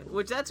looks pretty cool.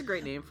 Which, that's a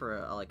great name for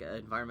an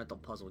environmental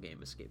puzzle game,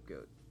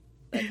 Scapegoat.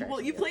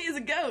 Well, you play as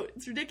a goat.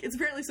 It's ridiculous. It's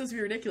apparently supposed to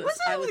be ridiculous. What's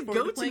that with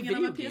goats and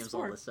video games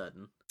all of a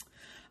sudden?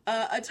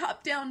 A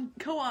top-down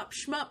co-op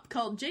shmup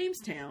called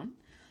Jamestown.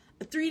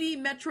 A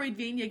 3D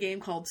Metroidvania game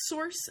called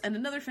Source, and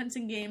another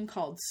fencing game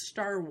called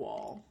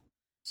Starwall.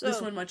 So,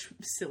 this one much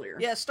sillier.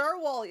 Yeah,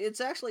 Starwall,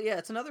 it's actually,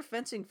 it's another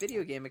fencing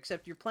video game,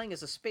 except you're playing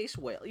as a space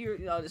whale. You're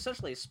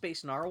essentially a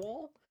space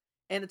narwhal,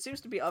 And it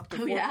seems to be up to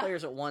 4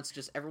 players at once,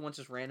 just everyone's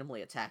just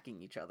randomly attacking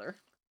each other.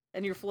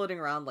 And you're floating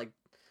around, like,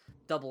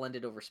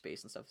 double-ended over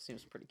space and stuff. It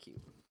seems pretty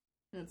cute.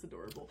 That's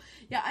adorable.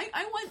 Yeah,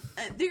 I want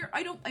there.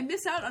 I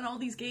miss out on all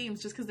these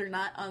games just because they're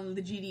not on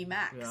the GD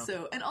Max. Yeah.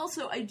 So, and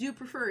also I do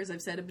prefer, as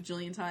I've said a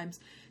bajillion times,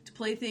 to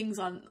play things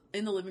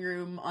in the living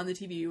room on the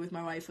TV with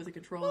my wife with a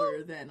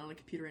controller than on a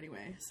computer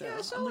anyway. So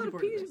yeah, so I'm looking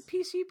forward to this.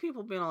 PC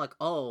people being like,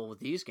 "Oh,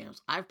 these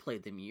games, I've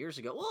played them years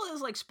ago." Well,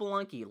 it's like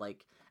Spelunky,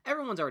 like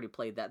everyone's already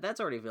played that. That's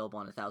already available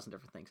on 1,000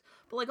 different things.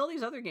 But like all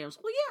these other games,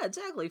 well, yeah,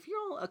 exactly. If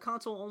you're a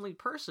console only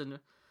person,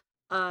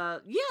 yeah,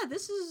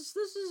 this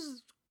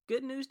is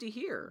good news to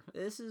hear.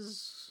 This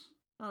is,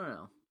 I don't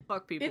know.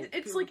 Fuck people.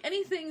 It's like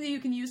anything that you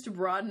can use to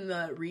broaden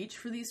the reach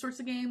for these sorts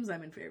of games,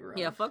 I'm in favor of.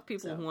 Yeah, fuck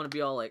people who want to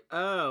be all like,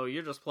 oh,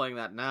 you're just playing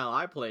that now.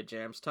 I played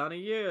Jamestown a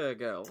year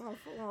ago.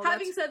 Well,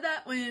 having said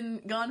that,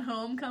 when Gone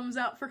Home comes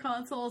out for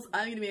consoles,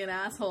 I'm going to be an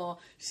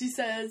asshole. She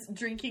says,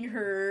 drinking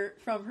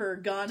from her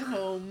Gone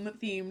Home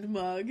themed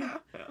mug.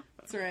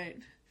 That's right.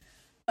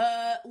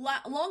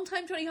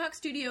 Longtime Tony Hawk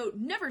studio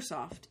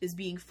Neversoft is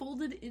being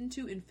folded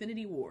into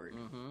Infinity Ward.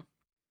 Mm-hmm.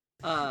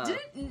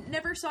 Didn't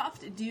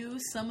Neversoft do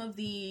some of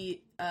the,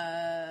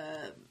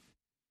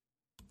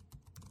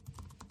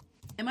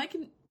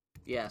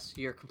 Yes,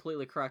 you're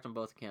completely correct on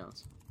both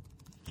accounts.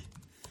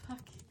 Fuck.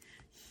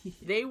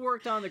 They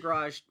worked on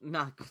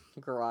not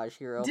Garage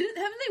Hero. Haven't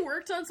they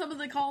worked on some of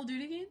the Call of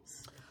Duty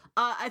games?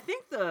 I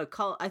think what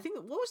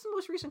was the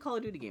most recent Call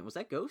of Duty game? Was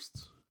that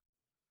Ghosts?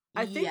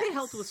 I think they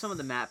helped with some of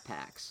the map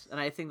packs, and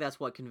I think that's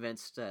what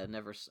convinced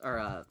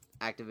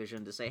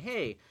Activision to say,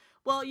 hey,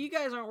 well, you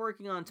guys aren't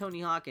working on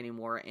Tony Hawk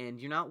anymore, and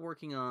you're not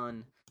working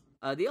on...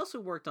 they also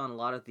worked on a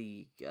lot of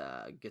the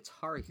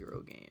Guitar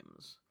Hero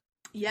games.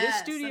 Yes,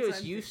 this studio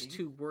is used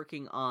to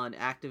working on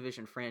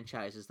Activision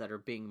franchises that are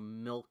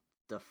being milked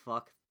the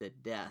fuck to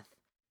death,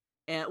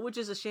 and which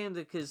is a shame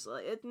because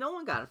no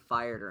one got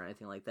fired or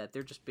anything like that.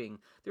 They're just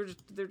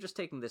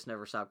taking this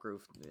Neversoft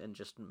groove and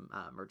just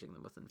merging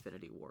them with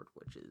Infinity Ward,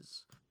 which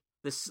is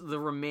the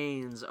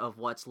remains of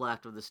what's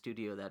left of the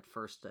studio that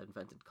first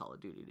invented Call of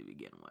Duty to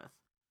begin with.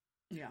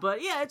 Yeah.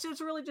 But yeah, it's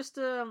really just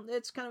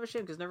it's kind of a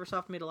shame because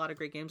Neversoft made a lot of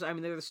great games. I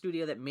mean, they're the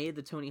studio that made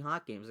the Tony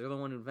Hawk games. They're the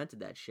one who invented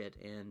that shit,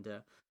 and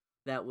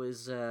that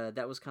was kind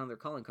of their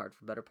calling card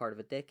for the better part of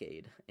a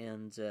decade.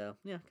 And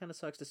yeah, kind of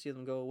sucks to see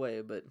them go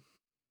away. But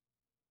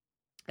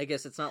I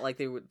guess it's not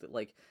like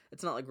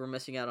it's not like we're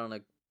missing out on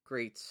a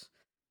great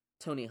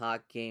Tony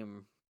Hawk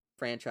game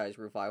franchise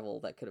revival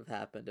that could have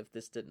happened if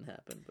this didn't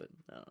happen, but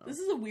I don't know. This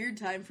is a weird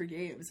time for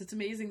games. It's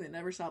amazing that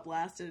Neversoft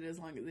lasted as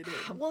long as they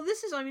did. Well,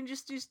 this is, I mean,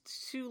 just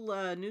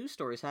two news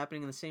stories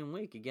happening in the same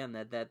week. Again,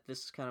 that this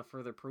is kind of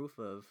further proof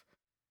of,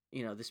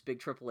 you know, this big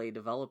AAA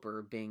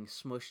developer being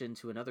smushed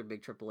into another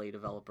big AAA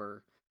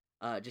developer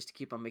just to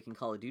keep on making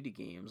Call of Duty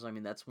games. I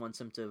mean, that's one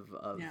symptom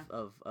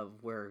of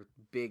where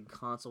big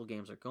console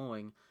games are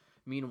going.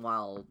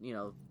 Meanwhile, you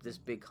know, this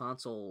big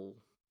console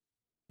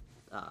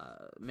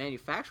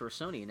manufacturer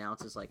Sony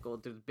announces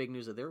the big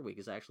news of their week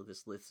is actually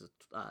this list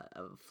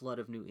a flood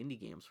of new indie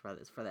games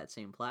for that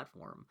same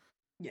platform.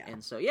 Yeah,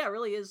 and so yeah, it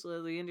really is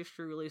the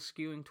industry really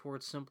skewing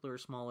towards simpler,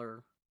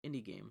 smaller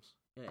indie games,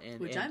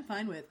 which I'm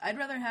fine with. I'd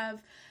rather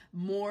have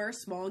more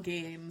small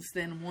games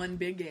than one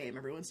big game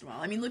every once in a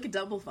while. I mean, look at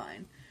Double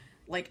Fine.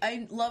 Like,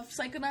 I love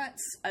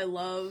Psychonauts. I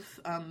love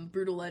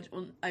Brutal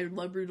Legend. I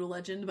love Brutal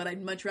Legend, but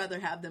I'd much rather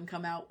have them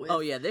come out with. Oh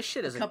yeah, this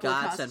shit is a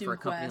godsend for a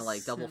company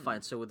like Double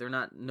Fine. So they're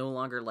no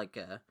longer like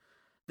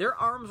their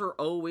arms were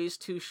always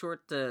too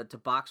short to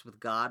box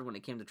with God when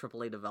it came to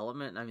AAA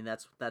development. I mean,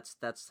 that's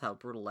how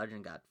Brutal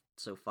Legend got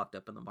so fucked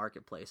up in the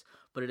marketplace.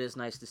 But it is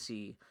nice to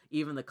see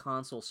even the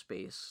console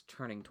space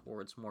turning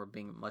towards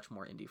being much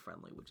more indie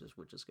friendly, which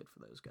is good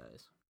for those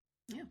guys.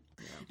 Yeah,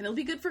 and it'll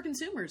be good for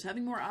consumers.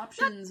 Having more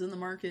options in the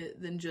market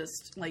than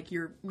just like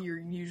your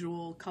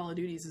usual Call of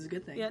Duties is a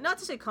good thing. Yeah, not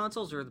to say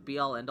consoles are the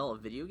be-all end-all of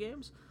video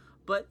games,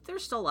 but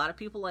there's still a lot of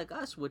people like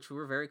us, which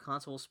we're very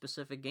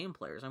console-specific game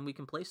players, and we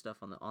can play stuff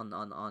on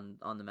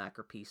the Mac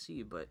or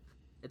PC. But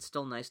it's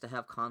still nice to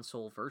have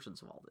console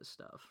versions of all this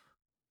stuff.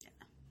 Yeah.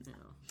 You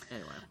know.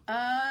 Anyway,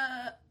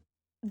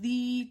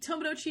 the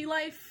Tomodachi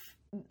Life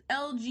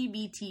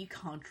LGBT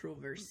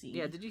controversy.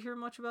 Yeah, did you hear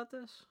much about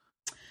this?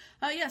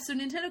 Yeah, so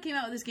Nintendo came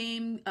out with this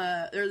game,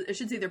 or I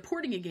should say they're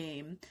porting a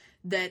game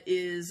that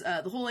is,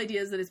 the whole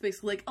idea is that it's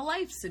basically like a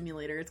life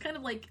simulator. It's kind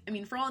of like, I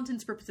mean, for all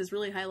intents and purposes,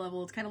 really high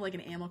level. It's kind of like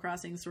an Animal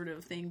Crossing sort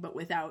of thing, but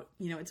without,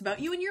 you know, it's about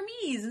you and your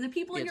Miis and the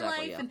people in your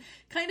life, and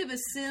kind of a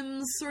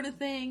Sims sort of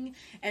thing.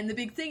 And the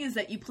big thing is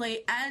that you play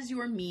as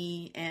your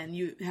Mii, and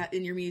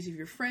in your Miis you have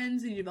your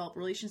friends, and you develop a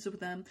relationship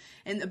with them.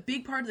 And a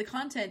big part of the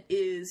content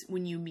is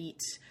when you meet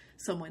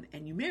someone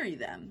and you marry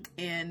them.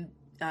 And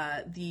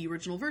the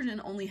original version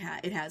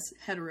has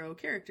hetero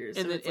characters.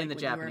 In the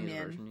Japanese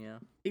version, yeah.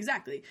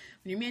 Exactly.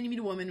 When you're a man, you meet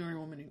a woman, or when you're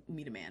a woman, you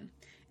meet a man.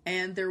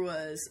 And there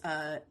was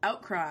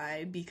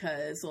outcry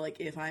because, like,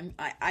 when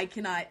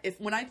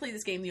I play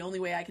this game, the only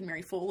way I can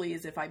marry Foley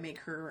is if I make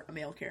her a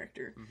male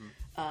character.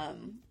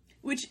 Mm-hmm.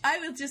 Which I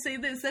will just say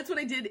this: that's what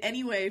I did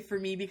anyway for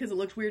me because it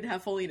looked weird to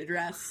have Foley in a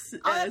dress. Oh,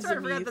 that's right.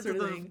 I forgot that's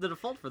the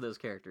default for those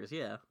characters.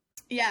 Yeah.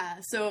 Yeah,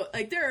 so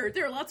like there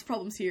are lots of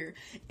problems here,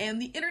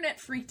 and the internet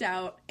freaked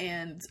out,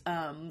 and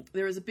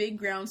there was a big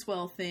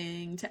groundswell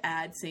thing to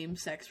add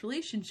same-sex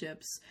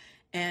relationships,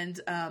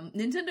 and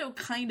Nintendo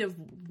kind of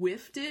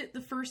whiffed it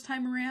the first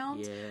time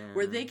around,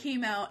 where they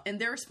came out and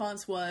their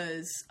response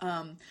was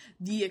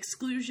the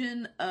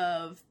exclusion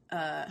of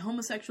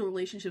homosexual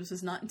relationships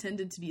was not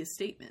intended to be a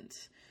statement,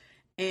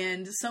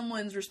 and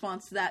someone's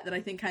response to that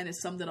I think kind of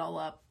summed it all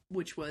up.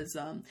 Which was,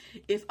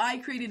 if I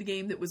created a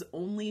game that was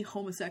only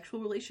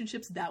homosexual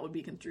relationships, that would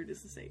be construed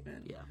as a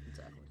statement. Yeah,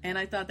 exactly. And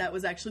I thought that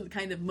was actually the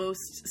kind of most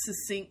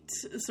succinct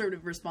sort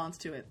of response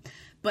to it.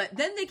 But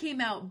then they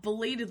came out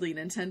belatedly,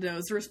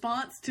 Nintendo's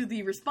response to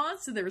the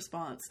response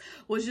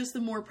was just the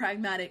more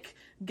pragmatic,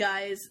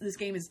 guys, this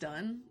game is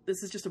done.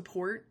 This is just a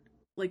port.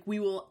 Like, we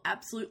will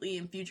absolutely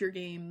in future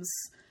games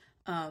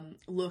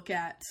look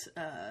at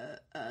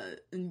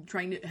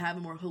trying to have a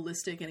more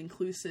holistic and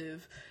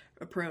inclusive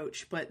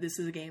approach, but this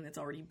is a game that's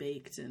already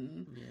baked,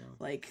 and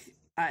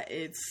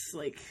it's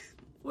like,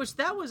 which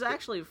that was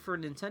actually for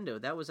Nintendo.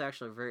 That was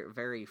actually a very,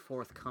 very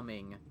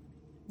forthcoming,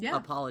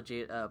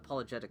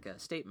 apologetic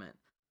statement.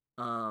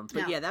 But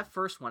that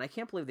first one, I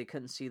can't believe they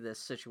couldn't see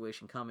this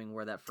situation coming.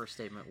 Where that first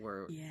statement,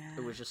 where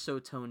it was just so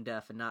tone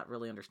deaf and not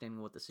really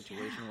understanding what the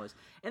situation was,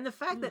 and the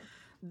fact that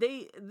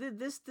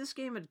this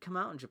game had come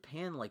out in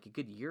Japan like a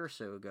good year or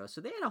so ago,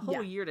 so they had a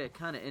whole year to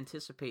kind of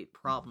anticipate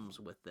problems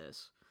with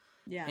this.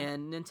 Yeah,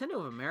 and Nintendo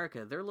of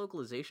America, their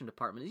localization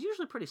department is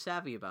usually pretty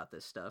savvy about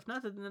this stuff.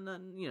 Not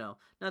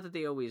that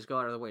they always go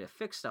out of their way to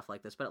fix stuff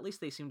like this, but at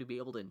least they seem to be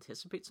able to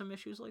anticipate some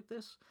issues like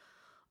this.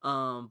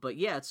 But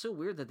yeah, it's so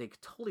weird that they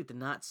totally did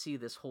not see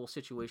this whole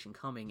situation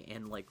coming,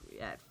 and like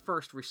at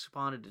first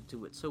responded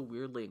to it so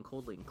weirdly and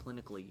coldly and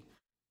clinically,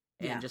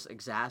 and just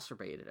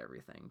exacerbated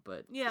everything.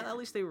 But at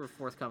least they were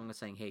forthcoming with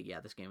saying, hey,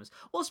 this game is...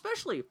 Well,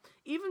 especially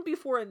even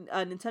before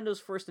Nintendo's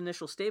first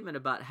initial statement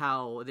about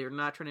how they're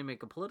not trying to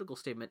make a political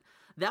statement,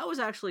 that was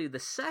actually the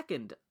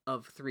second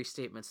of 3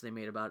 statements they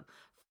made about...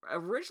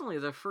 Originally,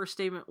 their first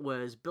statement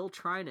was Bill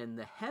Trinan,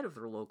 the head of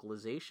their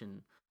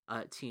localization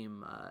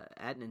team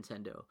at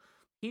Nintendo.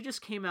 He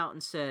just came out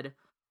and said,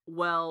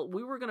 well,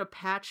 we were going to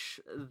patch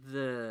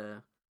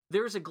the...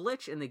 There's a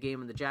glitch in the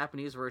game in the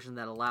Japanese version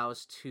that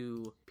allows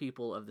 2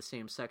 people of the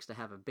same sex to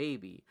have a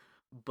baby,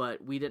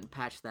 but we didn't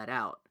patch that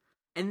out.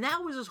 And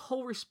that was his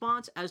whole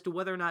response as to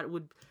whether or not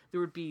there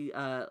would be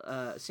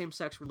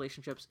same-sex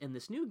relationships in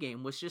this new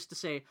game, was just to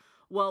say,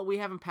 well, we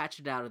haven't patched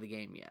it out of the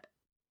game yet.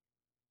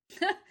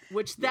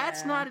 Which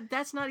that's not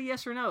a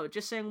yes or no.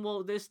 Just saying,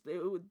 well,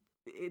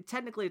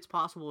 technically it's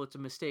possible it's a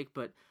mistake,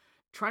 but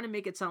trying to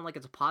make it sound like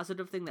it's a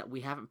positive thing that we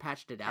haven't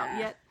patched it out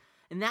yet.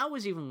 And that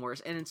was even worse.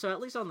 And so at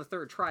least on the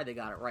third try, they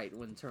got it right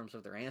in terms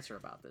of their answer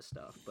about this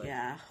stuff. But,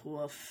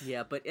 woof.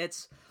 Yeah, but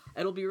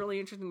it'll be really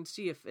interesting to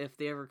see if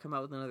they ever come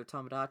out with another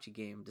Tomodachi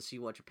game, to see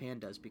what Japan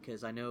does,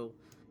 because I know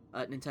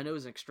Nintendo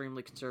is an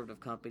extremely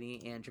conservative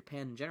company, and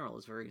Japan in general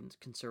is very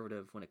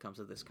conservative when it comes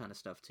to this kind of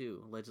stuff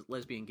too.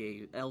 Lesbian,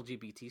 gay,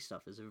 LGBT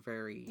stuff is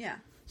very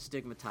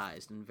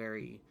stigmatized and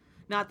very...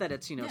 Not that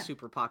it's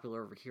super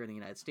popular over here in the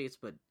United States,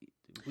 but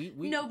we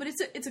no, but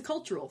it's a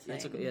cultural thing.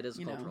 It is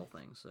a cultural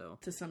thing, so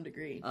to some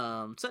degree.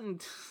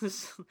 Something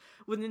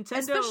with Nintendo,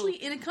 especially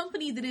in a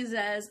company that is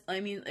as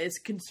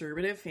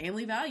conservative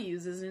family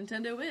values as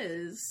Nintendo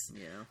is.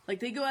 Yeah, like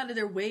they go out of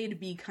their way to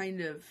be kind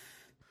of.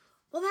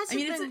 Well, that's the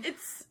thing.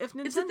 It's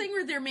the thing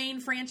where their main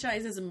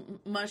franchise is a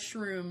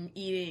mushroom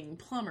eating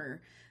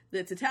plumber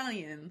that's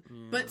Italian,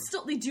 but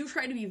still they do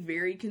try to be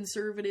very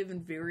conservative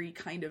and very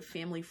kind of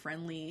family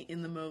friendly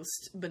in the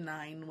most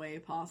benign way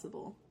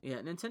possible. Yeah,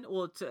 Nintendo.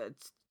 Well,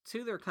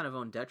 to their kind of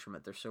own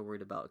detriment, they're so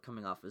worried about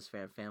coming off as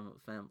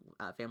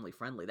family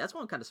friendly. That's why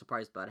I'm kind of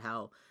surprised about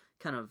how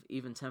kind of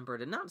even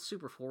tempered and not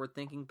super forward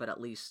thinking, but at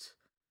least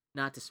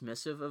not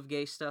dismissive of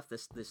gay stuff.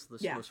 This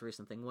most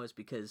recent thing was,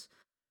 because.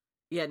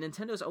 Yeah,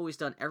 Nintendo's always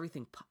done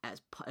everything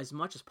as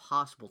much as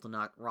possible to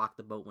not rock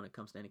the boat when it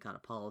comes to any kind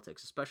of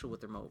politics, especially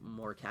with their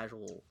more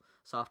casual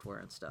software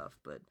and stuff.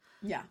 But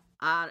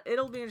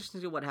it'll be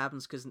interesting to see what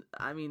happens, because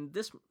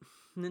this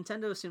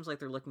Nintendo seems like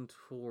they're looking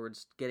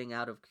towards getting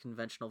out of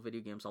conventional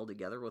video games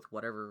altogether with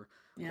whatever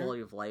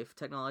quality of life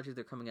technology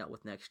they're coming out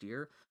with next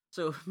year.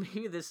 So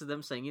maybe this is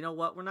them saying, you know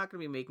what, we're not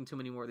going to be making too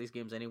many more of these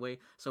games anyway.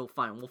 So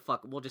fine,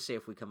 we'll just say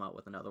if we come out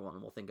with another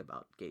one, we'll think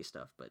about gay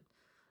stuff, but.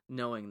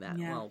 Knowing that,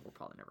 well, we're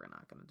probably never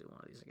not going to do one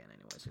of these again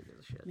anyway, so who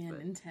gives a shit. Man,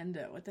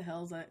 Nintendo, what the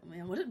hell is that?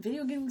 Man, what are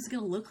video games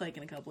going to look like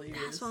in a couple of years?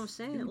 That's what I'm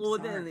saying. Well,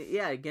 then,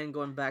 again,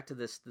 going back to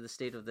the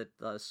state of the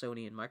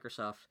Sony and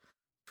Microsoft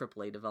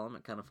AAA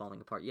development kind of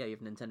falling apart. Yeah, you have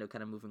Nintendo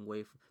kind of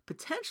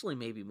potentially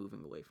maybe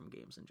moving away from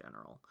games in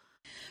general.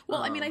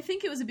 Well, I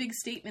think it was a big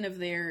statement of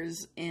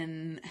theirs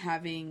in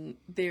having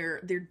their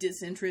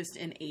disinterest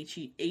in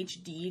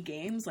HD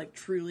games, like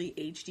truly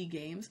HD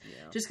games,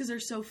 just because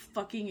they're so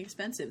fucking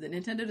expensive that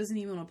Nintendo doesn't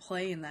even want to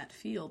play in that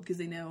field because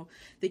they know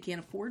they can't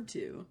afford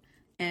to.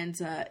 And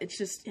it's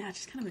just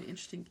kind of an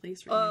interesting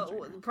place right now.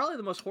 Probably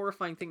the most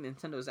horrifying thing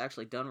Nintendo has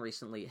actually done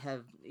recently.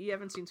 You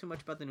haven't seen too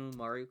much about the new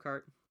Mario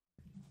Kart?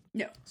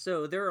 No.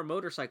 So there are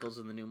motorcycles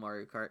in the new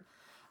Mario Kart.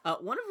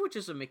 One of which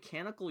is a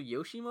mechanical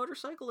Yoshi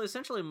motorcycle. It's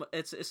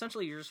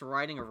essentially you're just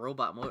riding a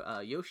robot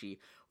Yoshi,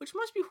 which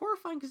must be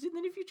horrifying because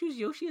then if you choose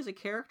Yoshi as a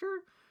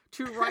character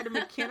to ride a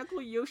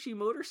mechanical Yoshi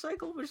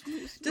motorcycle,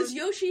 does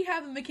Yoshi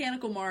have a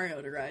mechanical Mario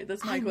to ride?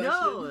 That's my question.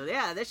 No,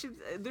 yeah,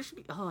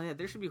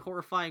 there should be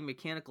horrifying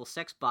mechanical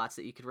sex bots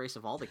that you could race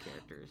of all the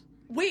characters.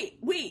 Wait,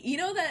 you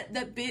know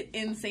that bit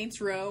in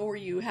Saints Row where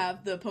you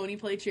have the pony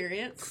play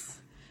chariots?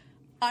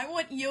 I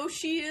want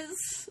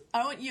Yoshi's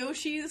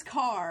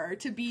car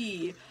to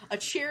be a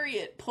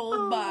chariot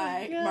pulled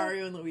by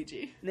Mario and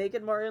Luigi.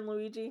 Naked Mario and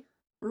Luigi?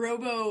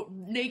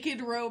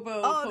 Naked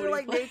Robo. Oh, they're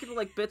like naked with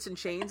like bits and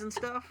chains and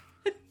stuff?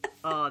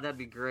 Oh, that'd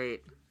be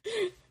great.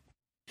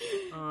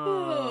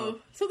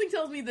 Something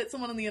tells me that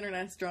someone on the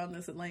internet has drawn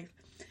this at length.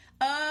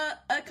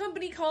 A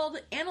company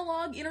called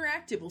Analog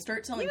Interactive will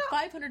start selling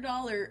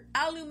 $500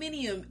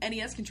 aluminum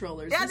NES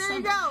controllers. Yeah, there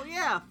you go.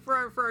 Yeah,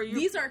 for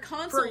these are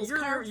consoles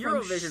carved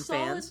Eurovision from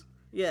fans.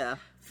 Yeah.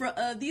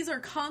 These are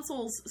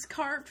consoles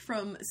carved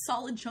from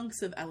solid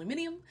chunks of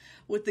aluminium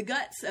with the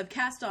guts of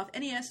cast-off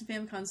NES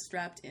and Famicom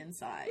strapped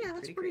inside. Yeah,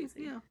 that's pretty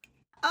crazy. Yeah.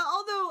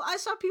 Although I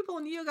saw people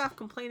in NeoGAF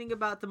complaining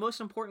about the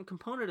most important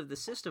component of the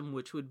system,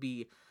 which would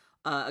be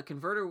a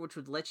converter which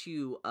would let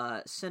you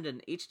send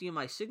an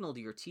HDMI signal to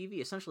your TV,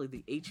 essentially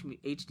the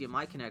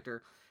HDMI connector,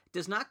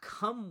 does not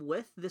come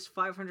with this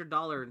 $500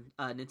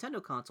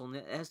 Nintendo console, and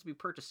it has to be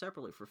purchased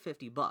separately for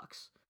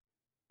 $50.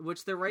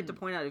 Which they're right to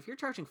point out, if you're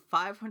charging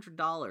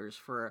 $500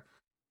 for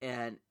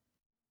a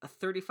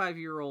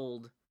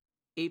 35-year-old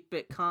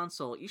 8-bit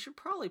console, you should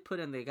probably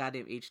put in the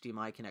goddamn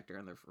HDMI connector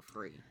in there for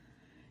free.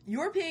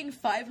 You're paying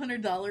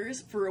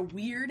 $500 for a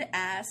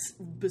weird-ass,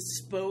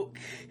 bespoke,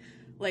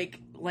 like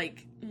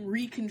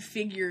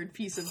reconfigured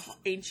piece of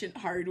ancient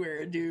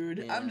hardware, dude.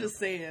 Yeah. I'm just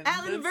saying.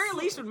 At the very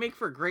least, would make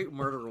for a great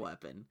murder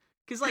weapon.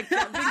 Because, like,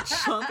 that big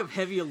chunk of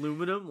heavy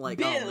aluminum, like,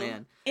 Bill, oh,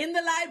 man. In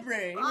the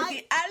library with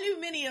the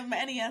aluminium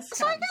NES console.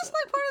 So I guess,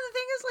 like, part of the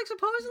thing is, like,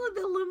 supposedly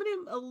the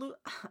aluminium...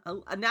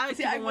 now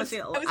people want to say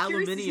aluminium case. I was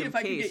curious to see if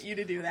I could get you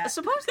to do that.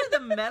 Supposedly the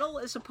metal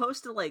is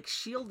supposed to, like,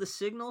 shield the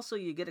signal so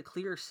you get a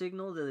clear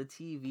signal to the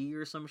TV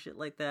or some shit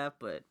like that,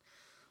 but...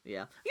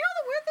 Yeah. You know,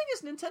 the weird thing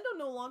is Nintendo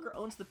no longer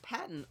owns the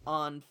patent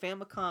on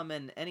Famicom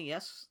and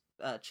NES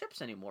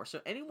chips anymore,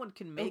 so anyone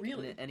can make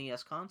an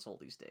NES console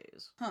these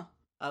days. Huh.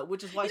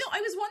 Which is why... I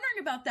was wondering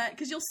about that,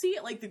 because you'll see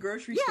it like the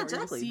grocery store. Yeah,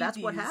 exactly. That's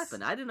what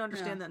happened. I didn't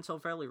understand that until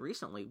fairly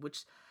recently,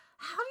 which...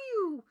 How do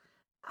you...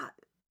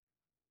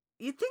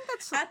 you think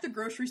that's... At the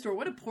grocery store.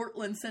 What a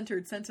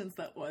Portland-centered sentence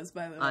that was,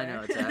 by the way. I know,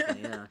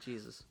 exactly. Yeah,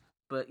 Jesus.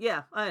 But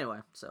yeah,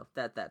 anyway, so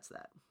that's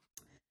that.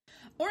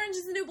 Orange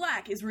is the New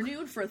Black is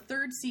renewed for a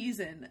third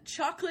season.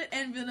 Chocolate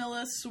and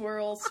vanilla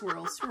swirl,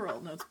 swirl, swirl.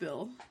 Notes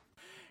Bill.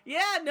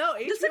 Yeah, no,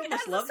 HBO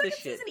must love this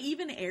shit. Has the second season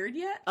even aired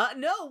yet?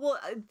 No, well,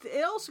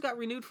 it also got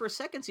renewed for a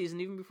second season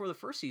even before the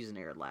first season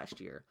aired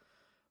last year.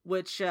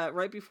 Which,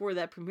 right before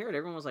that premiered,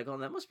 everyone was like, oh,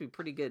 that must be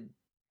pretty good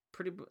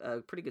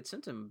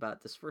symptom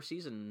about this first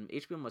season.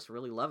 HBO must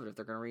really love it if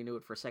they're going to renew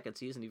it for a second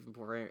season even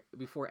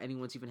before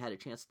anyone's even had a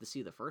chance to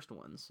see the first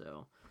one,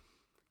 so...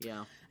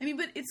 Yeah. I mean,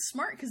 but it's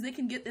smart because they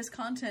can get this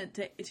content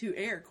to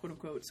air, quote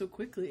unquote, so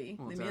quickly.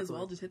 Well, they may as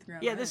well just hit the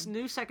ground. Yeah, this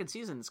new second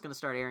season that's going to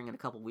start airing in a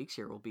couple weeks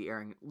here will be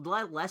airing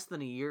less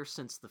than a year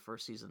since the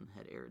first season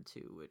had aired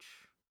too, which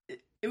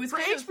it was for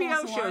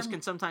HBO shows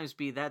can sometimes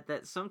be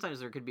that sometimes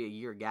there could be a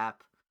year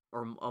gap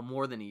or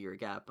more than a year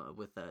gap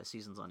with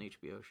seasons on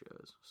HBO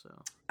shows. So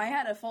I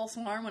had a false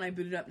alarm when I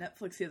booted up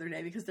Netflix the other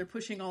day because they're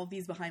pushing all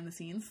these behind the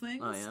scenes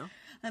things. Oh yeah,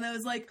 and I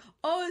was like,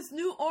 "Oh, it's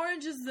New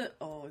Orange is the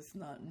it's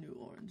not New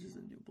Orange is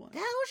a New Black."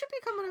 Yeah, it should be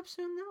coming up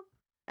soon though.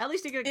 At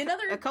least you get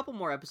a couple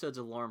more episodes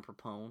of Lauren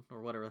Propone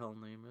or whatever the hell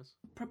her name is.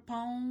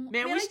 Propone.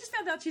 Man, I just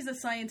found out she's a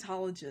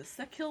Scientologist.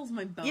 That kills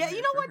my bone. Yeah,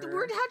 you know what?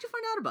 How'd you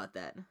find out about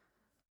that?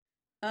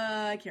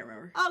 I can't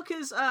remember. Oh,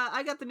 because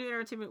I got the New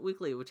Entertainment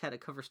Weekly, which had a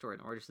cover story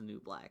on Orange is the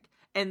New Black.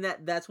 And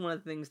that's one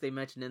of the things they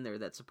mentioned in there,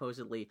 that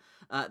supposedly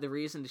the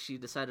reason she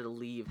decided to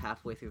leave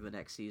halfway through the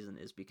next season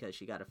is because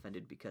she got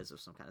offended because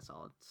of some kind of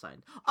solid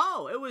sign.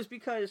 Oh, it was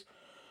because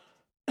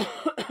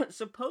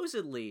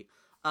supposedly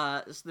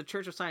the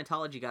Church of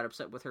Scientology got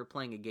upset with her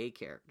playing a gay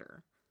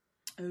character.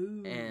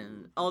 Ooh.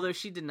 And although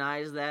she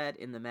denies that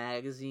in the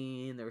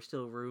magazine, there were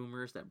still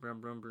rumors that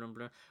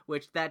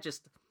which that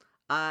just...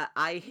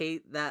 I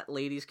hate that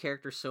lady's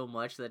character so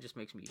much that just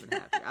makes me even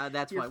happier.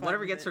 That's why.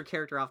 Whatever gets her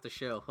character off the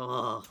show.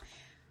 Oh.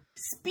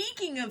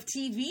 Speaking of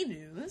TV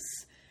news,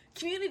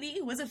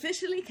 Community was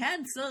officially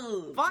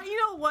canceled. But you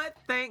know what?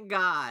 Thank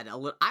God.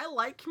 I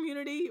like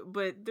Community,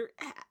 but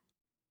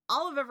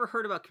all I've ever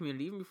heard about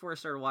Community, even before I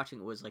started watching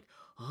it, was like,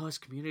 oh, is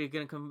Community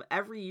gonna come?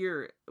 Every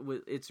year,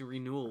 its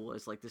renewal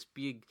was like this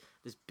big,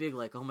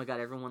 like, oh my God,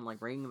 everyone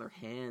like wringing their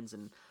hands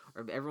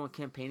or everyone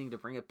campaigning to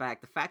bring it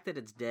back. The fact that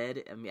it's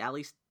dead, I mean, at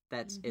least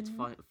it's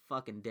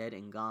fucking dead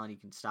and gone. You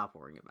can stop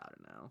worrying about it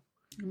now.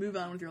 Move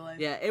on with your life.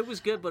 Yeah, it was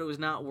good, but it was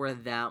not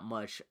worth that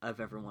much of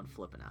everyone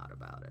flipping out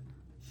about it.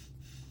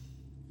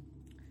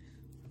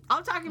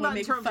 I'm talking about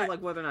in terms of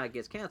like whether or not it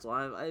gets canceled.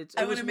 I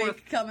want to make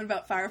a comment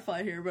about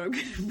Firefly here, but I'm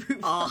going to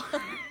move on. Well,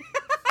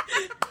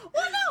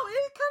 no,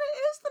 it kind of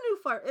is the new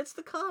Fire. It's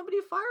the comedy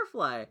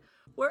Firefly.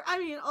 Where, I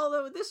mean,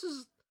 although this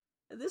is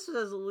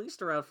at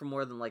least around for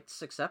more than like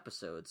 6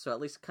 episodes, so at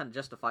least it kind of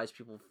justifies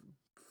people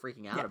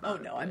freaking out about it.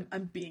 Oh no,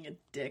 I'm being a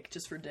dick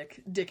just for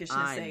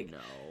dickishness sake. I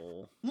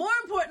know. More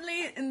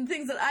importantly, in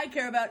things that I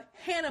care about,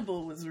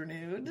 Hannibal was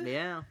renewed.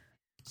 Yeah.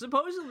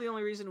 Supposedly the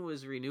only reason it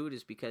was renewed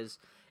is because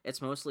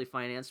it's mostly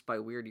financed by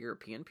weird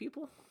European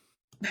people.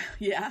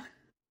 Yeah.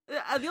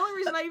 The only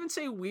reason I even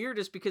say weird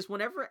is because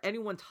whenever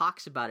anyone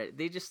talks about it,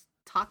 they just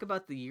talk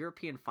about the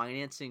European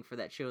financing for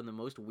that show in the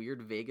most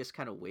weird Vegas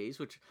kind of ways,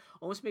 which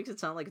almost makes it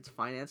sound like it's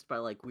financed by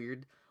like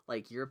weird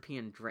like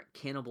European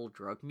cannibal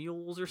drug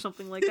mules or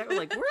something like that. We're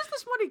like, where's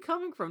this money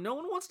coming from? No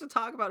one wants to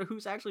talk about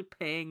who's actually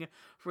paying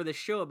for this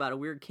show about a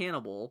weird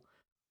cannibal.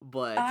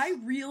 But I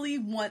really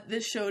want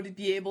this show to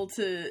be able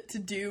to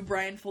do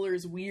Brian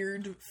Fuller's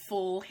weird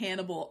full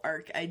Hannibal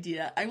arc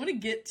idea. I want to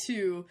get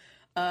to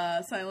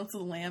Silence of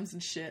the Lambs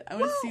and shit. I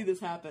want to see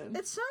this happen.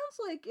 It sounds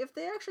like if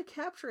they actually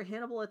capture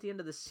Hannibal at the end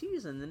of the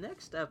season, the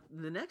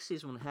next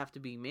season would have to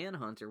be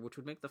Manhunter, which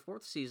would make the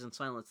 4th season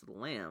Silence of the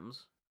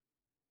Lambs.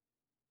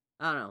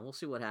 I don't know. We'll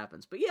see what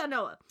happens. But yeah,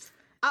 no.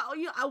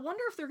 I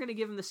wonder if they're going to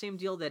give him the same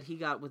deal that he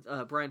got with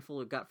Brian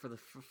Fuller got for the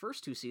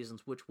first 2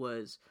 seasons, which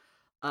was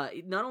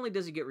not only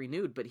does he get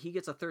renewed, but he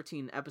gets a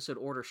 13-episode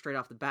order straight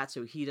off the bat,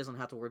 so he doesn't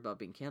have to worry about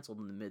being canceled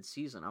in the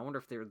mid-season. I wonder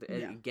if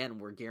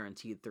we're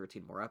guaranteed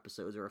 13 more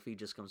episodes, or if he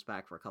just comes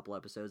back for a couple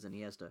episodes and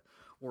he has to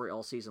worry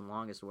all season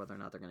long as to whether or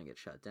not they're going to get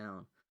shut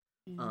down.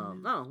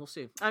 No, we'll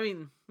see. I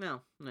mean,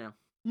 no.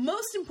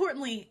 Most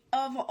importantly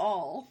of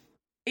all,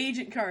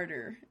 Agent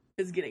Carter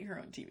is getting her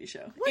own TV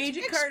show.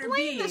 Agent Carter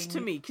explain this to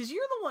me, because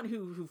you're the one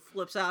who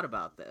flips out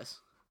about this.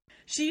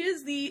 She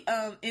is the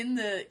in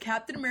the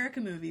Captain America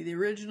movie, the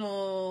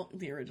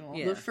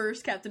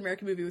first Captain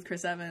America movie with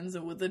Chris Evans,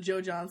 with the Joe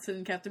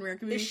Johnson Captain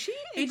America movie. Is she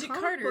Agent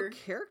Carter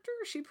character?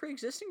 Is she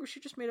pre-existing, or is she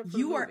just made up for the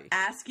movie? You are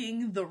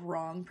asking the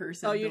wrong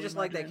person. Oh, you just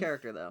like that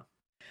character though.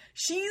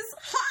 She's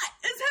hot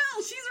as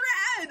hell. She's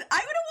rad. I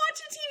want to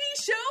watch a TV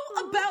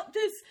show about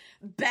this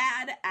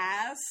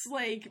badass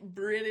like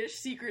British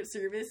Secret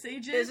Service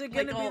agent. Is it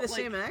going to be the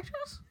same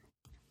actress?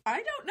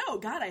 I don't know.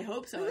 God, I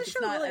hope so. This show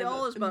really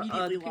all is about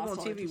people on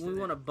TV. We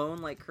want to bone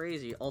like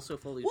crazy. Also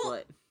fully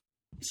butt.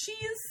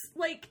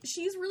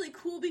 She's really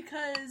cool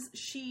because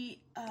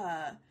she,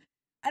 I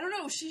don't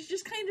know. She's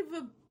just kind of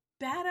a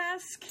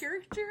badass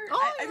character.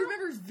 I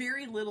remember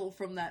very little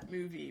from that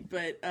movie,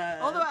 but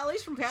although at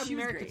least from Captain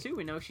America 2,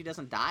 we know she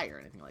doesn't die or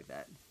anything like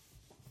that.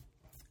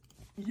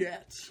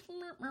 Yet. She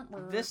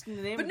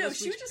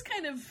was just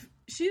kind of.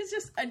 She was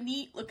just a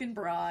neat looking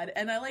broad,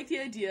 and I like the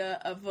idea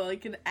of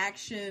like an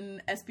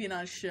action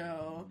espionage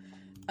show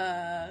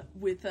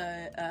with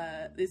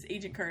this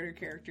Agent Carter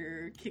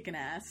character kicking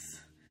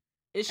ass.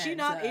 Is she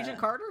not Agent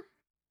Carter?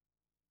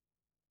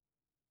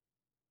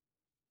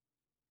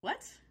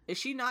 What? Is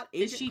she not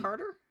Agent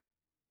Carter?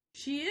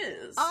 She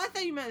is. Oh, I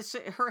thought you meant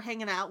her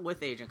hanging out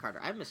with Agent Carter.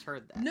 I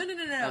misheard that. No.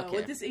 Okay.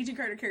 With this Agent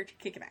Carter character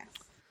kicking ass.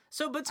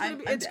 So, but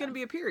it's going to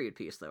be a period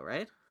piece, though,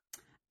 right?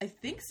 I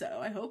think so.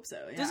 I hope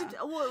so. Yeah. Does it?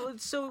 Well,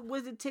 so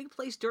would it take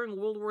place during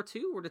World War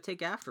II, or to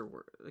take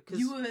afterward?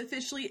 You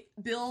officially,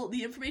 Bill.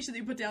 The information that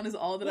you put down is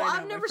all that I know.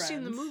 I've never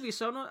seen the movie,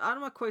 so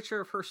I'm not quite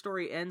sure if her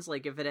story ends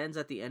like if it ends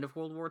at the end of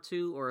World War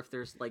II, or if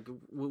there's like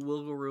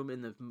wiggle room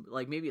in the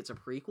like maybe it's a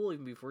prequel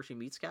even before she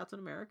meets Captain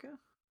America.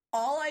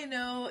 All I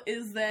know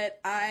is that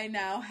I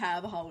now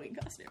have a Halloween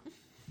costume.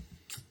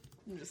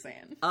 I'm just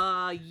saying.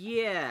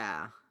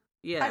 Yeah.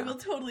 I will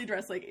totally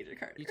dress like Agent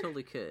Carter. You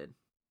totally could.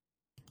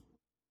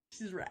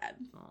 She's rad.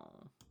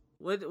 Oh,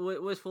 what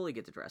does Foley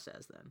get to dress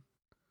as then?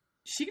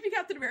 She could be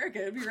Captain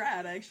America. It'd be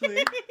rad, actually.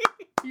 Are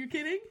you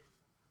kidding?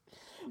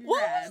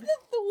 What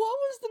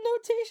was the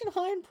notation?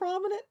 High and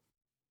prominent.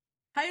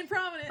 High and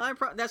prominent.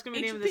 That's gonna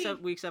be the name of this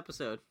week's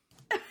episode.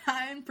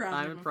 High and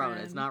prominent. High and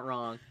prominent. It's not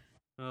wrong.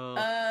 Oh.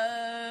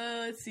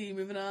 Let's see.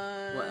 Moving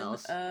on. What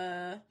else?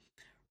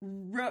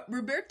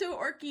 Roberto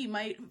Orci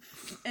might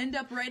end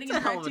up writing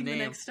and directing the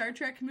next Star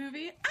Trek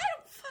movie. I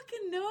don't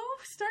fucking know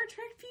Star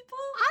Trek people.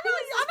 I'm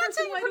not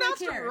saying you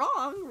pronounced it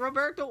wrong.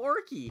 Roberto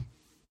Orci.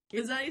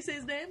 Is that how you say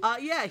his name?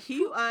 Yeah.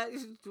 He.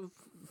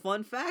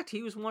 Fun fact: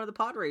 he was one of the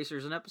pod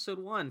racers in episode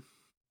 1.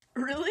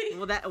 Really?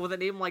 With a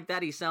name like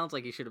that, he sounds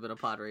like he should have been a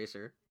pod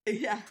racer.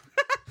 Yeah.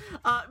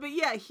 But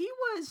yeah, he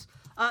was.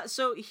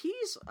 So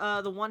he's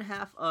the one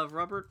half of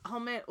Robert. Oh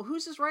man,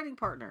 who's his writing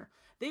partner?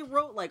 They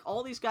wrote like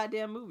all these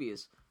goddamn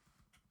movies.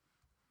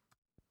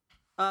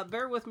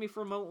 Bear with me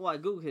for a moment while I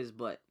Google his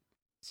butt.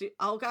 See,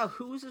 oh god,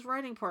 who is his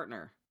writing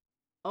partner?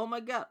 Oh my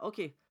god.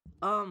 Okay.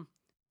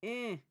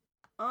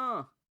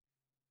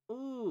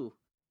 Ooh.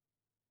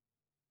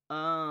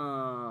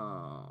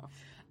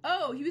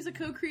 Oh, he was a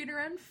co-creator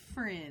on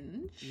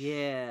Fringe.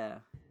 Yeah.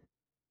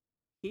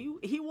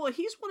 He's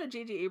one of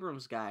J.J.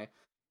 Abrams' guy.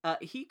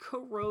 He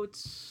co-wrote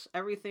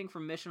everything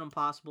from Mission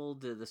Impossible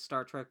to the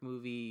Star Trek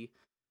movie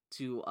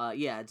to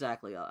yeah,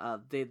 exactly.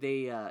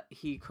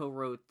 He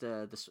co-wrote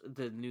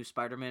the new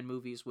Spider-Man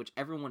movies, which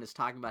everyone is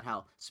talking about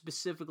how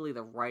specifically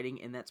the writing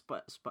in that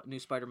new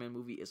Spider-Man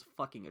movie is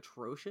fucking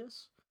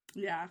atrocious.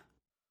 Yeah.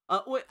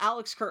 With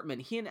Alex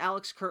Kurtzman, he and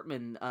Alex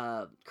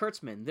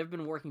Kurtzman, they've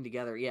been working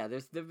together. Yeah,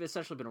 they've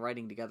essentially been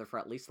writing together for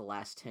at least the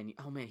last 10 years.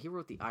 Oh man, he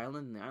wrote The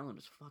Island, and The Island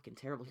was fucking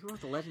terrible. He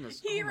wrote The Legend of...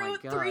 He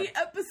wrote 3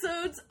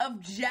 episodes of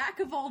Jack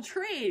of All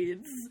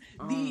Trades,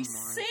 the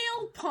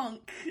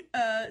Sailpunk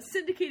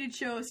syndicated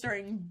show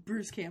starring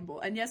Bruce Campbell.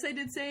 And yes, I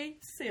did say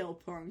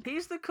Sailpunk.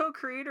 He's the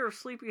co-creator of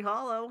Sleepy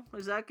Hollow.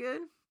 Is that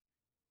good?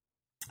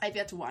 I've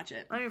yet to watch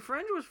it. I mean,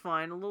 Fringe was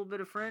fine. A little bit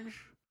of Fringe.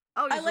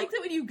 Oh, I like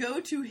that when you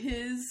go to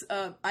his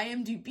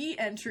IMDb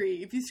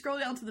entry, if you scroll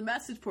down to the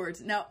message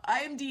boards. Now,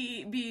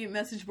 IMDb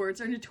message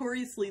boards are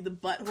notoriously the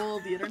butthole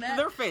of the internet.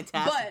 They're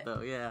fantastic, though,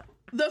 yeah.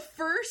 The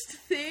first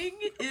thing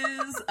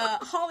is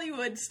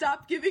Hollywood,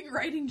 stop giving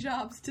writing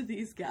jobs to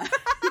these guys.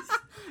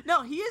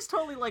 No, he is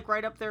totally, like,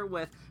 right up there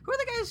with... Who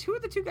are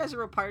the 2 guys that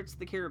wrote Pirates of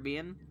the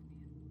Caribbean?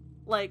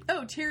 Like...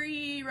 Oh,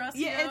 Terry Rossio.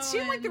 Yeah, it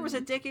seemed like there was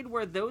a decade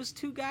where those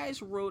 2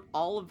 guys wrote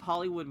all of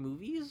Hollywood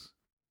movies.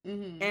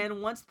 Mm-hmm.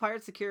 And once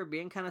Pirates of the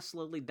Caribbean kind of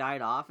slowly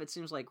died off, it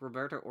seems like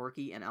Roberto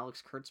Orci and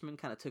Alex Kurtzman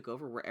kind of took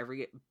over where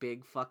every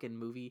big fucking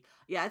movie...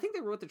 Yeah, I think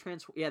they wrote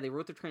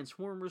the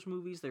Transformers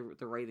movies, they're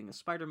writing the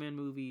Spider-Man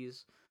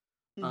movies.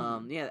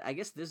 Mm-hmm. Yeah, I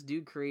guess this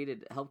dude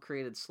helped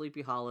created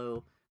Sleepy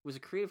Hollow, was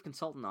a creative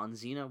consultant on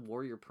Xena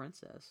Warrior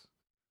Princess.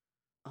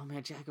 Oh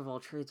man, Jack of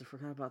all trades, I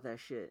forgot about that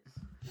shit.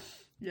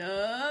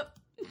 Yup.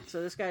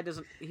 So this guy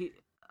doesn't...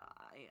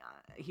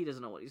 He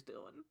doesn't know what he's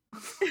doing.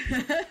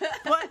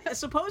 But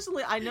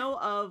supposedly, I know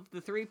of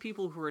the 3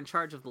 people who were in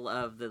charge of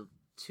the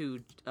 2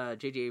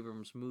 J.J.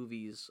 Abrams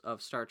movies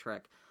of Star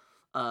Trek.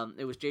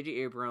 It was J.J.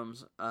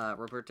 Abrams,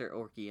 Roberto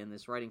Orci, and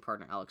this writing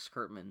partner, Alex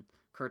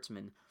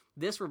Kurtzman.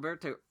 This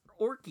Roberto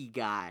Orci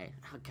guy,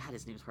 oh god,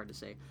 his name's hard to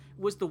say,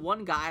 was the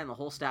one guy on the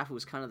whole staff who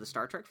was kind of the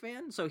Star Trek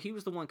fan. So he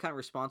was the one kind of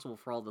responsible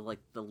for all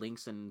the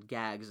links and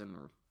gags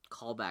and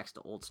callbacks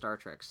to old Star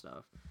Trek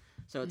stuff.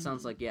 So it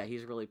sounds like, yeah,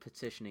 he's really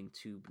petitioning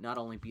to not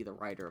only be the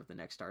writer of the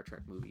next Star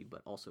Trek movie,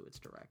 but also its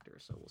director.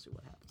 So we'll see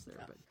what happens there.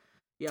 Yeah. But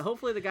yeah,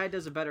 hopefully the guy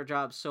does a better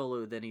job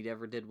solo than he'd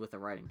ever did with a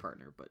writing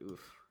partner. But oof.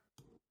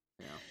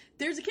 Yeah.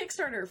 There's a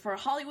Kickstarter for a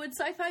Hollywood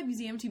Sci-Fi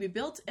Museum to be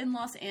built in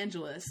Los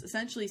Angeles.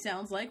 Essentially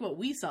sounds like what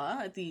we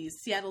saw at the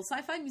Seattle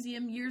Sci-Fi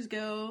Museum years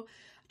ago,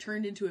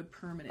 turned into a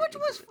permanent. Which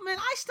was, man,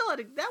 I still had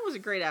that was a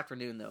great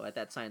afternoon though at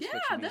that science fiction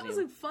museum. Yeah, that was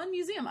a fun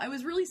museum. I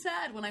was really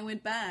sad when I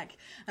went back,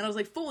 and I was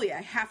like, Foley, I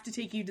have to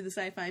take you to the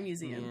Sci-Fi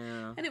Museum.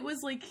 Yeah. And it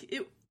was like,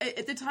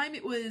 at the time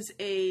it was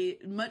a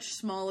much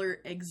smaller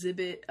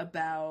exhibit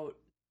about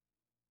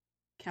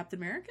Captain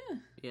America.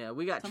 Yeah,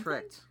 we got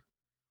tricked.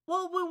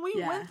 Well, when we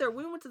went there,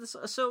 we went to the.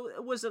 So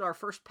was it our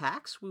first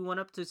PAX? We went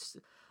up to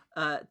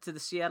the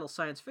Seattle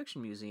Science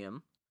Fiction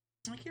Museum.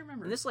 I can't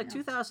remember. And this is like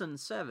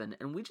 2007,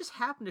 and we just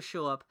happened to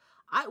show up.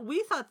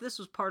 We thought this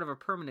was part of a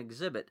permanent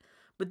exhibit,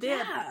 but they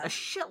had a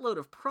shitload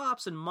of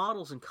props and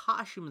models and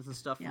costumes and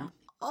stuff from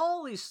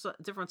all these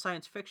different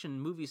science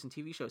fiction movies and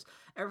TV shows.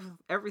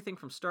 Everything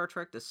from Star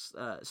Trek to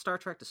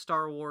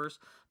Star Wars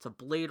to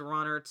Blade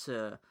Runner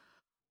to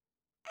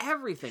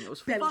everything. It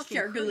was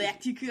Battlestar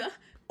Galactica.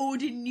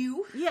 Odin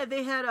New. Yeah,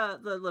 they had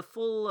the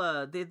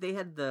full. They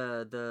had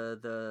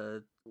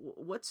the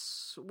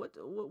what's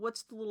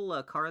the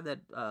little car that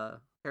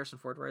Harrison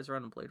Ford rides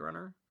around in Blade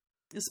Runner?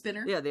 The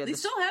spinner. Yeah, they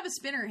still have a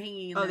spinner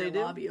hanging in their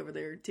lobby over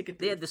there.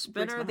 They had the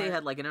spinner. They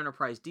had like an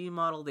Enterprise D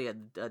model. They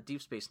had a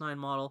Deep Space Nine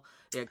model.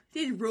 They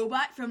had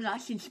Robot from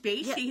Lost in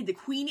Space. Yeah. They had the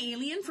Queen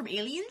Alien from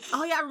Aliens.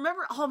 Oh yeah, I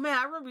remember. Oh man,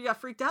 I remember you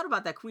got freaked out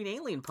about that Queen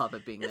Alien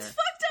puppet being there. It's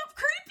fucked up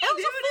creepy. It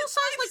was a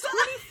full-size,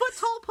 like 20-foot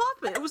tall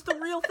puppet. It was the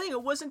real thing.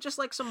 It wasn't just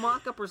like some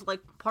mock-up or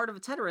like part of a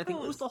tent or anything.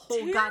 It was the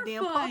whole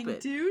goddamn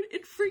puppet, dude.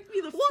 It freaked me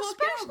the fuck out. Well,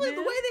 especially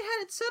the way they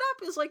had it set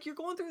up is like you're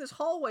going through this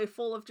hallway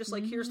full of just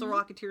like here's the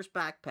Rocketeer's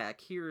backpack,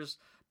 here's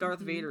Darth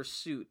Vader's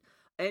suit,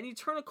 and you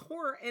turn a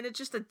corner and it's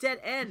just a dead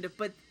end.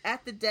 But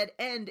at the dead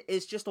end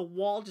is just a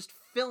wall just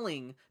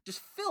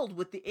filled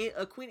with the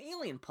Queen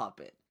Alien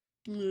puppet.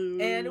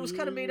 And it was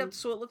kind of made up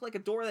so it looked like a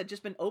door that had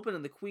just been opened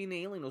and the Queen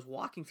Alien was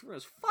walking through. It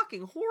was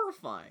fucking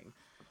horrifying.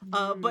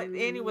 But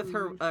Annie with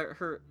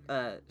her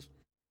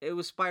it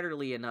was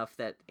spiderly enough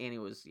that Annie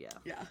was,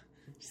 Yeah.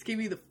 Just give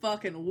me the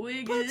fucking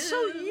wig. But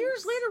so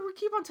years later, we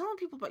keep on telling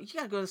people about, you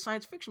gotta go to the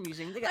Science Fiction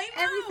Museum. They got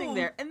everything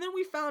there. And then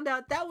we found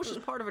out that was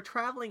just part of a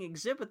traveling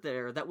exhibit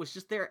there that was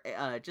just there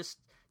just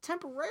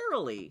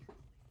temporarily.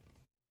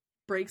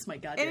 Breaks my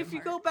goddamn And if you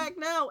heart. go back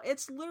now,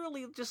 it's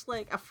literally just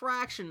like a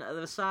fraction of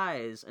the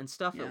size and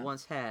stuff it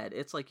once had.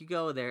 It's like you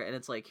go there and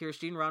it's like, here's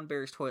Gene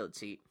Roddenberry's toilet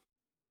seat.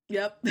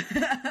 Yep.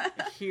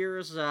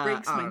 Here's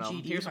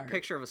here's a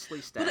picture of a slee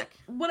stack.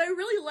 But what I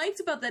really liked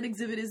about that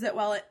exhibit is that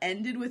while it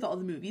ended with all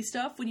the movie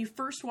stuff, when you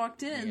first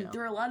walked in,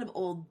 there were a lot of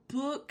old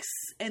books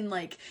and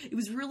like it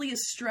was really a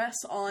stress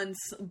on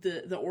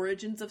the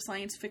origins of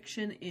science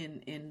fiction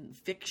in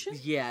fiction.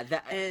 Yeah,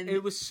 and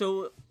it was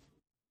so.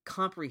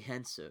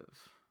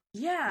 comprehensive.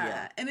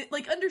 Yeah, and it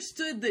like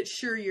understood that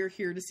sure you're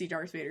here to see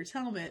Darth Vader's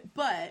helmet,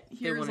 but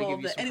here's all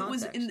the and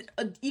context. It was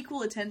in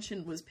equal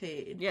attention was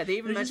paid. Yeah, they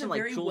even mentioned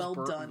like Jules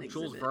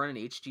Verne and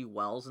H.G.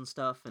 Wells and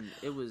stuff, and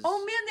it was.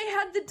 Oh man, they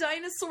had the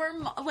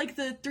dinosaur like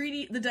the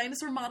 3D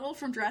dinosaur model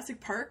from Jurassic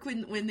Park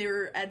when they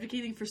were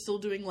advocating for still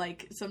doing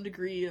like some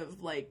degree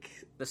of like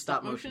the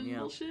stop motion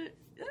bullshit.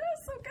 It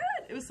was so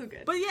good. It was so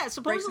good. But yeah,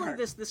 supposedly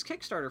this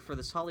Kickstarter for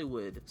this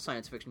Hollywood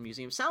science fiction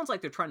museum sounds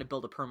like they're trying to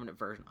build a permanent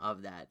version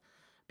of that.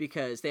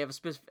 Because they have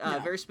a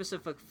very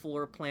specific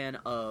floor plan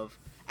of...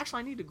 Actually,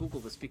 I need to Google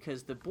this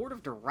because the board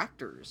of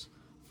directors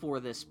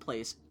for this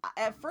place...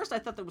 At first, I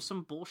thought there was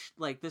some bullshit...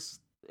 Like,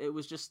 it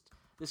was just...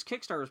 This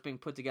Kickstarter was being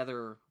put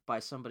together by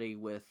somebody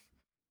with...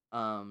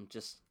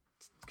 Just...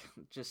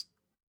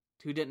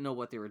 Who didn't know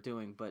what they were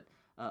doing. But,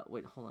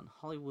 wait, hold on.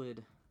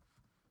 Hollywood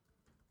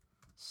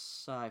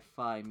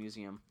Sci-Fi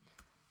Museum.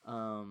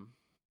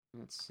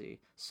 Let's see.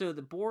 So,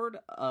 the board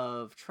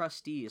of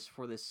trustees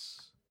for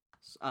this...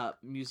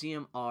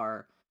 museum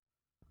are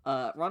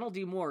Ronald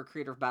D. Moore,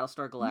 creator of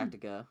Battlestar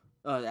Galactica,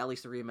 at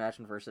least the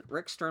reimagined version.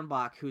 Rick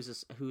Sternbach,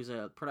 who's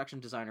a production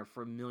designer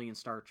for a million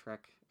Star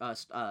Trek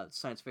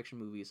science fiction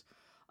movies.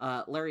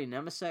 Larry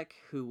Nemecek,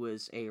 who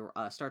was a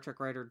Star Trek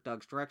writer.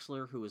 Doug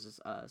Drexler, who was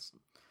a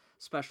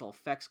special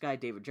effects guy.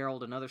 David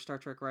Gerald, another Star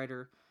Trek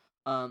writer.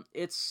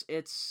 It's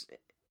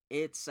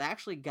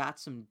actually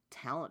got some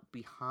talent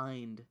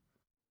behind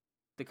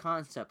the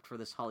concept for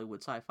this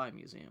Hollywood Sci-Fi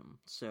Museum.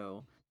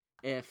 So.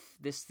 If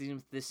this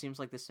seems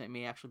like this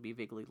may actually be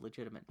vaguely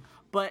legitimate,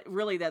 but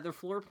really that their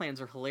floor plans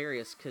are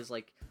hilarious because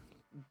like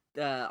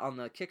on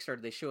the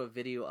Kickstarter they show a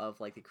video of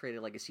like they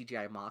created like a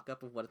CGI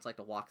mock-up of what it's like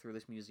to walk through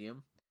this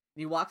museum.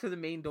 And you walk through the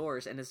main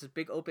doors and it's this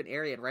big open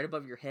area, and right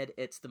above your head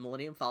it's the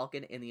Millennium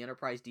Falcon and the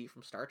Enterprise D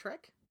from Star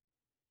Trek.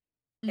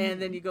 Mm-hmm.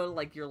 And then you go to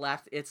like your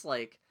left, it's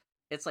like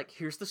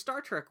here's the Star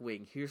Trek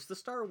wing, here's the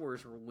Star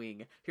Wars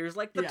wing, here's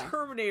like the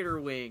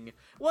Terminator wing.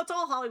 Well, it's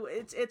all Hollywood.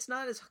 It's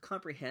not as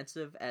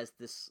comprehensive as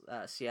this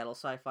Seattle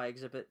Sci-Fi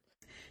exhibit.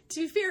 To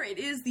be fair, it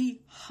is the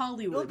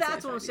Hollywood. Well, that's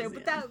Sci-Fi what I'm saying.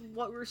 Museum. But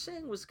what we were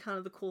saying was kind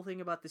of the cool thing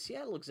about the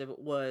Seattle exhibit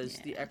was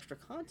the extra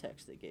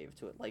context they gave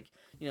to it. Like,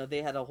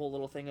 they had a whole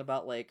little thing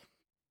about like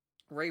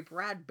Ray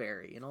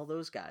Bradbury and all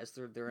those guys,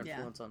 their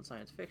influence on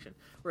science fiction.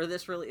 Where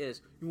this really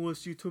is, you want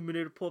to see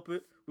Terminator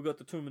puppet? We got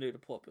the Terminator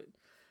puppet.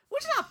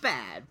 Which is not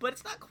bad, but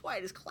it's not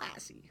quite as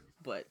classy.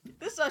 But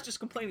this is us just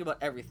complaining about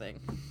everything.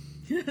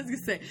 I was gonna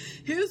say,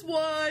 here's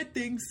why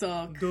things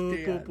suck.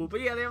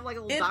 But yeah, they have like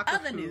a little Doctor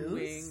Who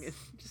wing.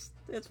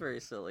 It's very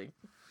silly.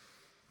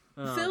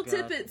 Oh, Phil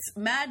Tippett's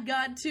Mad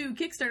God 2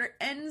 Kickstarter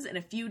ends in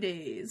a few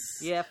days.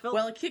 Yeah, Phil...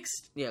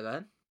 Yeah, go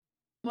ahead.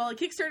 Well, a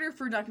Kickstarter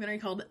for a documentary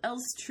called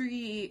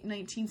Elstree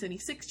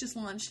 1976 just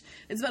launched.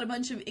 It's about a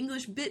bunch of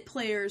English bit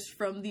players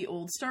from the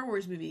old Star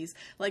Wars movies,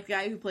 like the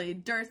guy who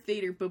played Darth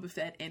Vader, Boba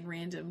Fett, and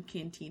random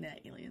Cantina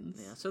aliens.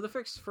 Yeah, so the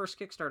first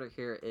Kickstarter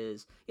here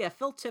is,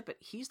 Phil Tippett.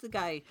 He's the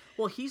guy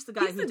who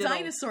did the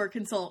dinosaur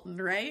consultant,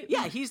 right?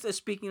 Yeah, he's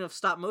speaking of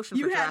stop motion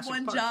you for Jurassic Park.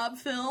 You had one job,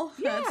 Phil?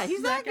 Yeah,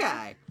 he's that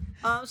guy.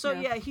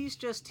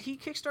 He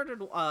kickstarted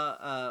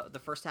the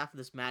first half of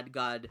this Mad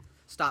God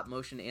stop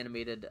motion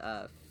animated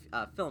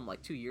film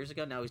like 2 years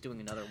ago. Now he's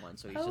doing another one,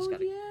 so he's just got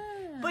to...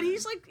 Yeah. But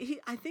he's like,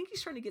 I think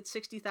he's trying to get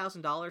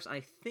 $60,000. I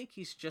think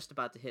he's just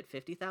about to hit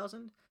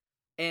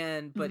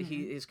 $50,000. But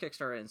his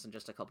Kickstarter ends in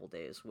just a couple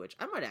days, which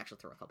I might actually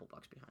throw a couple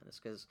bucks behind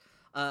this because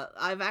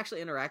I've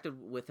actually interacted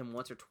with him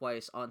once or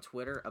twice on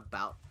Twitter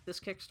about this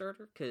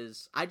Kickstarter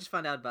because I just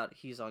found out about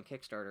he's on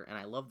Kickstarter, and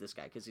I love this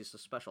guy because he's a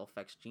special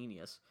effects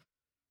genius.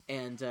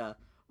 And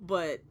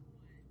but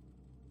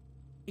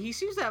he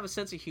seems to have a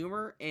sense of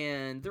humor,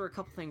 and there were a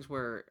couple things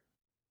where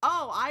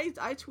I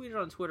tweeted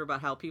on Twitter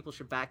about how people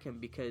should back him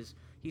because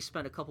he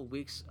spent a couple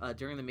weeks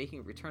during the making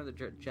of Return of the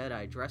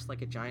Jedi dressed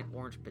like a giant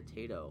orange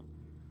potato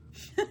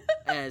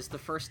as the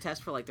first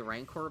test for like the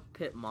Rancor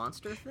pit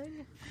monster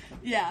thing.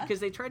 Yeah, because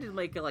they tried to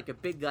make like a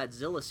big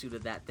Godzilla suit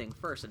of that thing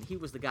first, and he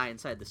was the guy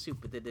inside the suit,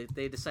 but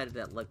they decided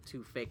that looked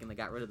too fake and they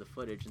got rid of the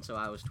footage. And so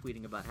I was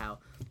tweeting about how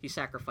he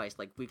sacrificed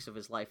like weeks of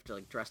his life to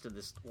like dressed in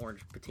this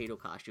orange potato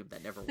costume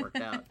that never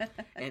worked out.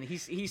 And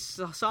he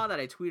saw that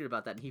I tweeted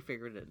about that, and he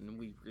figured it, and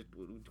we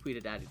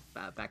tweeted at it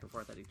back and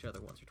forth at each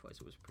other once or twice.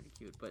 It was pretty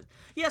cute. But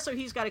yeah, so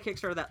he's got a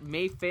Kickstarter that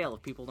may fail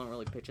if people don't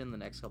really pitch in the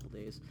next couple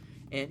days.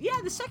 And yeah,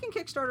 the second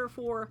Kickstarter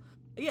for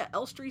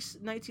Elstree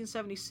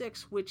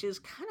 1976, which is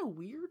kind of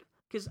weird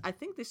because I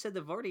think they said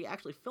they've already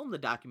actually filmed the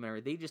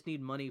documentary. They just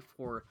need money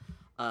for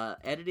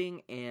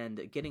editing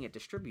and getting it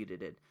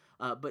distributed.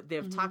 But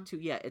they've talked to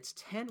it's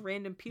 10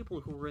 random people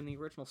who were in the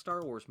original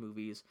Star Wars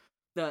movies,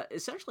 the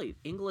essentially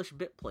English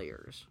bit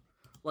players.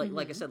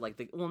 Like I said,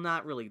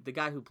 not really. The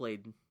guy who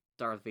played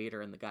Darth Vader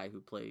and the guy who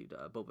played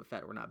Boba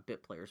Fett were not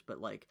bit players, but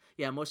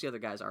most of the other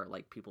guys are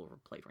like people who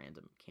played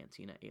random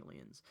Cantina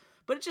aliens.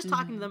 But it's just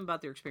talking to them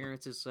about their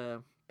experiences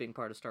being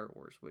part of Star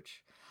Wars,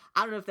 which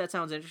I don't know if that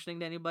sounds interesting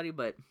to anybody,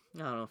 but I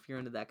don't know if you're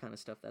into that kind of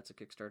stuff. That's a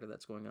Kickstarter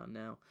that's going on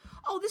now.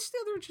 Oh, this is the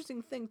other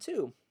interesting thing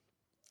too.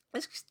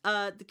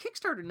 The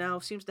Kickstarter now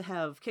seems to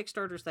have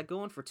Kickstarters that go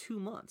on for 2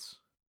 months.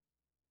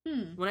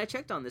 When I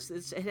checked on this,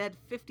 it had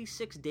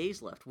 56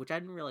 days left, which I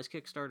didn't realize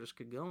Kickstarters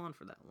could go on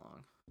for that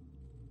long.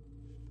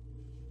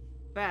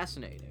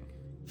 Fascinating.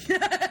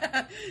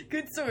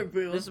 Good story,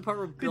 Boo. This is the part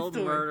where Bill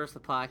murders the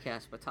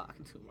podcast by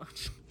talking too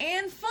much.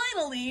 And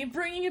finally,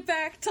 bringing it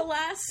back to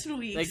last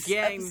week's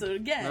episode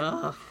again.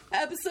 Ugh.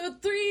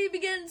 Episode 3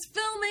 begins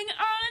filming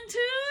on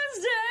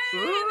Tuesday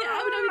in the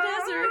Abu Dhabi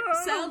desert.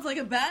 Sounds like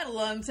a battle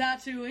on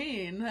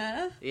Tatooine,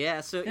 huh?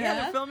 Yeah,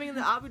 they're filming in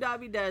the Abu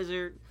Dhabi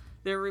desert.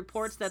 There are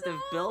reports that they've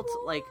built,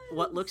 like,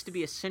 what looks to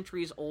be a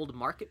centuries-old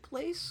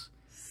marketplace.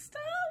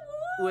 Star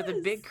Wars! With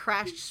a big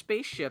crashed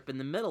spaceship in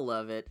the middle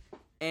of it.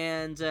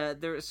 And they're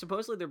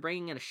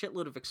bringing in a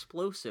shitload of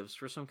explosives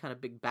for some kind of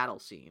big battle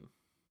scene.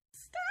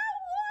 Star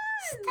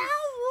Wars! Star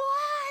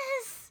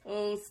Wars!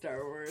 Oh,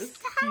 Star Wars.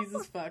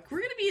 Jesus fuck.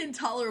 We're gonna be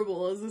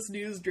intolerable as this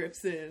news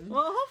drifts in.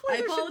 Well, hopefully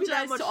I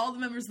apologize to all the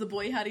members of the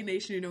Boy Howdy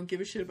Nation who don't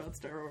give a shit about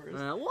Star Wars.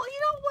 Well, you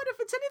know what? If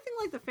it's anything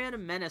like the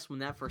Phantom Menace when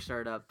that first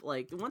started up,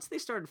 like, once they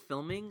started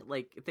filming,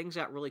 like, things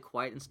got really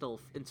quiet until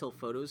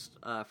photos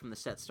from the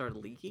set started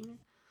leaking.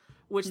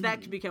 Which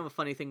that could become a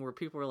funny thing where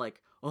people are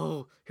like,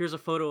 "Oh, here's a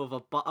photo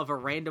of a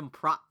random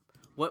prop.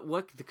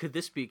 What could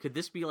this be? Could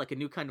this be like a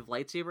new kind of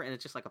lightsaber?" And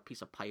it's just like a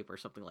piece of pipe or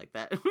something like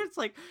that. It's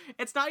like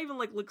it's not even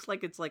like looks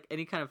like it's like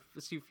any kind of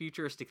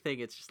futuristic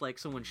thing. It's just like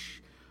someone's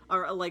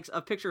or like a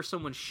picture of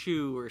someone's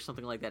shoe or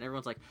something like that. And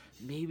everyone's like,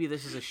 maybe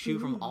this is a shoe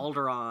from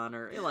Alderaan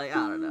or like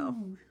I don't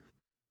know.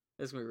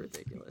 It's gonna be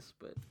ridiculous,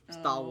 but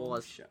Star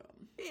Wars.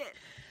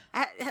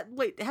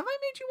 Wait, have I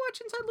made you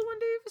watch Inside Llewyn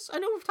Davis? I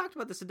know we've talked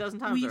about this a dozen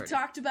times We've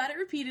talked about it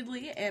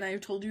repeatedly, and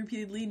I've told you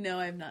repeatedly, no,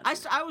 I have not.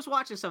 I was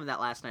watching some of that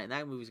last night, and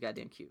that movie's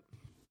goddamn cute.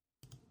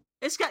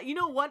 It's got, you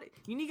know what?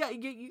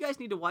 You guys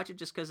need to watch it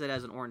just because it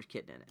has an orange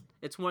kitten in it.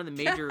 It's one of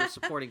the major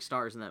supporting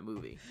stars in that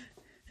movie.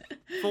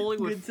 Foley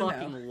would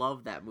fucking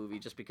love that movie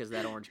just because of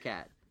that orange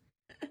cat.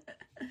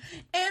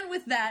 And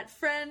with that,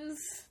 friends,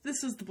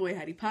 this was the Boy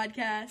Howdy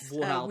Podcast.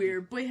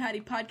 We're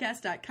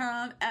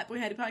boyhowdypodcast.com, at Boy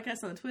Howdy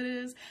Podcast on the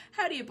Twitters,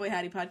 howdy at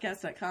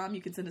boyhowdypodcast.com.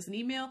 You can send us an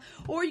email,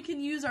 or you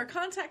can use our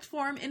contact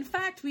form. In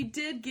fact, we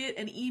did get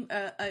an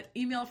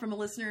email from a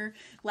listener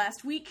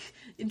last week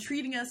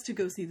entreating us to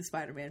go see the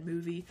Spider-Man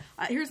movie.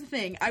 Here's the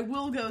thing. I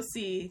will go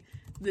see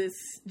this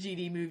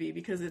GD movie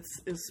because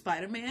it's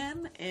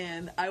Spider-Man,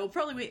 and I will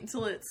probably wait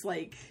until it's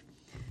like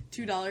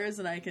 $2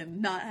 and I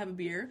can not have a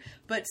beer.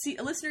 But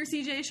a listener,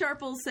 CJ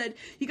Sharple, said,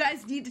 you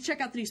guys need to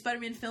check out the new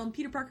Spider-Man film.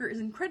 Peter Parker is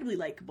incredibly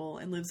likable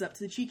and lives up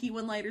to the cheeky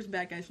one-liners and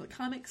bad guys from the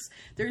comics.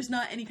 There's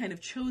not any kind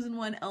of chosen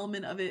one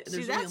element of it.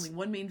 There's really only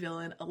one main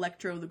villain.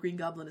 Electro, the Green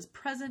Goblin, is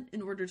present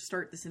in order to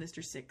start the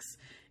Sinister Six.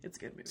 It's a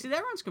good movie. See,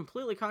 that runs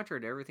completely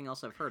contrary to everything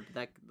else I've heard.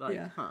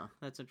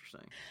 That's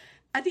interesting.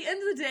 At the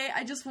end of the day,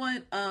 I just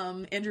want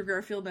Andrew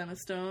Garfield and Emma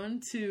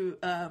Stone to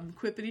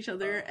quip at each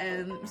other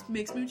and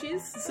make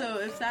smoochies. So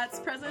if that's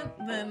present,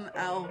 then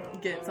I'll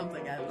get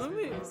something out of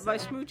it. By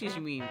smoochies,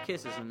 you mean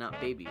kisses and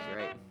not babies,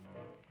 right?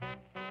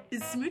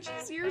 Is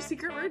smoochies your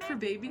secret word for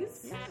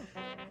babies? Yeah.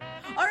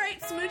 All right,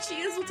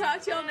 smoochies. We'll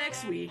talk to y'all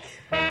next week.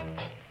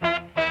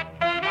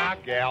 My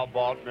gal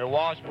bought me a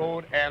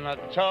washboard and a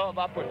tub.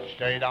 I put it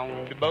straight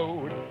on the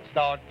board,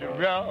 start to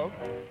rub.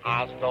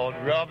 I start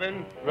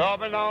rubbing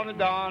on the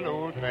darn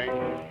old thing.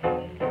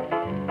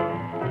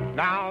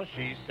 Now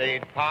she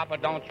said, Papa,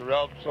 don't you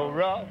rub so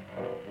rough.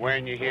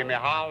 When you hear me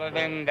holler,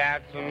 then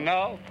that's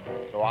enough.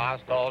 So I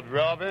start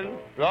rubbing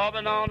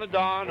on the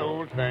darn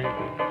old thing.